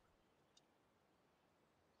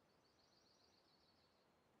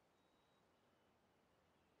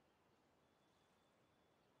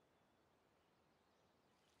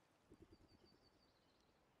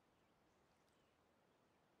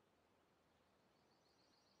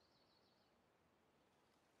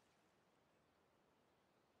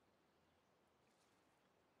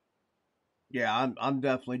 Yeah, I'm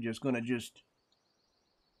definitely just gonna just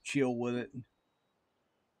chill with it.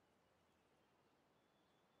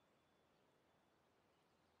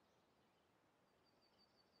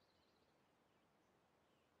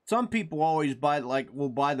 Some people always buy will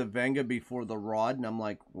buy the Venga before the rod, and I'm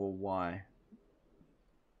like, well, why?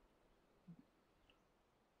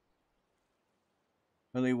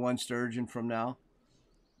 Only one sturgeon from now.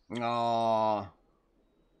 Aw,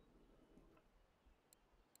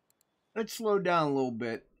 let's slow down a little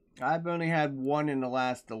bit. I've only had one in the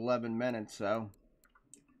last 11 minutes, so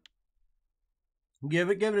give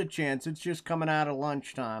it a chance. It's just coming out of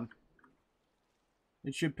lunchtime.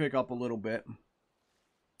 It should pick up a little bit.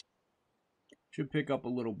 Should pick up a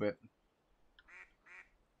little bit.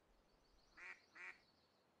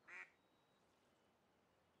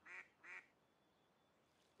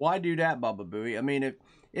 Why do that, Bubba Booey? I mean,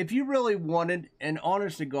 if you really wanted, and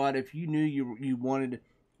honest to God, if you knew you wanted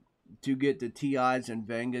to get the TIs and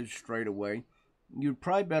Vengas straight away, you're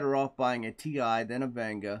probably better off buying a TI than a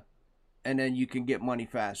Venga, and then you can get money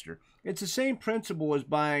faster. It's the same principle as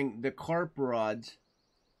buying the carp rods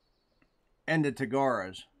and the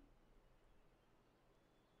Tagaras.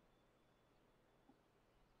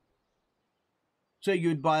 So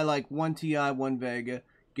you'd buy like one TI, one Vega,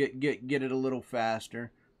 get it a little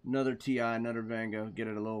faster. Another TI, another Venga, get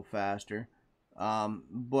it a little faster.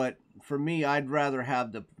 But for me, I'd rather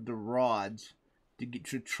have the rods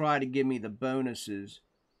to try to give me the bonuses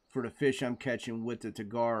for the fish I'm catching with the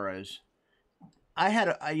Tagaras.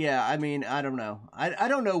 Yeah, I mean, I don't know. I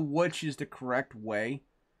don't know which is the correct way.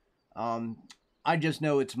 Um, I just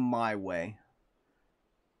know it's my way.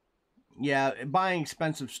 Yeah, buying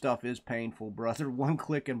expensive stuff is painful, brother. One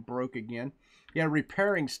click and broke again. Yeah,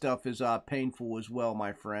 repairing stuff is painful as well,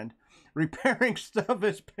 my friend. Repairing stuff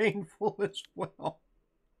is painful as well.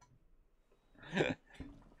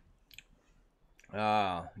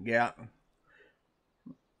 Yeah.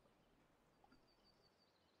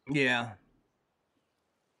 Yeah.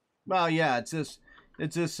 Well, yeah, it's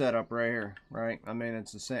this setup right here, right? I mean,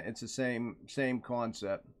 it's the same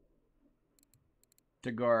concept.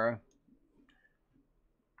 Tagara.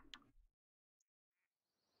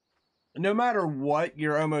 No matter what,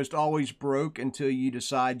 you're almost always broke until you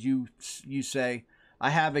decide you say, "I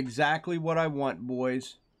have exactly what I want,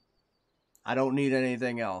 boys. I don't need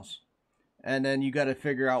anything else." And then you got to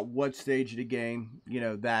figure out what stage of the game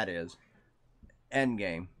that is. End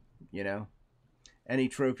game. You know, any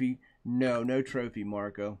trophy? No, no trophy,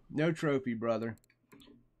 Marco. No trophy, brother.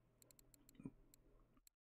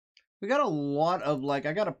 We got a lot of I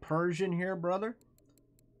got a Persian here, brother.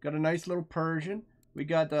 Got a nice little Persian. We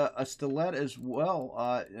got a sterlet as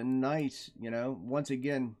well. Nice, once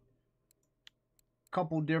again,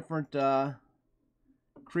 couple different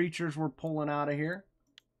creatures we're pulling out of here.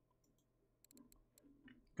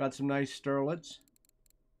 Got some nice sterlets.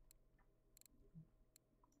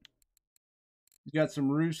 You got some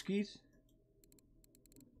Rooskies.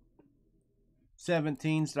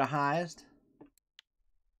 17's the highest.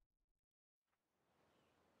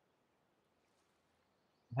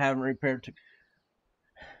 Haven't repaired to.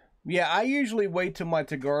 Yeah, I usually wait till my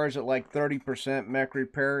Tagara's at like 30% mech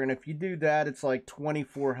repair, and if you do that, it's like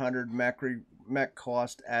 2,400 mech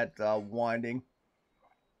cost at winding.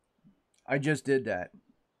 I just did that.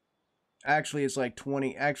 Actually, it's like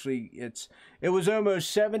 20. Actually, it was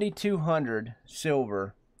almost 7,200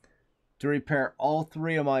 silver to repair all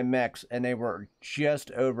three of my mechs, and they were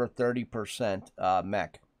just over 30%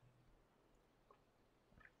 mech.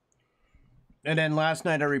 And then last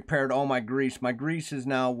night I repaired all my grease. My grease is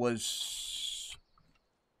now was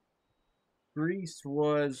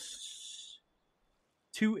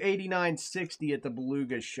 289.60 at the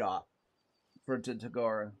Beluga shop for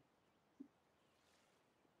Tagara.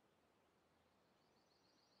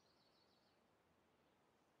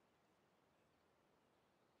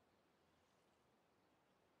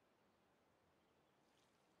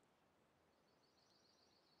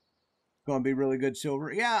 Going to be really good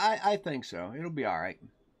silver. Yeah, I think so. It'll be all right.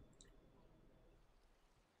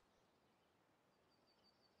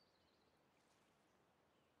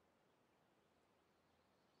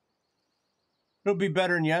 It'll be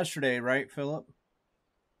better than yesterday, right, Philip?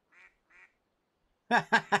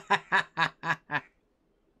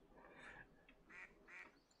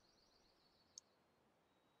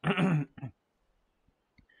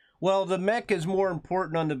 Well, the mech is more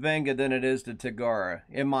important on the Venga than it is the Tagara,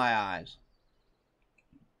 in my eyes.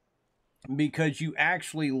 Because you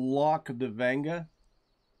actually lock the Venga.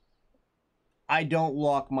 I don't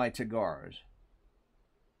lock my Tagaras.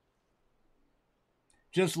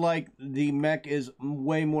 Just like the mech is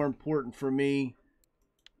way more important for me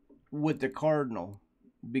with the Cardinal.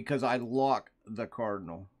 Because I lock the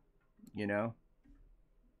Cardinal, you know?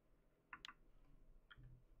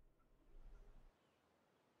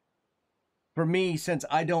 For me, since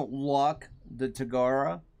I don't lock the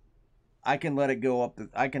Tagara, I can let it go up.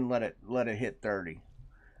 I can let it hit 30.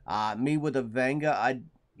 Me with a Venga, I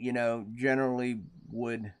generally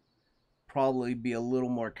would probably be a little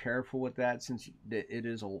more careful with that since it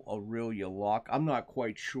is a real you lock. I'm not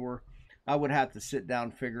quite sure. I would have to sit down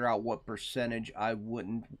and figure out what percentage I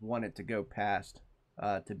wouldn't want it to go past.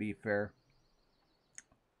 To be fair,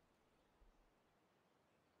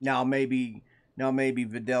 now maybe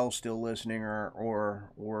Vidal's still listening,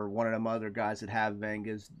 or one of them other guys that have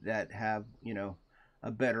Vengas that have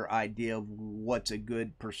a better idea of what's a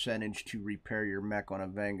good percentage to repair your mech on a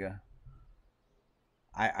Venga.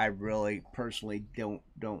 I really personally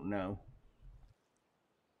don't know.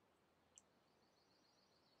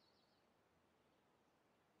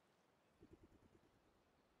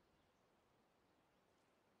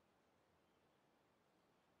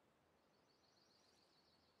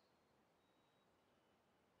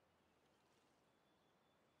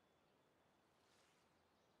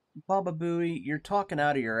 Baba Booey, you're talking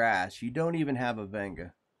out of your ass. You don't even have a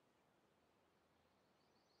Venga.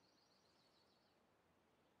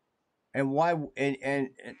 And why? And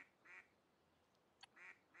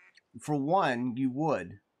for one, you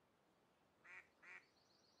would.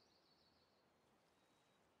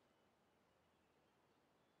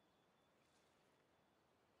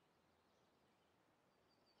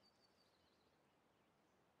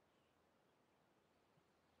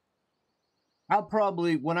 I'll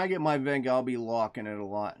probably when I get my Venga, I'll be locking it a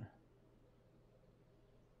lot.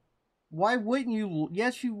 Why wouldn't you?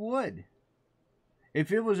 Yes, you would.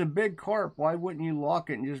 If it was a big carp, why wouldn't you lock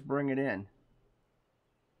it and just bring it in?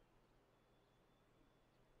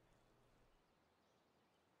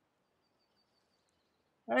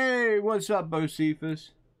 Hey, what's up,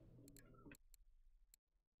 Bocephus?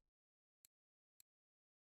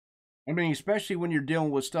 I mean, especially when you're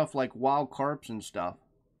dealing with stuff like wild carps and stuff.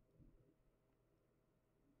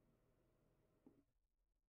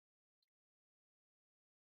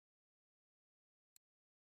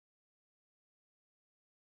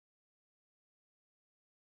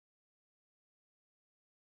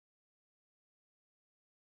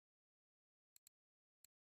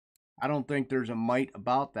 I don't think there's a mite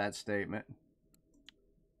about that statement.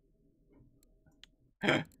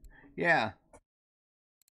 Yeah.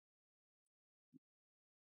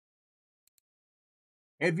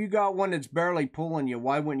 If you got one that's barely pulling you,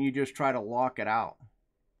 why wouldn't you just try to lock it out?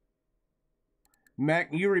 Mech,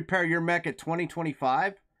 you repair your mech at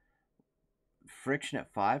 2025? Friction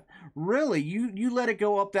at 5? Really? You let it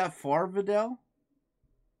go up that far, Vidal?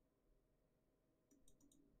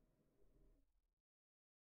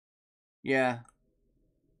 Yeah.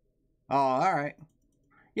 Oh, all right.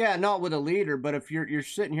 Yeah, not with a leader, but if you're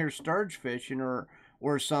sitting here sturge fishing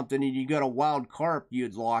or something and you got a wild carp,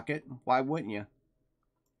 you'd lock it. Why wouldn't you?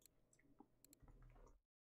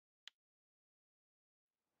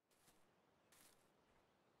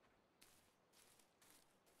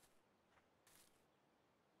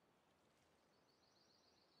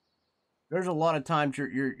 There's a lot of times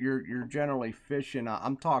you're generally fishing.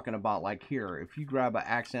 I'm talking about like here. If you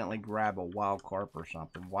accidentally grab a wild carp or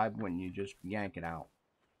something, why wouldn't you just yank it out?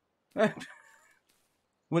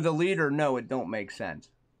 With a leader, no, it don't make sense.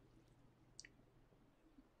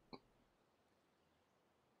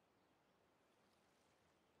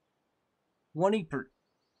 20 per.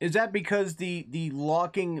 Is that because the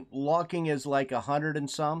locking is like 100 and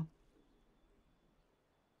some?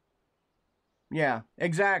 Yeah,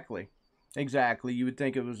 exactly, exactly. You would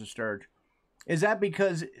think it was a sturge. Is that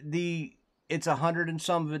because the it's 100 and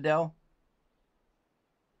some, Vidal?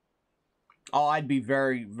 Oh, I'd be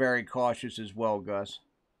very cautious as well, Gus.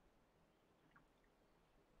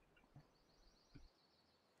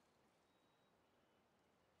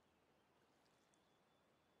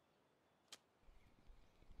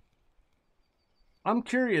 I'm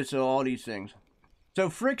curious of all these things. So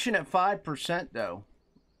friction at 5% though.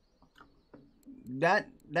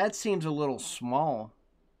 That seems a little small.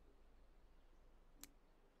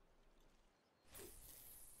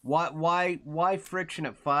 Why friction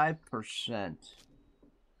at 5%?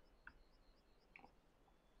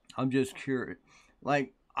 I'm just curious.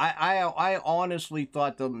 Like I honestly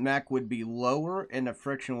thought the mech would be lower and the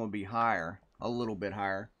friction would be higher, a little bit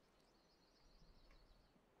higher.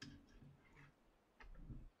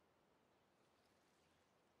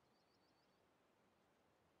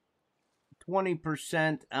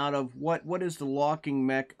 20% out of what is the locking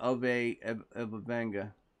mech of a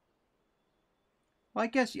Venga? Well, I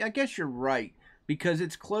guess you're right because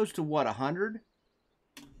it's close to what 100.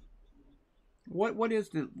 What is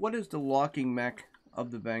the locking mech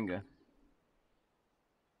of the Venga?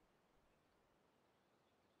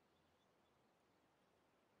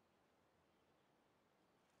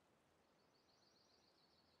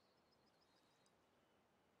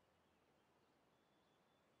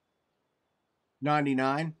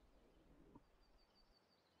 $99?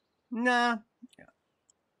 Nah,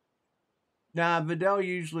 nah. Vidal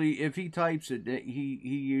usually, if he types it, he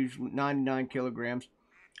usually 99 kilograms.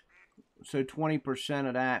 So 20%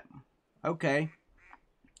 of that. Okay.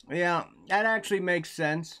 Yeah, that actually makes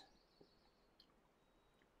sense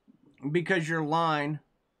because your line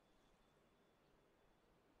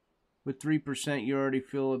with 3%, you already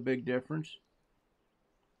feel a big difference.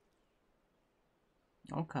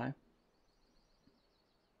 Okay.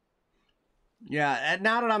 Yeah, and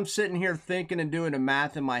now that I'm sitting here thinking and doing the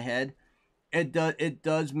math in my head, it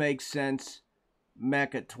does make sense.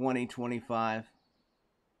 Mech at 2025.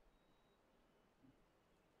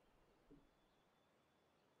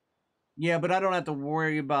 Yeah, but I don't have to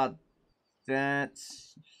worry about that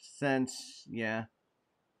since yeah.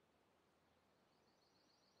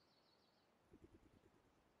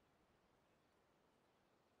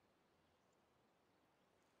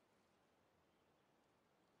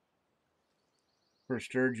 For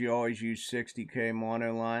Sturge, you always use 60K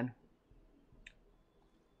mono line.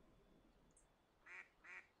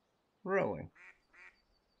 Really?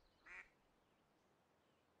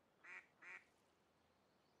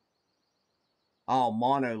 Oh,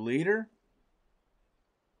 mono leader?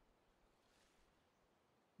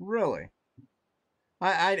 Really?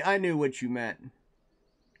 I knew what you meant.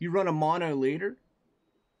 You run a mono leader?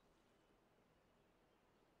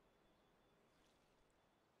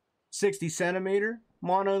 60 centimeter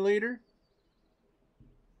mono leader?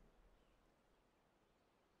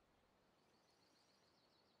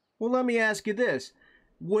 Well, let me ask you this.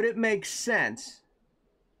 Would it make sense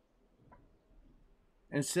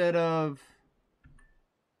instead of,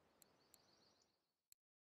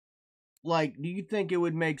 like, do you think it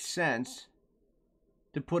would make sense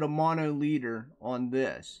to put a mono leader on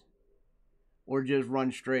this or just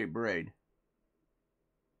run straight braid?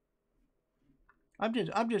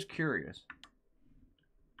 I'm just curious.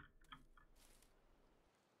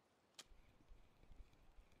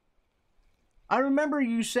 I remember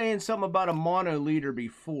you saying something about a mono leader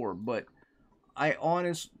before, but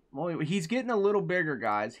well, he's getting a little bigger,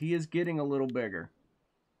 guys. He is getting a little bigger.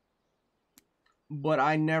 But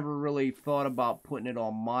I never really thought about putting it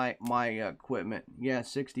on my equipment. Yeah,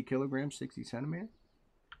 60 kilograms, 60 centimeters.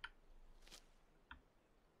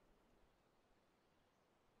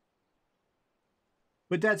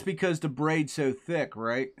 But that's because the braid's so thick,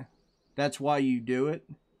 right? That's why you do it.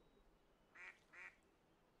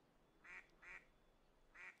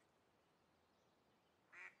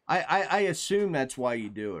 I assume that's why you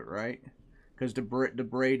do it, right? Because the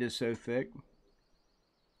braid is so thick.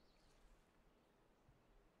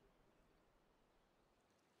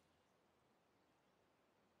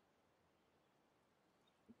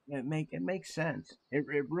 It makes sense. It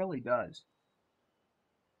really does.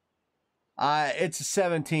 It's a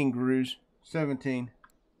 17 Gruz. 17.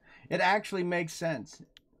 It actually makes sense.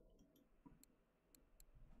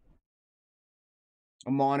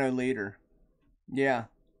 A mono leader. Yeah.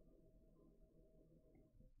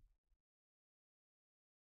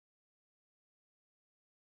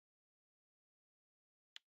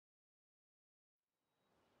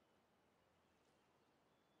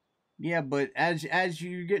 Yeah, but as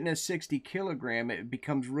you're getting a 60 kilogram, it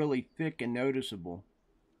becomes really thick and noticeable.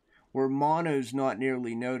 Where mono's not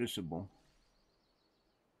nearly noticeable.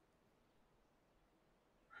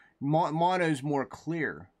 Mono's more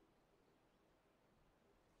clear.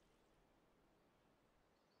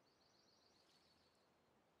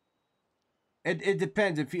 It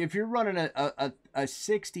depends. If you're running a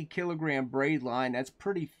 60 kilogram braid line, that's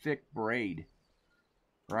pretty thick braid,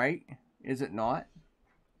 right? Is it not?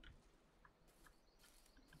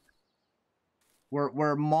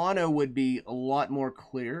 Where mono would be a lot more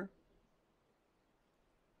clear.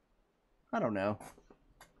 I don't know.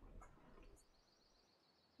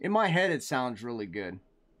 In my head, it sounds really good.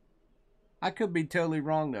 I could be totally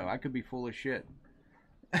wrong though. I could be full of shit.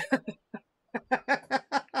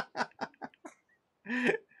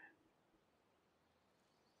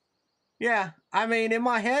 Yeah, I mean, in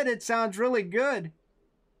my head, it sounds really good.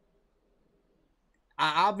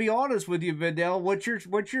 I'll be honest with you, Vidal. What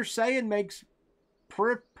you're saying makes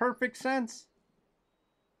perfect sense.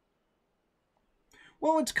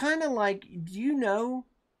 Well, it's kind of like, do you know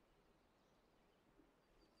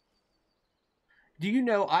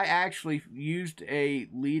I actually used a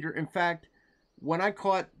leader. In fact, when I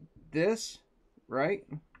caught this, right?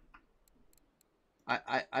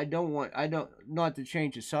 I don't want I don't not to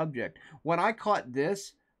change the subject. When I caught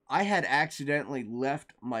this, I had accidentally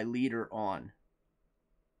left my leader on.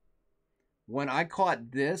 When I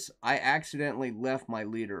caught this, I accidentally left my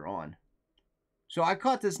leader on. So I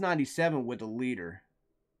caught this 97 with a leader.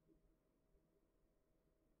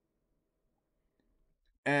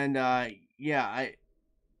 And yeah,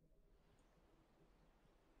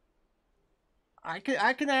 I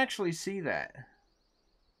can actually see that.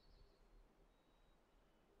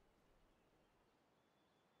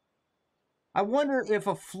 I wonder if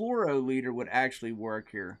a fluoro leader would actually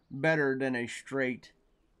work here better than the straight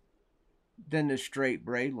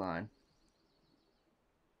braid line.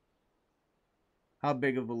 How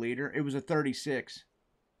big of a leader? It was a 36.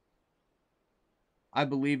 I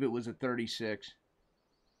believe it was a 36.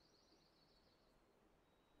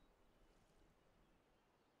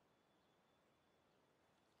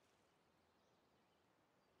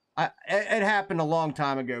 It happened a long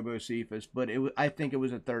time ago, Bocephus, but I think it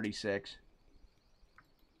was a 36.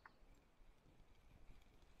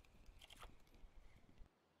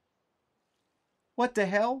 What the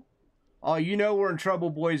hell? Oh, you know we're in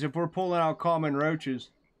trouble, boys, if we're pulling out common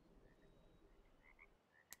roaches.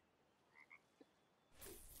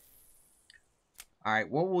 All right,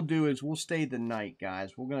 what we'll do is we'll stay the night,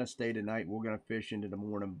 guys. We're gonna stay the night. We're gonna fish into the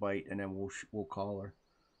morning bite, and then we'll call her.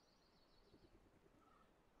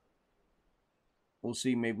 We'll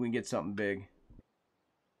see. Maybe we can get something big.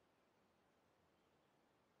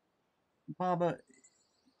 Baba,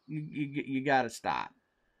 you gotta stop.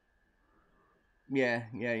 Yeah,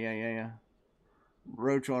 yeah, yeah, yeah, yeah.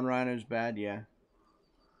 Roach on rhino's bad. Yeah.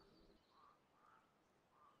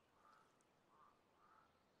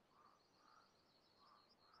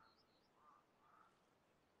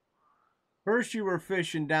 First you were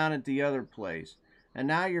fishing down at the other place, and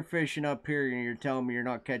now you're fishing up here, and you're telling me you're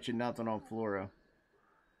not catching nothing on fluoro.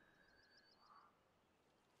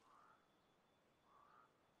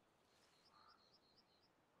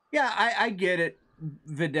 Yeah, I get it,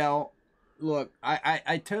 Vidal. Look,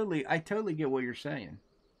 I totally get what you're saying.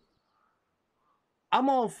 I'm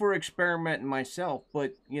all for experimenting myself,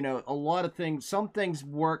 but a lot of things, some things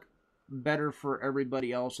work better for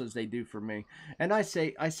everybody else as they do for me, and I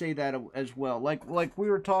say that as well. Like we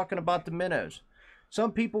were talking about the minnows.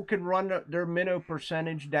 Some people can run their minnow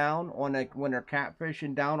percentage down when they're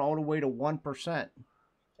catfishing down all the way to 1%,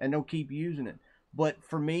 and they'll keep using it. But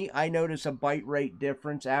for me, I notice a bite rate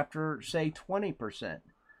difference after say 20%.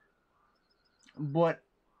 But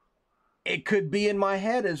it could be in my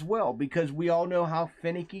head as well because we all know how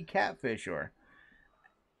finicky catfish are.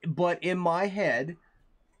 But in my head,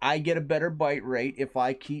 I get a better bite rate if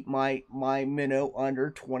I keep my minnow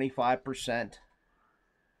under 25%.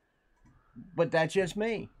 But that's just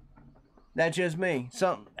me. That's just me.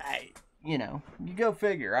 You go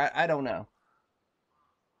figure. I don't know.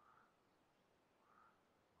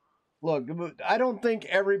 Look, I don't think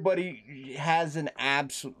everybody has an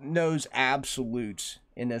knows absolutes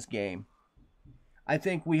in this game. I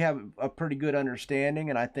think we have a pretty good understanding,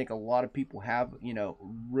 and I think a lot of people have,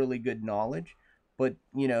 really good knowledge. But,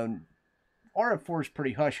 RF4 is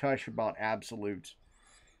pretty hush hush about absolutes.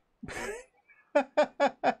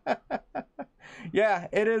 Yeah,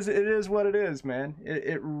 it is. It is what it is, man.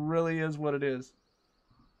 It really is what it is.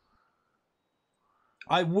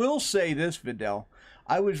 I will say this, Vidal.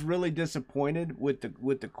 I was really disappointed with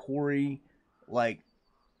the Corey, like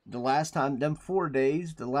the last time, them 4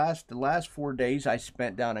 days, the last 4 days I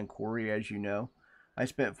spent down in Corey, as you know. I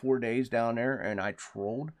spent 4 days down there and I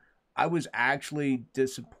trolled. I was actually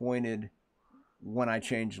disappointed when I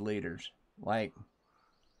changed leaders. Like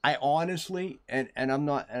I honestly, and I'm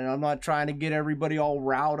not trying to get everybody all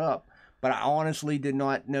riled up, but I honestly did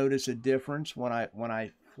not notice a difference when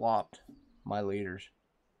I flopped my leaders.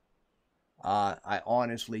 I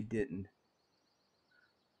honestly didn't.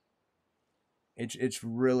 It's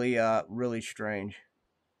really strange.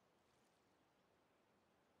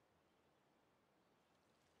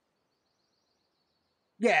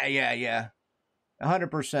 Yeah, yeah, yeah.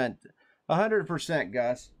 100%. 100%,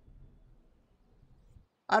 Gus.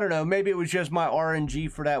 I don't know. Maybe it was just my RNG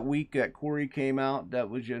for that week that Corey came out. That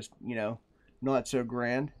was just, not so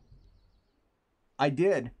grand. I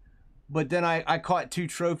did. But then I caught 2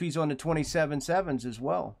 trophies on the 27 sevens as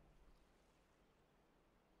well.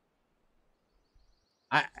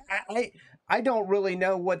 I, I I don't really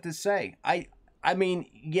know what to say. I mean,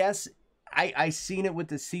 yes, I seen it with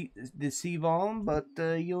the Sivan, but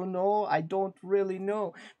I don't really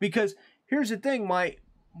know because here's the thing,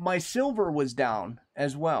 my silver was down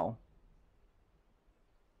as well.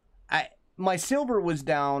 I My silver was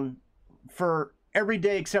down for every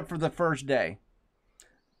day except for the first day.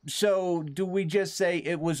 So do we just say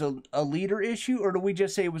it was a leader issue, or do we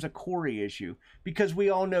just say it was a Corey issue? Because we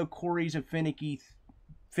all know Corey's a finicky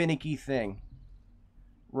thing,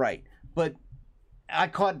 right? But I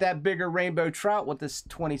caught that bigger rainbow trout with this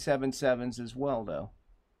 27 sevens as well, though.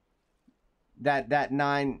 That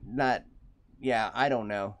nine, not yeah. I don't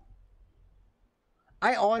know.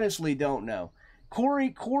 I honestly don't know.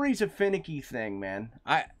 Corey's a finicky thing, man.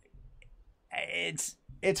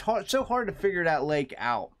 It's hard, so hard to figure that lake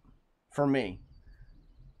out for me.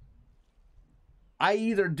 I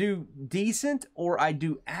either do decent or I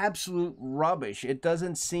do absolute rubbish. It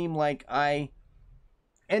doesn't seem like I.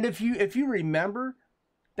 And if you remember,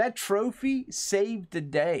 that trophy saved the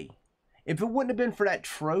day. If it wouldn't have been for that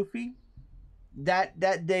trophy,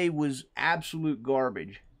 that day was absolute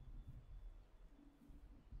garbage.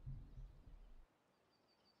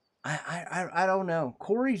 I don't know.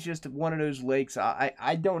 Corey's just one of those lakes.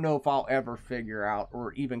 I don't know if I'll ever figure out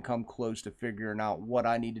or even come close to figuring out what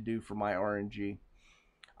I need to do for my RNG.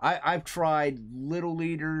 I've tried little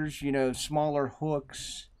leaders, smaller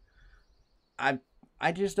hooks. I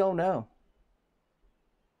I just don't know.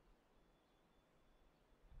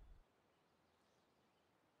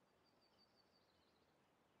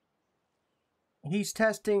 He's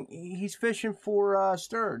fishing for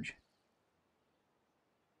sturge.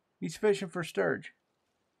 He's fishing for sturge.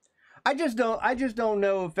 I just don't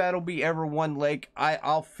know if that'll be ever one lake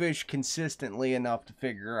I'll fish consistently enough to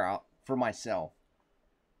figure out for myself.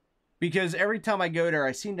 Because every time I go there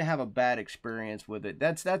I seem to have a bad experience with it.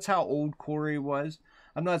 That's how old Corey was.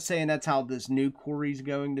 I'm not saying that's how this new Corey's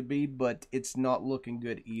going to be, but it's not looking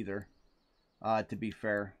good either, to be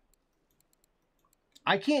fair.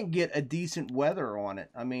 I can't get a decent weather on it.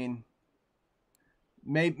 I mean,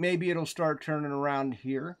 maybe it'll start turning around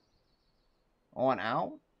here on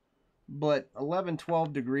out, but 11,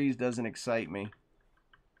 12 degrees doesn't excite me.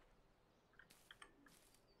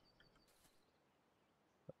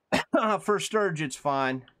 For sturge, it's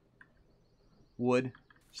fine. Wood.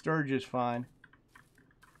 Sturge is fine.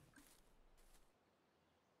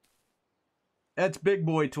 That's big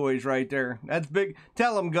boy toys right there. That's big.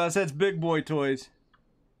 Tell them, Gus, that's big boy toys.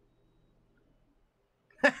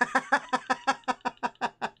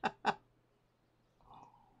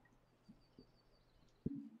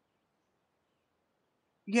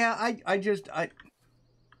 Yeah,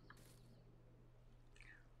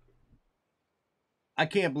 I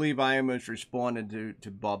can't believe I almost responded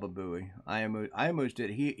to Baba Booey. I almost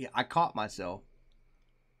did. I caught myself.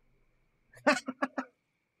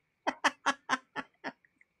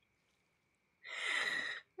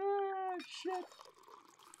 Ah, shit.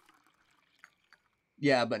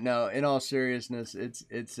 Yeah, but no. In all seriousness,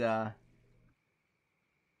 it's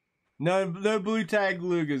no blue tag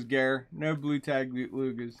lugas, Gare. No blue tag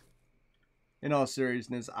lugas. In all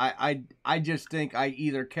seriousness, I just think I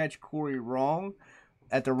either catch Corey wrong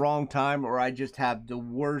at the wrong time, or I just have the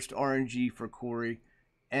worst RNG for Corey,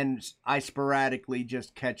 and I sporadically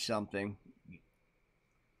just catch something.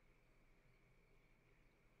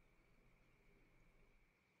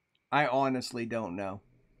 I honestly don't know.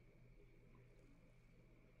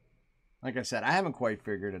 Like I said, I haven't quite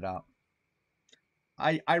figured it out.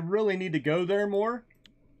 I really need to go there more,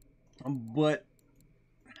 but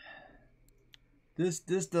this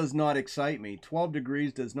does not excite me. 12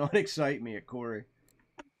 degrees does not excite me at Corey,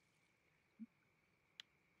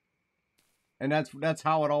 and that's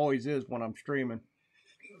how it always is when I'm streaming.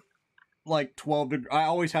 Like 12 I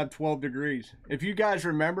always have 12 degrees. If you guys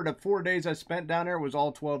remember, the 4 days I spent down there was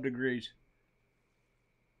all 12 degrees.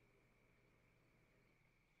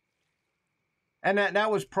 And that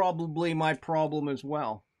was probably my problem as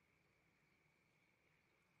well.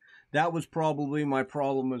 That was probably my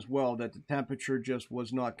problem as well, that the temperature just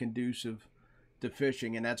was not conducive to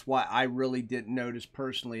fishing, and that's why I really didn't notice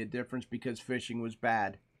personally a difference, because fishing was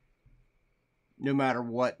bad. No matter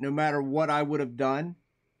what I would have done,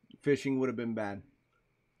 fishing would have been bad.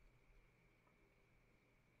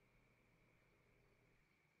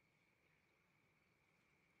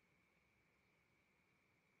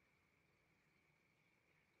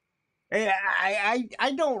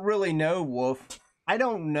 I don't really know, Wolf. I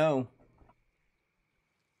don't know.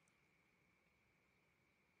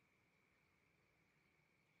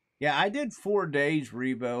 Yeah, I did 4 days,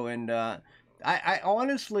 Rebo, and I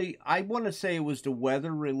honestly I want to say it was the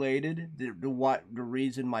weather related. The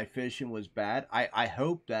reason my fishing was bad. I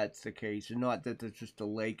hope that's the case, and not that it's just the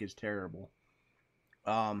lake is terrible.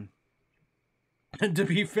 Um, to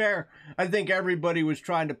be fair, I think everybody was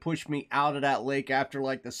trying to push me out of that lake after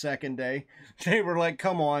like the second day. They were like,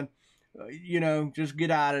 "Come on, just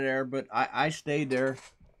get out of there." But I stayed there.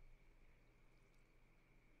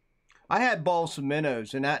 I had balsa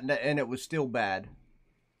minnows, and it was still bad.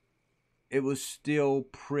 It was still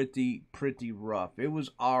pretty rough. It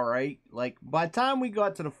was all right. Like by the time we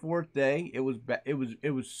got to the fourth day, it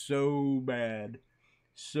was so bad,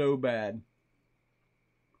 so bad.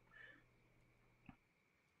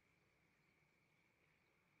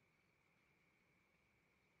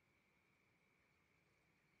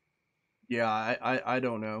 Yeah, I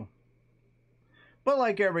don't know, but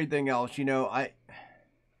like everything else,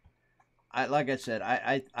 I like I said,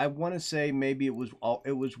 I want to say maybe it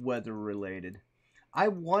was weather related. I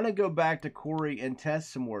want to go back to Corey and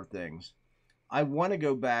test some more things. I want to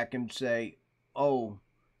go back and say, oh,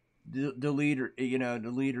 the leader, the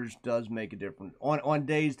leaders does make a difference on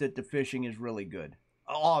days that the fishing is really good.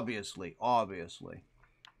 Obviously,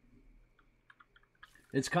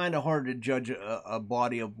 it's kind of hard to judge a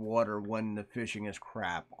body of water when the fishing is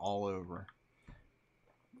crap all over.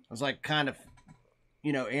 It's like kind of,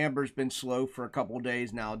 Amber's been slow for a couple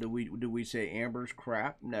days now. Do we say Amber's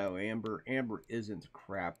crap? No, Amber isn't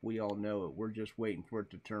crap. We all know it. We're just waiting for it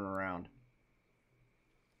to turn around.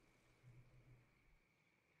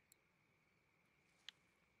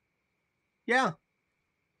 Yeah,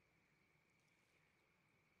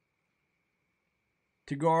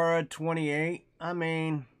 Tagara 28. I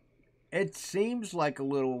mean, it seems like a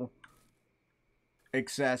little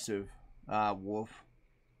excessive, Wolf.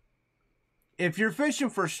 If you're fishing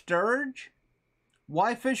for sturge,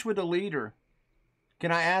 why fish with a leader?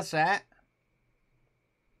 Can I ask that?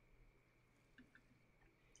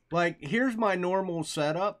 Like, here's my normal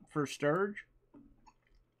setup for sturge,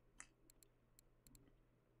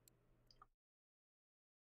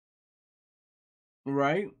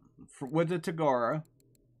 right? With the Tagara,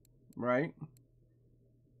 right?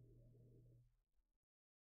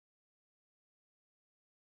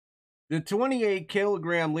 The 28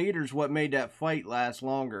 kilogram leader's what made that fight last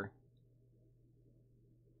longer.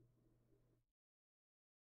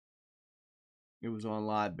 It was on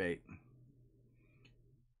live bait.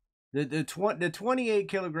 The 28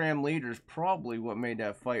 kilogram leader is probably what made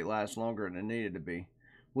that fight last longer than it needed to be.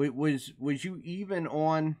 Was you even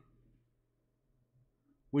on?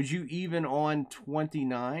 Was you even on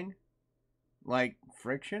 29? Like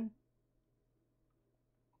friction?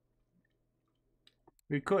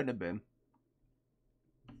 It couldn't have been.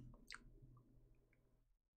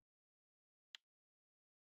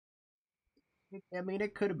 I mean,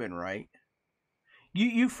 it could have been right.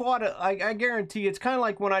 You fought it. I guarantee it's kind of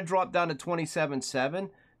like when I dropped down to 27.7.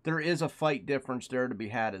 There is a fight difference there to be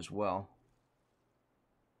had as well.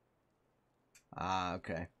 Ah,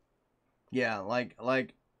 okay. Yeah, like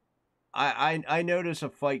I notice a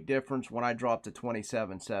fight difference when I drop to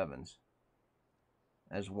 27.7s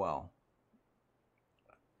as well.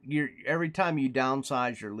 Every time you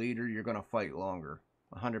downsize your leader, you're gonna fight longer.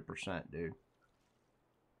 100%, dude.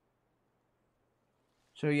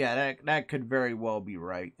 So yeah, that could very well be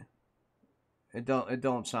right. It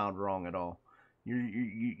don't sound wrong at all.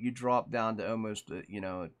 You drop down to almost a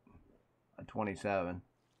 27.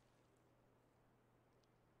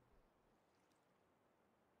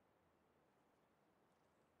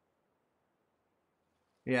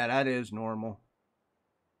 Yeah, that is normal.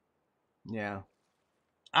 Yeah.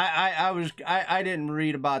 I didn't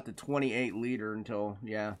read about the 28 leader until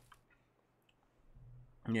yeah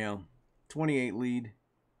 28 lead.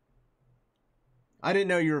 I didn't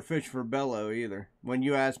know you were fishing for bellow either. When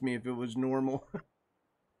you asked me if it was normal,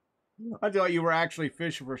 I thought you were actually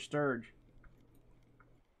fishing for sturge.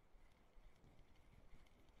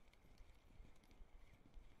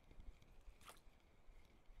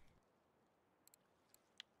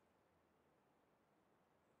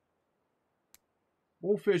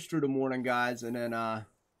 We'll fish through the morning, guys, and then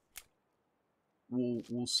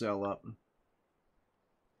we'll sell up.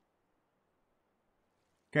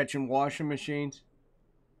 Catching washing machines.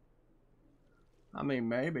 I mean,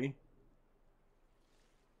 maybe.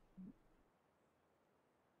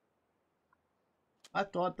 I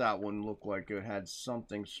thought that one looked like it had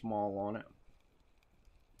something small on it.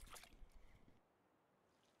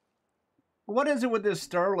 What is it with this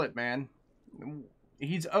sterlet, man?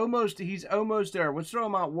 He's almost there. Let's throw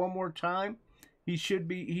him out one more time. He should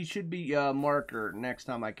be marker next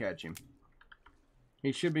time I catch him.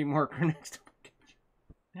 He should be marker next time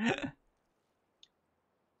I catch him.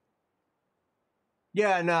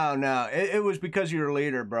 Yeah, no. It was because of your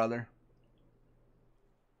leader, brother.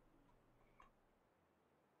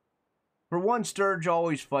 For one, Sturge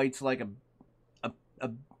always fights like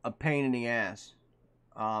a pain in the ass.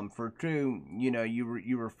 For two, you know,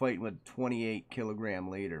 you were fighting with 28 kilogram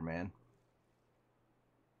leader, man.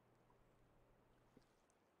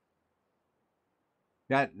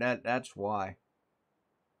 That's why.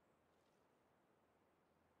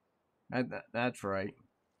 That's right.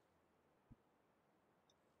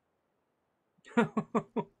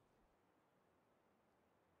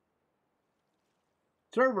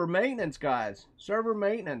 Server maintenance, guys. Server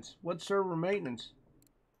maintenance. What's server maintenance?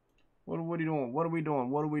 What are you doing? What are we doing?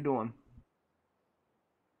 What are we doing?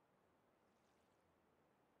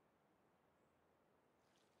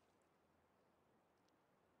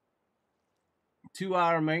 2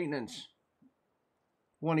 hour maintenance.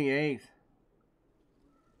 28th.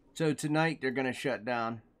 So tonight they're gonna shut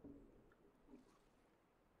down.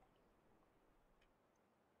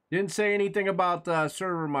 Didn't say anything about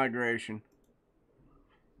server migration.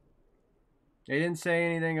 They didn't say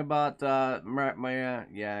anything about my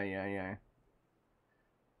yeah.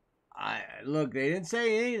 I look. They didn't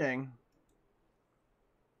say anything.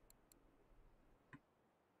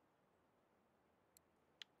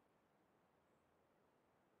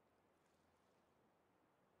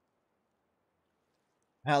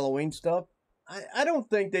 Halloween stuff. I don't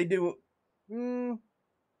think they do. Do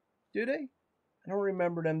they? I don't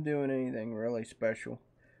remember them doing anything really special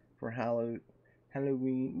for Halloween.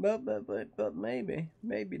 But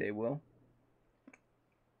maybe they will.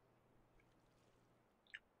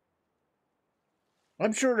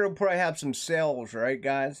 I'm sure they'll probably have some sales, right,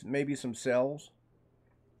 guys? Maybe some sales.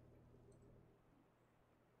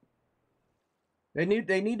 They need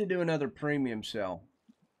to do another premium sale.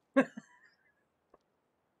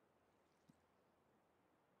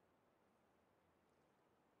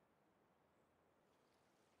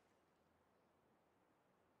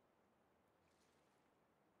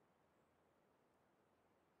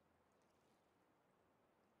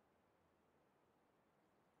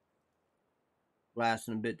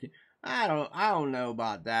 Lasting a bit too. I don't know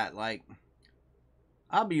about that. Like,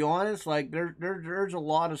 I'll be honest. Like, there's a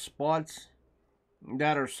lot of spots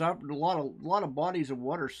that are suffering. A lot of bodies of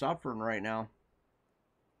water suffering right now.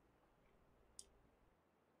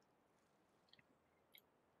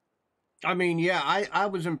 I mean, yeah, I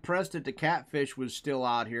was impressed that the catfish was still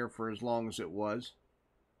out here for as long as it was.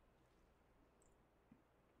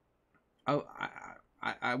 Oh,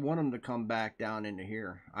 I want them to come back down into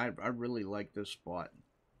here. I really like this spot.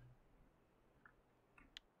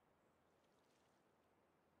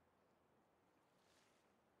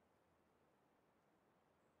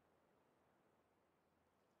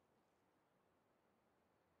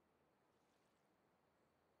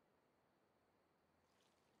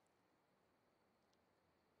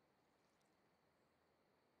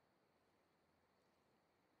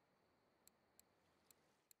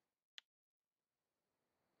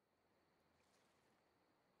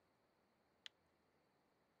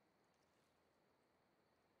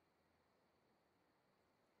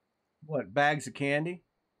 What, bags of candy?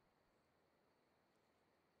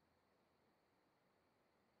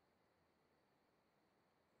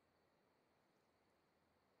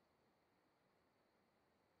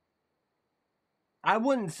 I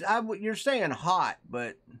wouldn't. You're saying hot,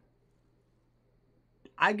 but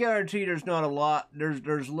I guarantee there's not a lot.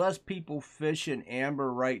 There's less people fishing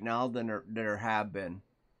amber right now than there have been.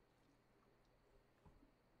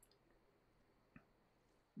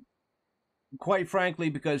 Quite frankly,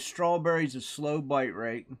 because strawberry's a slow bite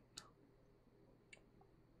rate,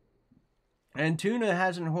 and tuna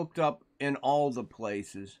hasn't hooked up in all the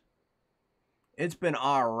places. It's been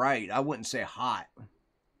all right. I wouldn't say hot.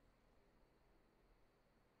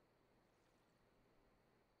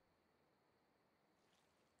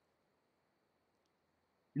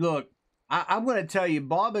 Look, I'm going to tell you,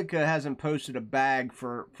 Bobica hasn't posted a bag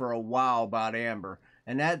for a while about amber,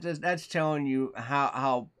 and that's telling you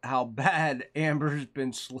how bad amber's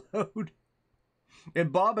been slowed. If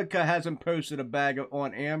Bobica hasn't posted a bag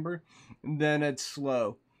on amber, then it's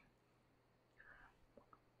slow.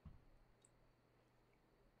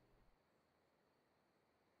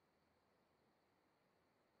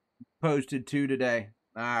 Posted two today.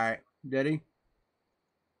 All right, did he?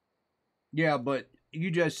 Yeah, but you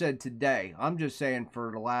just said today. I'm just saying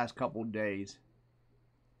for the last couple days.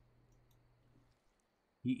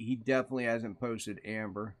 He definitely hasn't posted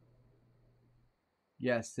amber.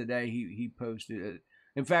 Yes, today he posted it.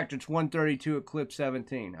 In fact, it's 132 at clip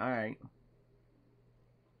 17. All right.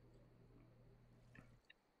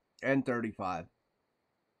 And 35.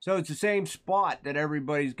 So it's the same spot that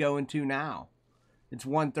everybody's going to now. It's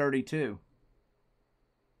 132.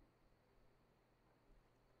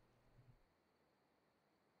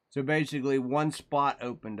 So basically one spot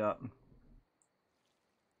opened up.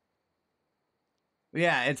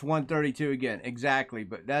 Yeah, it's 132 again. Exactly.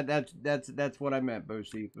 But that's what I meant,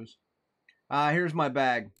 Bocephus. Here's my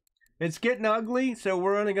bag. It's getting ugly, so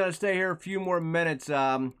we're only gonna stay here a few more minutes,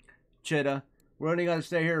 Chitta. We're only gonna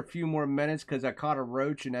stay here a few more minutes because I caught a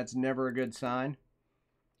roach, and that's never a good sign.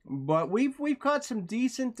 But we've caught some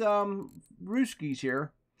decent rooskies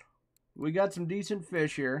here. We got some decent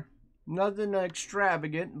fish here. Nothing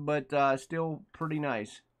extravagant, but still pretty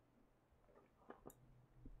nice.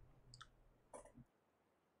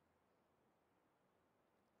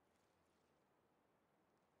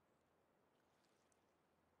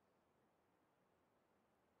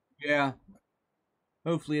 Yeah.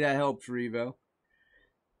 Hopefully that helps, Revo.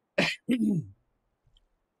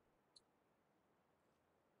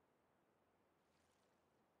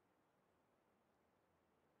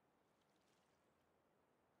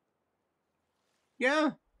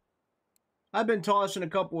 Yeah. I've been tossing a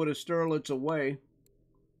couple of the sterlets away.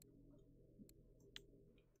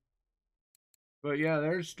 But yeah,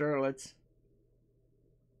 there's sterlets.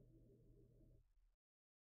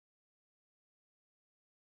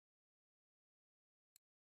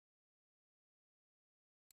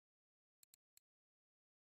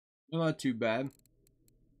 Not too bad.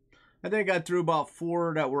 I think I threw about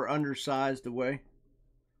four that were undersized away.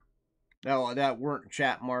 That weren't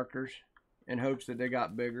chat markers in hopes that they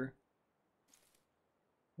got bigger.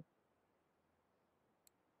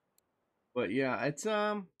 But yeah, it's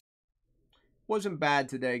wasn't bad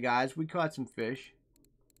today, guys. We caught some fish.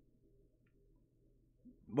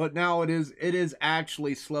 But now it is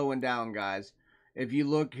actually slowing down, guys. If you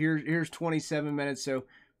look here's 27 minutes. So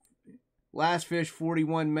last fish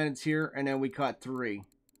 41 minutes here, and then we caught three.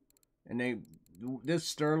 And this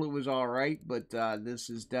sterlet was all right, but this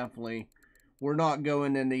is definitely we're not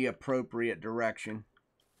going in the appropriate direction.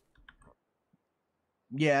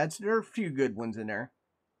 Yeah, there are a few good ones in there.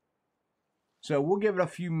 So we'll give it a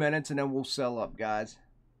few minutes and then we'll sell up, guys.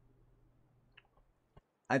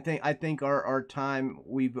 I think our time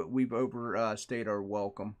we've overstayed our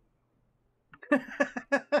welcome.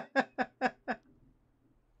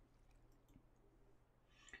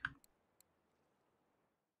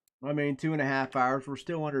 I mean, 2.5 hours. We're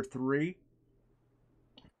still under three.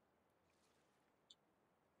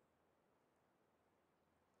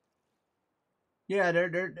 Yeah,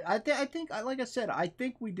 they're. I think, like I said, I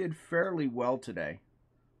think we did fairly well today.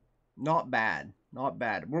 Not bad, not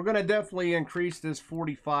bad. We're gonna definitely increase this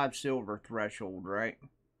 45 silver threshold, right?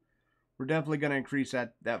 We're definitely gonna increase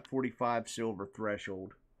that 45 silver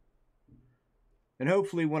threshold. And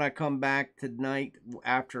hopefully, when I come back tonight,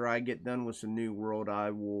 after I get done with some New World,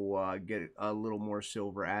 I will get a little more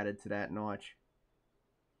silver added to that notch.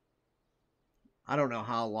 I don't know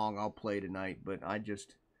how long I'll play tonight, but I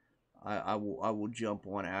will jump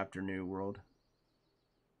on after New World.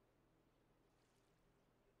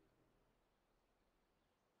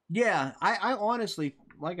 Yeah, I honestly,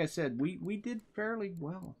 like I said, we did fairly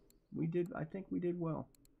well. I think we did well.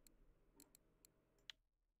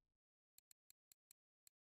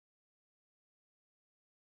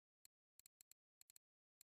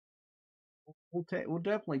 We'll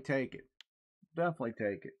definitely take it. Definitely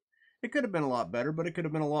take it. It could have been a lot better, but it could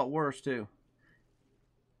have been a lot worse too.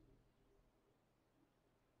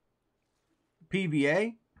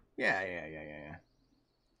 PVA? Yeah.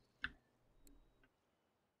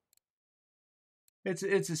 It's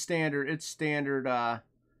a standard. It's standard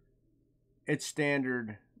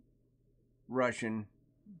Russian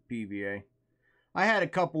PVA. I had a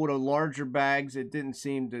couple of the larger bags. It didn't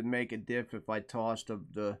seem to make a diff if I tossed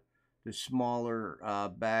of the smaller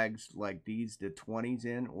bags like these, the 20s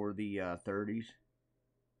in or the 30s.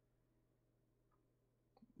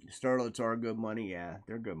 Starlets are good money. Yeah,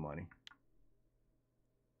 they're good money.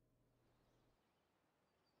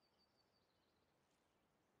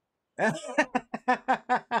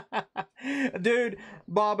 Dude,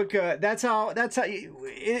 Babica,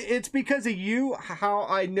 it's because of you how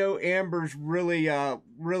I know Amber's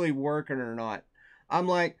really working or not. I'm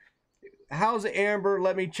like, how's Amber?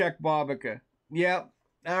 Let me check Babica. Yep.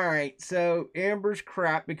 All right. So Amber's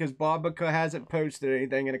crap because Babica hasn't posted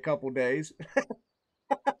anything in a couple days.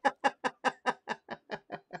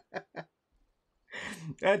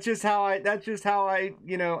 That's just how I,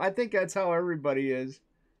 you know, I think that's how everybody is,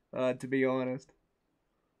 to be honest.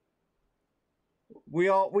 We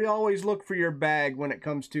always look for your bag when it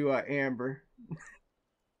comes to amber.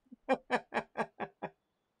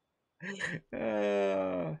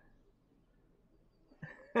 uh,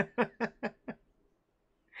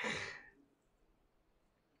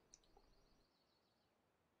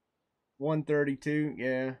 132,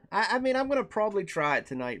 yeah. I mean, I'm gonna probably try it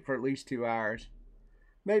tonight for at least 2 hours,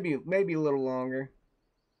 maybe a little longer.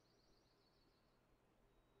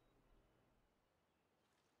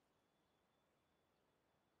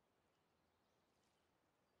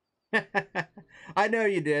 I know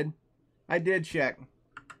you did. I did check.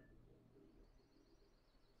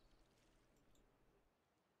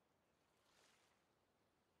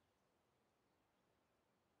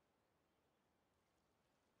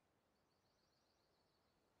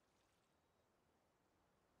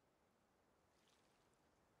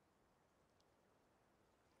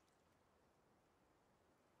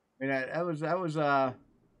 I mean,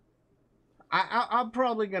 I'm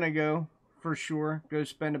probably gonna go for sure. Go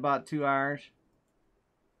spend about 2 hours.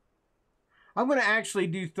 I'm gonna actually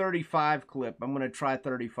do 35 clip. I'm gonna try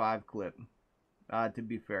 35 clip. To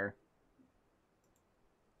be fair,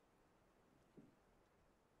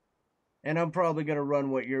 and I'm probably gonna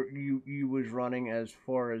run what you was running as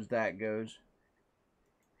far as that goes.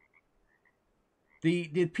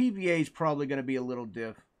 The PVA is probably gonna be a little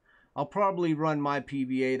diff. I'll probably run my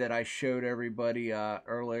PVA that I showed everybody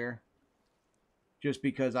earlier, just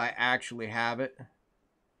because I actually have it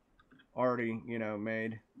already, you know,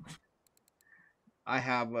 made. I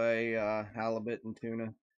have a halibut and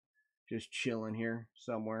tuna just chilling here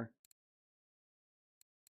somewhere.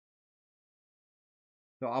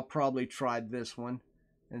 So I'll probably try this one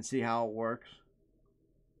and see how it works.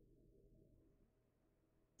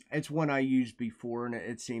 It's one I used before and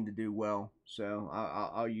it seemed to do well, so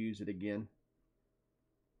I'll use it again.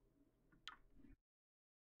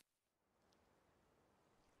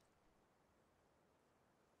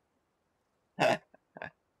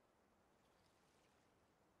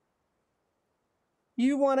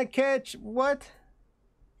 You want to catch what?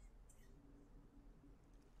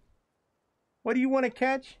 What do you want to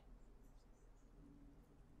catch?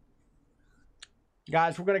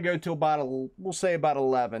 Guys, we're going to go till we'll say about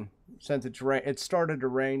 11. Since it started to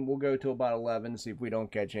rain, we'll go till about 11 see if we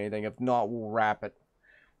don't catch anything. If not, we'll wrap it.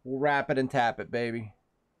 We'll wrap it and tap it, baby.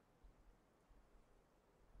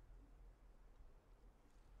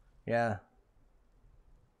 Yeah.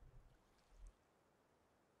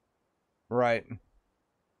 Right.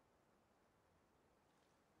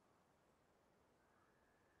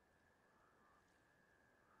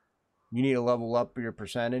 You need to level up your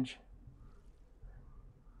percentage.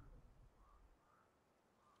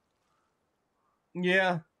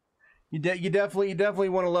 Yeah. You definitely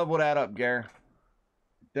want to level that up, Gare.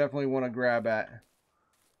 Definitely want to grab at.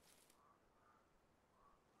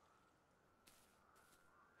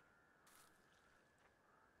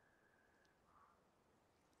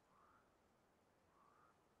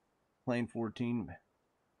 Plane 14.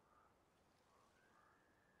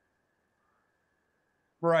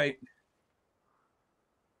 Right.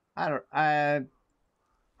 I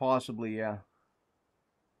possibly, yeah.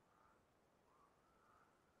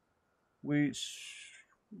 We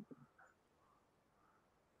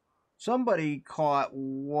Somebody caught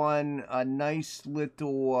one a nice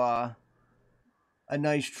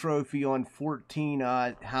trophy on 14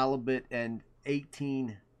 halibut and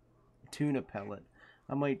 18 tuna pellet.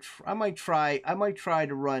 I might try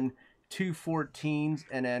to run two 14s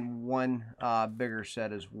and then one bigger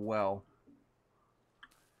set as well.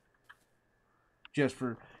 Just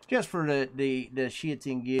for the shits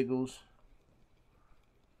and giggles.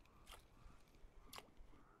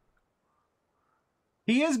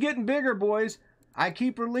 He is getting bigger, boys. I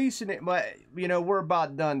keep releasing it, but you know we're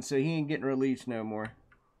about done, so he ain't getting released no more.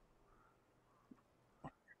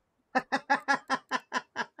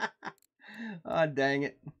 Oh, dang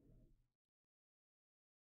it!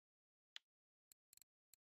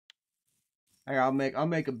 I'll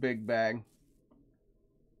make a big bag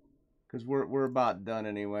because we're about done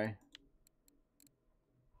anyway.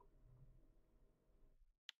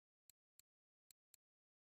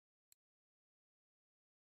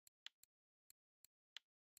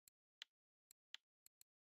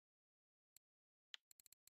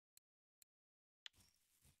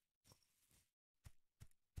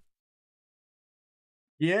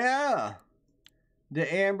 Yeah,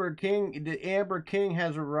 the Amber King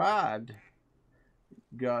has arrived,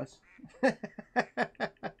 Gus.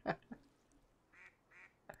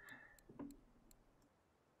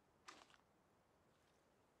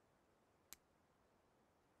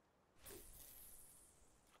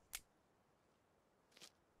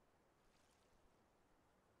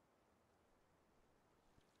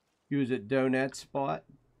 He was at Donut Spot.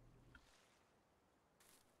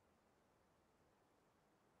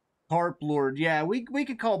 Carp Lord. Yeah, we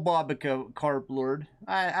could call Bobica Carp Lord.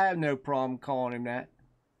 I have no problem calling him that.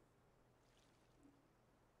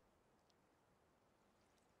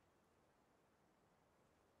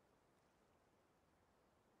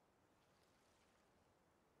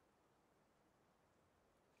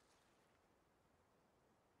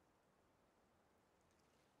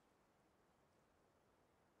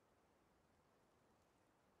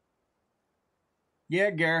 Yeah,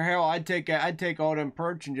 Gare, hell, I'd take all them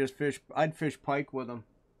perch and just fish. I'd fish pike with them.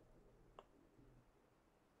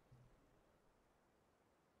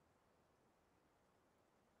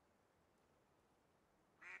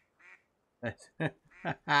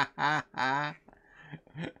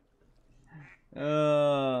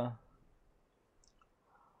 uh,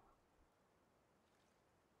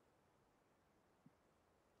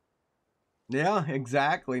 yeah,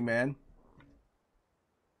 exactly, man.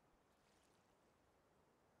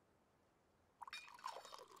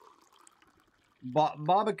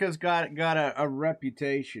 Bobica's got a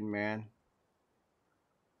reputation, man.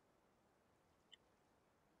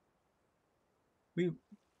 We,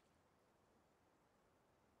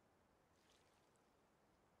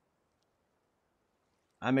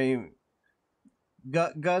 I mean,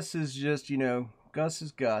 Gus is just Gus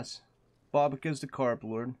is Gus. Bobica's the carp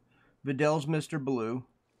lord. Vidal's Mr. Blue,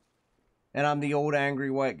 and I'm the old angry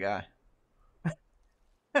white guy.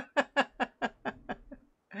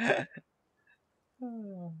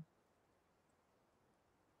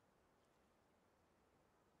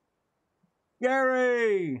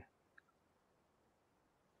 Gary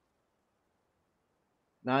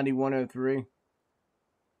 9103.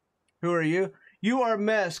 Who are you? You are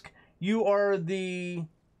Mesk. You are the.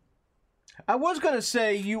 I was gonna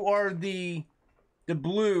say you are the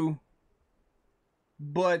blue,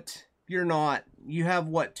 but you're not. You have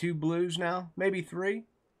what? Two blues now? Maybe three?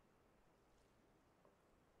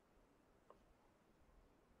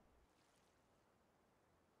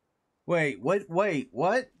 Wait, what? Wait,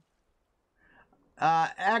 what?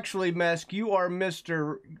 Actually, Mesk, you are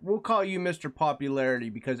Mr. We'll call you Mr. Popularity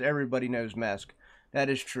because everybody knows Mesk. That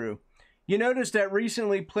is true. You notice that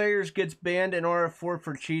recently players gets banned in RF4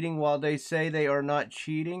 for cheating while they say they are not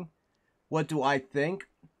cheating. What do I think?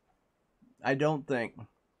 I don't think.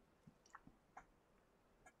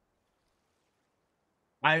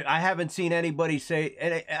 I haven't seen anybody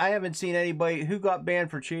say. I haven't seen anybody who got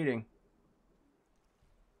banned for cheating.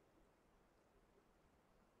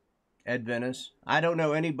 Ed Venice. I don't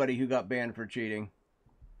know anybody who got banned for cheating.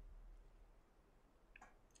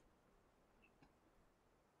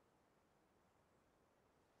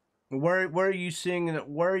 Where are you seeing that?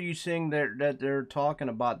 Where are you seeing that they're talking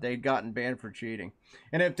about they'd gotten banned for cheating?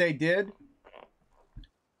 And if they did,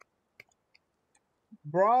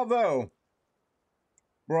 bravo,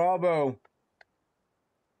 bravo,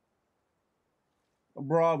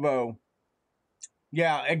 bravo.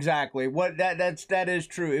 Yeah, exactly. What that is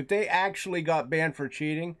true. If they actually got banned for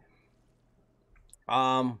cheating,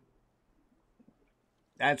 um,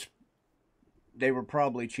 that's they were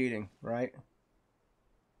probably cheating, right?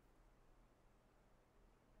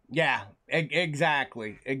 Yeah,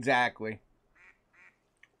 exactly, exactly.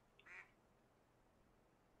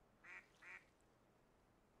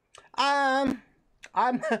 Um,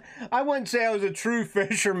 I'm I wouldn't say I was a true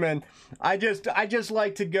fisherman. I just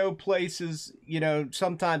like to go places,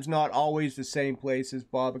 sometimes not always the same places,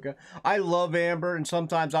 Bobica. I love Amber and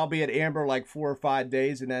sometimes I'll be at Amber like 4 or 5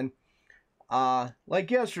 days and then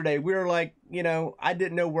like yesterday we were like, I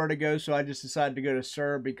didn't know where to go, so I just decided to go to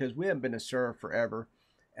Sur because we haven't been to Sur forever.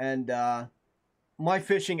 And my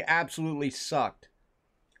fishing absolutely sucked.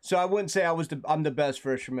 So I wouldn't say I'm the best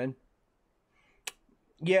fisherman.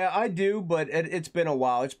 Yeah, I do, but it's been a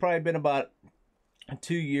while. It's probably been about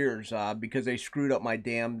 2 years because they screwed up my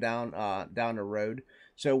dam down the road.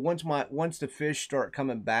 So once the fish start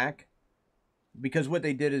coming back, because what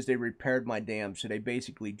they did is they repaired my dam, so they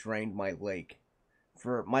basically drained my lake.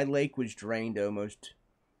 For my lake was drained almost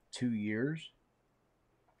 2 years,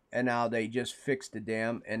 and now they just fixed the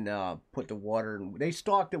dam and put the water. They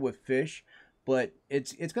stocked it with fish, but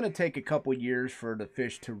it's going to take a couple years for the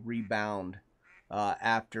fish to rebound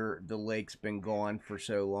after the lake's been gone for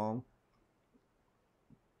so long.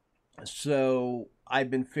 So I've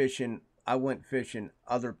been fishing. I went fishing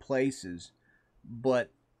other places,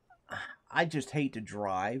 but I just hate to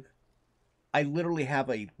drive. I literally have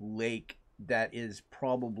a lake that is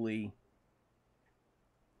probably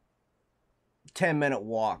 10-minute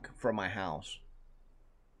walk from my house.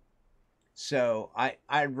 So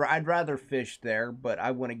I'd rather fish there, but I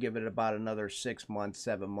want to give it about another 6 months,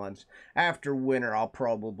 7 months. After winter, I'll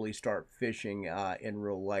probably start fishing in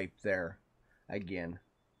real life there again.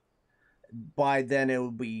 By then, it will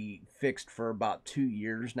be fixed for about 2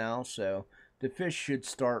 years now, so the fish should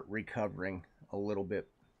start recovering a little bit.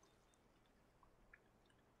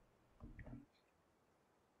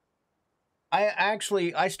 I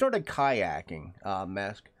started kayaking,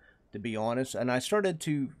 Mesk, to be honest, and I started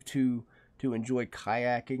to enjoy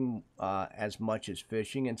kayaking as much as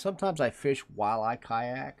fishing, and sometimes I fish while I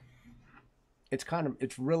kayak.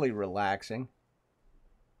 It's really relaxing.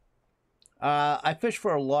 I fish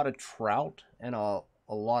for a lot of trout and a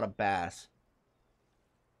lot of bass.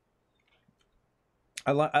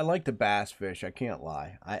 I like the bass fish. I can't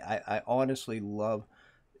lie. I honestly love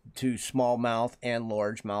to smallmouth and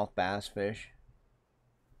largemouth bass fish.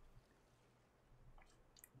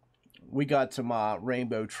 We got some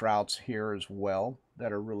rainbow trouts here as well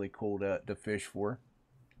that are really cool to fish for.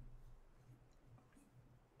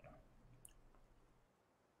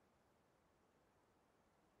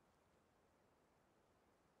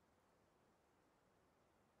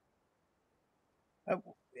 Uh,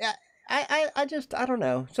 yeah, I don't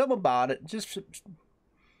know. Something about it. Just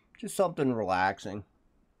something relaxing.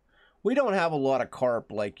 We don't have a lot of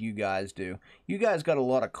carp like you guys do. You guys got a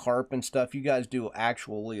lot of carp and stuff. You guys do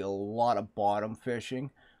actually a lot of bottom fishing,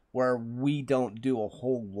 where we don't do a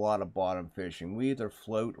whole lot of bottom fishing. We either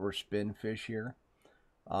float or spin fish here.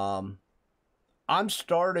 Um, I'm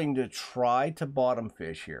starting to try to bottom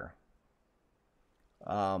fish here.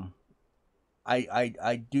 Um,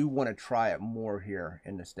 I do want to try it more here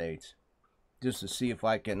in the States, just to see if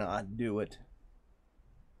I can do it.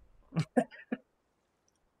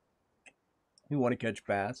 You want to catch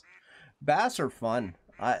bass? Bass are fun.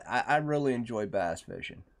 I really enjoy bass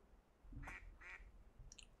fishing.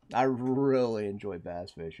 I really enjoy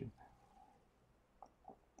bass fishing.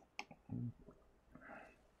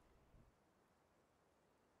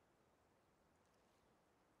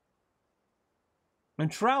 And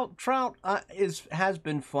trout is has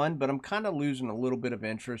been fun, but I'm kind of losing a little bit of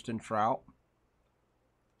interest in trout.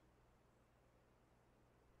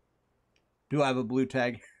 Do I have a blue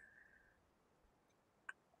tag?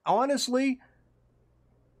 Honestly,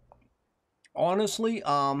 honestly,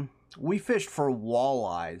 we fished for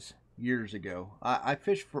walleyes years ago. I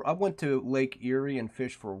fished for. I went to Lake Erie and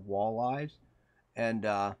fished for walleyes, and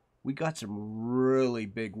we got some really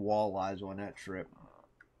big walleyes on that trip.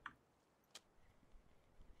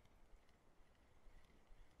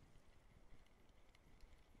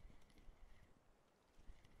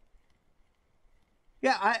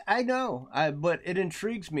 Yeah, I know, but it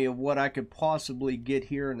intrigues me of what I could possibly get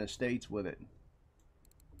here in the States with it.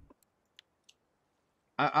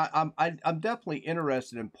 I'm definitely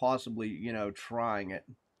interested in possibly trying it.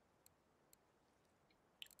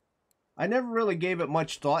 I never really gave it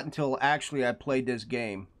much thought until actually I played this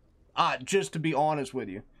game. Just to be honest with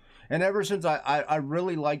you, and ever since I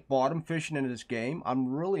really like bottom fishing in this game,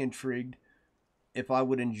 I'm really intrigued if I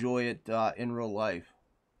would enjoy it in real life.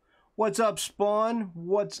 What's up, Spawn?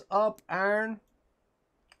 What's up, Iron?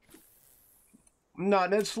 No,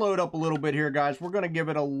 let's slow it up a little bit here, guys. We're gonna give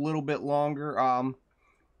it a little bit longer.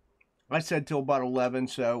 I said till about 11,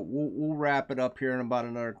 so we'll wrap it up here in about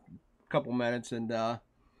another couple minutes and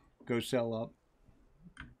go sell up.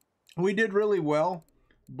 We did really well,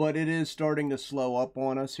 but it is starting to slow up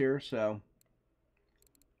on us here, so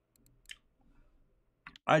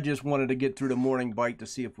I just wanted to get through the morning bite to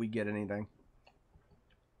see if we get anything.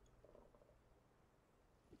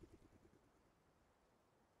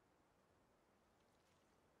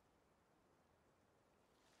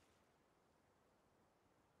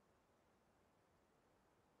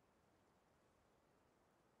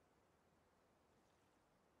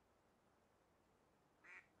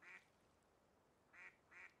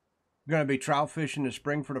 Gonna be trout fishing the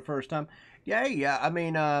spring for the first time. Yeah, yeah. I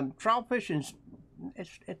mean, trout fishing's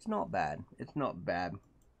it's not bad. It's not bad.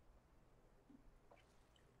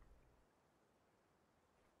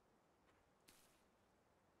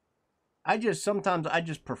 I just sometimes I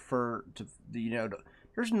just prefer to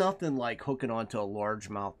there's nothing like hooking onto a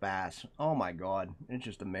largemouth bass. Oh my god, it's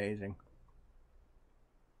just amazing.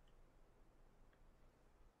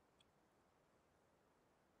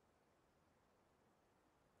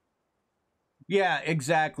 Yeah,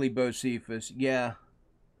 exactly, Bocephus. Yeah,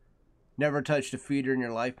 never touched a feeder in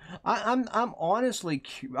your life. I'm honestly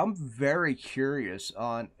I'm very curious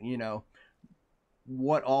on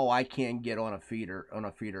what all I can get on a feeder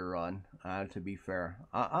run. To be fair,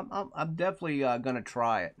 I'm definitely gonna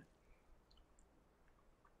try it.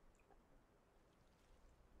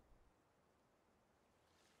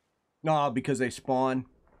 No, because they spawn.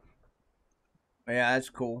 Yeah, that's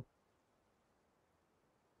cool.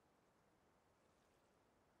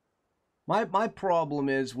 My problem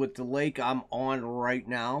is with the lake I'm on right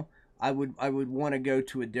now. I would want to go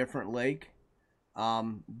to a different lake,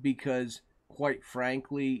 because quite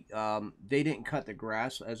frankly, they didn't cut the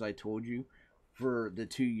grass as I told you for the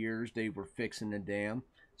 2 years they were fixing the dam.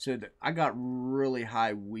 So I got really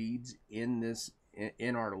high weeds in this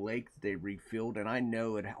in our lake that they refilled, and I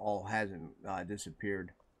know it all hasn't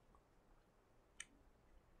disappeared.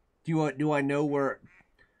 Do I know where?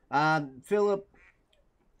 Philip,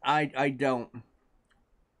 I don't.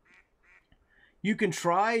 You can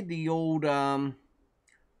try the old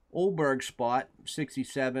Oldberg spot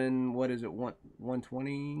 67. What is it?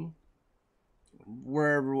 120.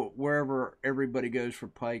 Wherever everybody goes for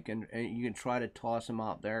pike, and you can try to toss them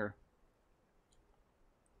out there.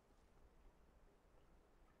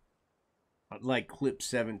 Like clip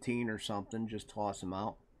 17 or something. Just toss them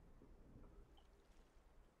out.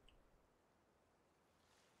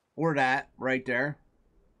 Or that right there.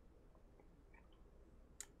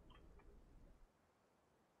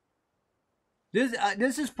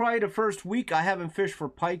 This is probably the first week I haven't fished for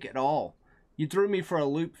pike at all. You threw me for a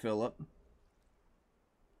loop, Philip.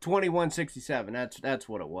 2167. That's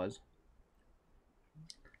what it was.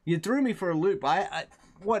 You threw me for a loop.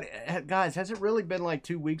 What, guys? Has it really been like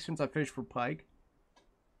 2 weeks since I fished for pike?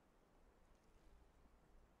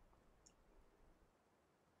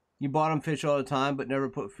 You bottom fish all the time, but never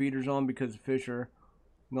put feeders on because the fish are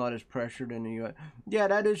not as pressured in the U.S. Yeah,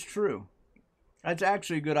 that is true. That's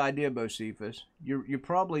actually a good idea, Bocephus. You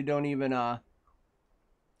probably don't even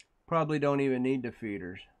need the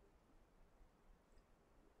feeders.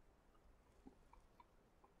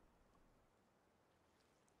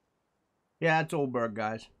 Yeah, it's Oldberg,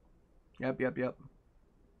 guys. Yep.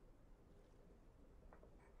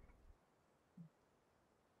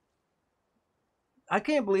 I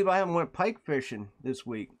can't believe I haven't went pike fishing this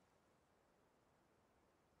week.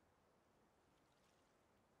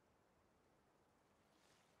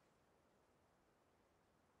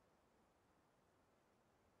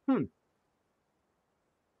 Hmm.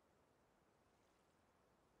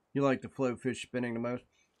 You like the float fish spinning the most?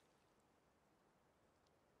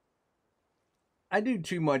 I do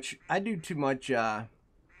too much. I do too much.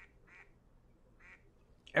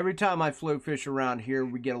 Every time I float fish around here,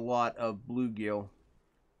 we get a lot of bluegill.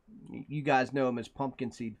 You guys know them as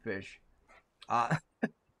pumpkin seed fish. Uh,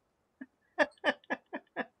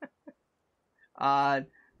 uh,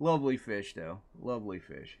 lovely fish though. Lovely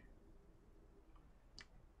fish.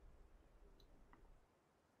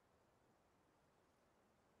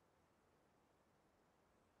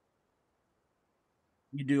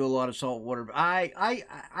 You do a lot of saltwater. I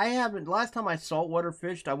haven't. Last time I saltwater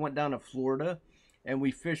fished, I went down to Florida, and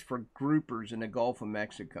we fished for groupers in the Gulf of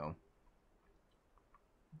Mexico,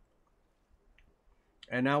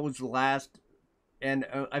 and that was the last. And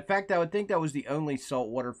in fact, I would think that was the only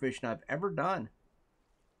saltwater fishing I've ever done.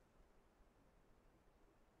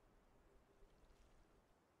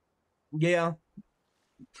 Yeah,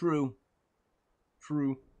 true,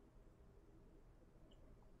 true.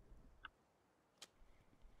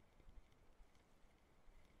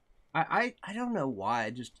 I don't know why.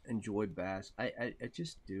 I just enjoy bass. I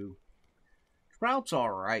just do. Trout's all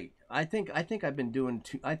right. I think I've been doing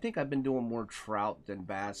I think I've been doing more trout than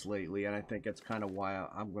bass lately, and I think that's kind of why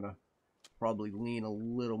I'm gonna probably lean a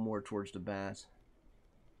little more towards the bass.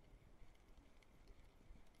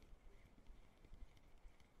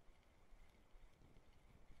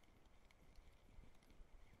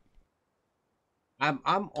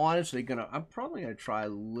 I'm honestly gonna I'm probably gonna try a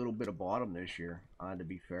little bit of bottom this year. To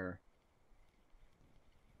be fair,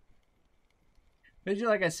 because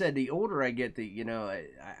like I said, the older I get, the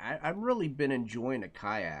I've really been enjoying a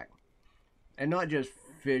kayak, and not just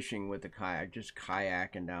fishing with the kayak, just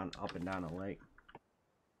kayaking down up and down a lake.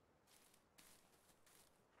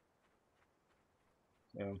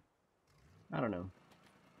 So I don't know.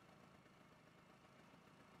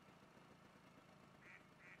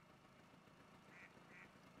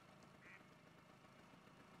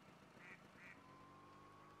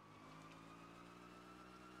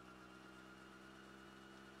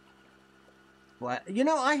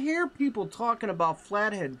 I hear people talking about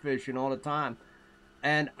flathead fishing all the time,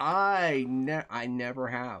 and I never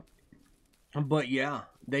have. But yeah,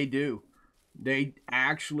 they do. They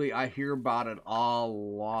actually, I hear about it a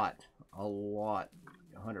lot.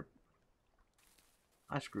 100.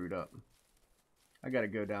 I screwed up. I got to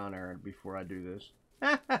go down there before I do this.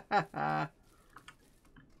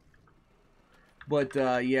 But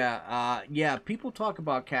yeah, yeah. People talk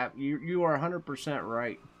about cap. You are 100%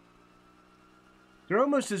 right. They're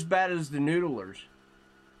almost as bad as the noodlers.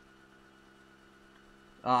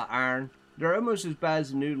 Iron. They're almost as bad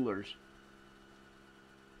as the noodlers.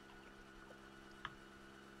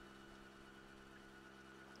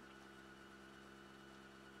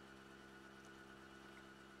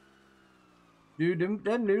 Dude, them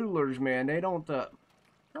noodlers, man, they don't, come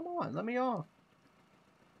on, let me off.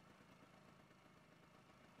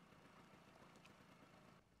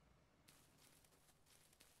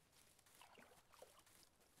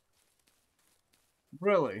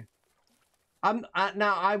 Really?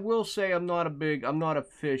 Now I will say I'm not a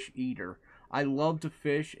fish eater. I love to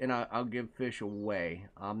fish and I'll give fish away.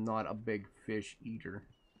 I'm not a big fish eater,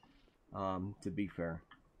 to be fair.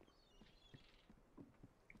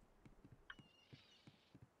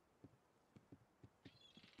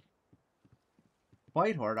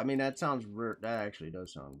 White heart, I mean, that actually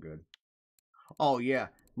does sound good. Oh, yeah.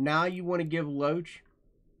 Now you want to give Loach?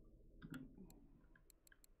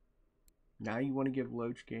 Now you want to give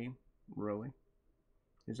Loach game? Really?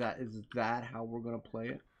 Is that how we're going to play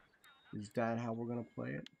it? Is that how we're going to play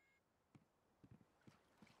it?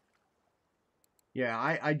 Yeah,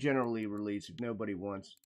 I generally release if nobody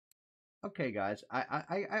wants. Okay, guys.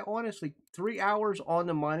 I honestly, 3 hours on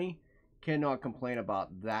the money, cannot complain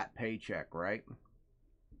about that paycheck, right?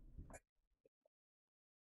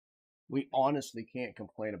 We honestly can't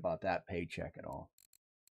complain about that paycheck at all.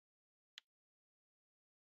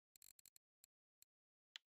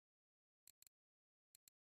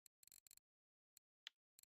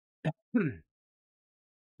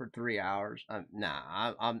 For 3 hours,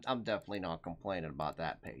 nah, I'm definitely not complaining about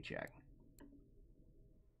that paycheck.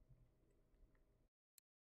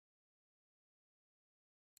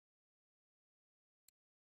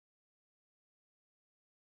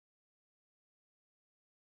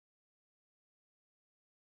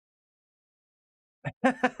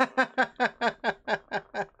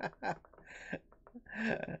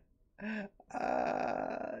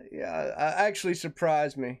 Yeah, actually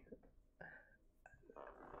surprised me.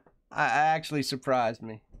 I actually surprised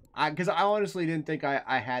me. Because I honestly didn't think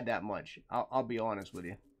I had that much. I'll be honest with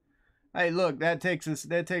you. Hey, look, that takes us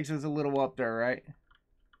a little up there, right?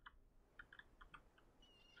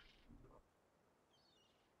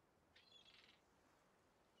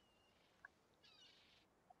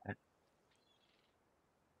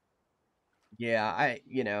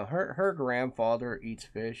 Yeah, her grandfather eats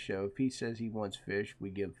fish, so if he says he wants fish,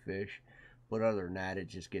 we give fish. But other than that, it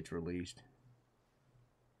just gets released.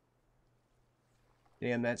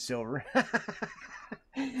 Damn, that's silver.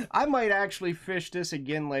 I might actually fish this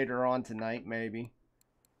again later on tonight, maybe.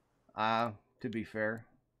 To be fair.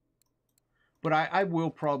 But I will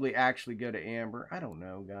probably actually go to Amber. I don't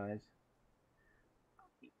know, guys.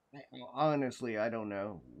 Honestly, I don't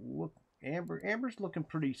know. Look, Amber's looking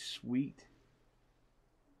pretty sweet.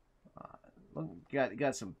 Look,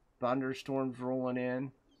 got some thunderstorms rolling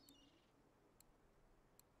in.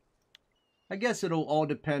 I guess it'll all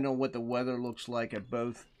depend on what the weather looks like at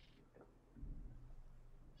both.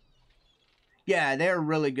 Yeah, they're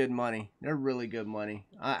really good money. They're really good money.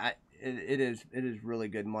 It is really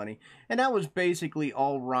good money. And that was basically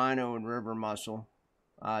all rhino and river mussel,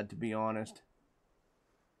 to be honest.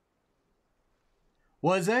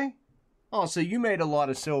 Was they? Oh, so you made a lot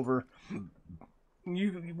of silver.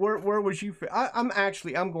 Where was you? I'm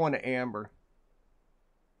going to Amber.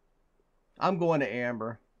 I'm going to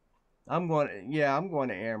Amber. I'm going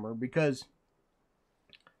to Amber because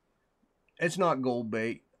it's not gold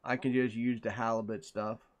bait. I can just use the halibut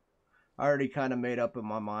stuff. I already kind of made up in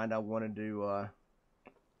my mind I wanted to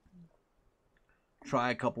try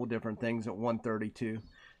a couple different things at 132.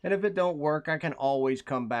 And if it don't work, I can always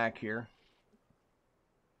come back here.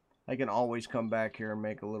 I can always come back here and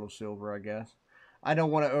make a little silver, I guess. I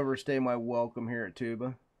don't want to overstay my welcome here at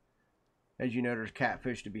Tuba. As you know, there's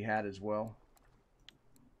catfish to be had as well.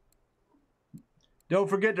 Don't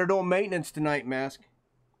forget they're doing maintenance tonight, Mask.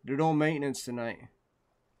 They're doing maintenance tonight.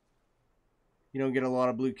 You don't get a lot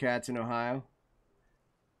of blue cats in Ohio.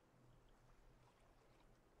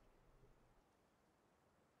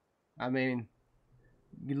 I mean,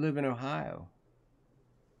 you live in Ohio.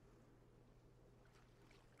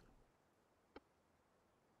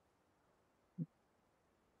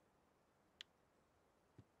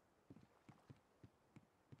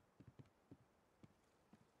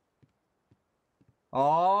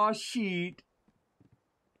 Aw, shit.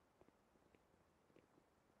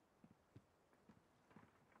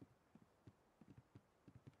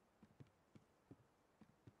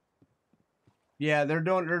 Yeah, they're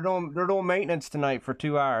doing maintenance tonight for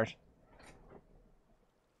 2 hours.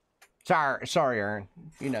 Sorry, Aaron.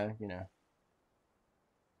 You know.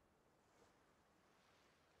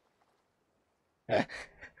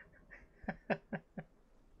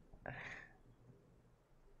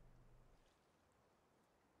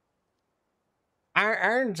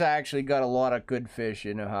 Aaron's actually got a lot of good fish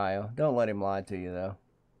in Ohio. Don't let him lie to you, though.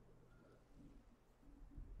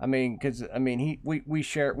 I mean, because I mean,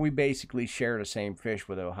 we basically share the same fish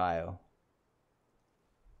with Ohio.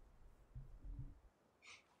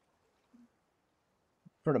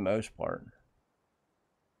 For the most part.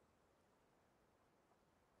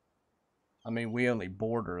 I mean, we only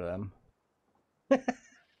border them.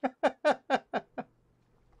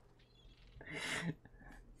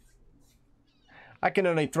 I can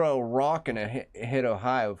only throw a rock and hit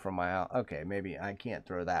Ohio from my house. Okay, maybe I can't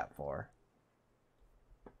throw that far.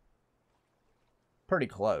 Pretty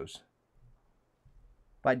close.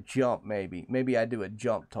 If I jump, maybe I do a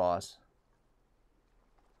jump toss.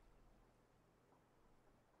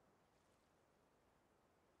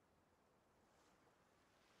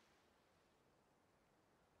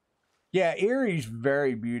 Yeah, Erie's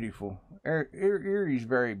very beautiful. Erie's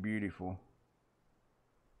very beautiful.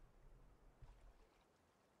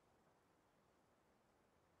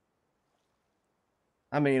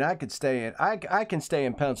 I mean, I could stay in I can stay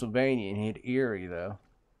in Pennsylvania and hit Erie though.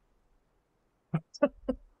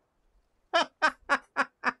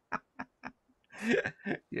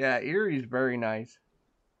 Yeah, Erie's very nice.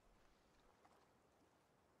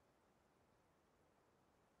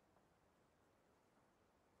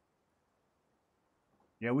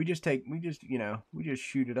 Yeah, we just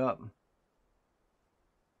shoot it up.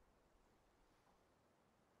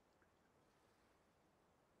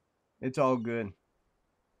 It's all good.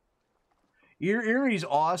 Erie's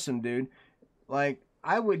awesome, dude. Like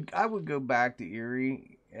I would go back to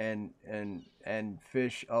Erie and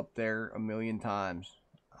fish up there a million times.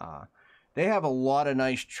 They have a lot of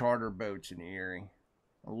nice charter boats in Erie.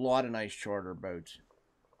 A lot of nice charter boats.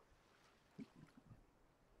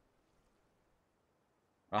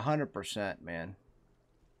 100%, man.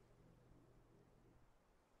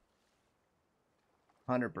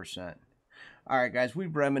 100%. All right, guys,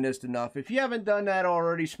 we've reminisced enough. If you haven't done that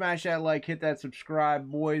already, smash that like, hit that subscribe,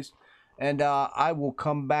 boys. And I will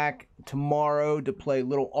come back tomorrow to play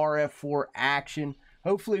little RF4 action.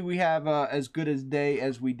 Hopefully we have as good a day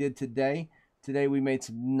as we did today. Today we made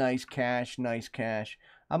some nice cash, nice cash.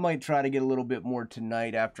 I might try to get a little bit more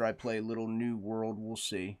tonight after I play a little New World. We'll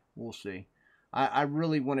see. We'll see. I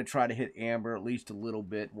really want to try to hit Amber at least a little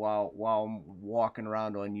bit while I'm walking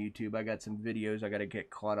around on YouTube. I got some videos I got to get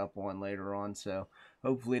caught up on later on, so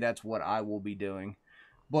hopefully that's what I will be doing.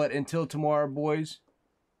 But until tomorrow, boys,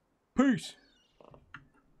 peace.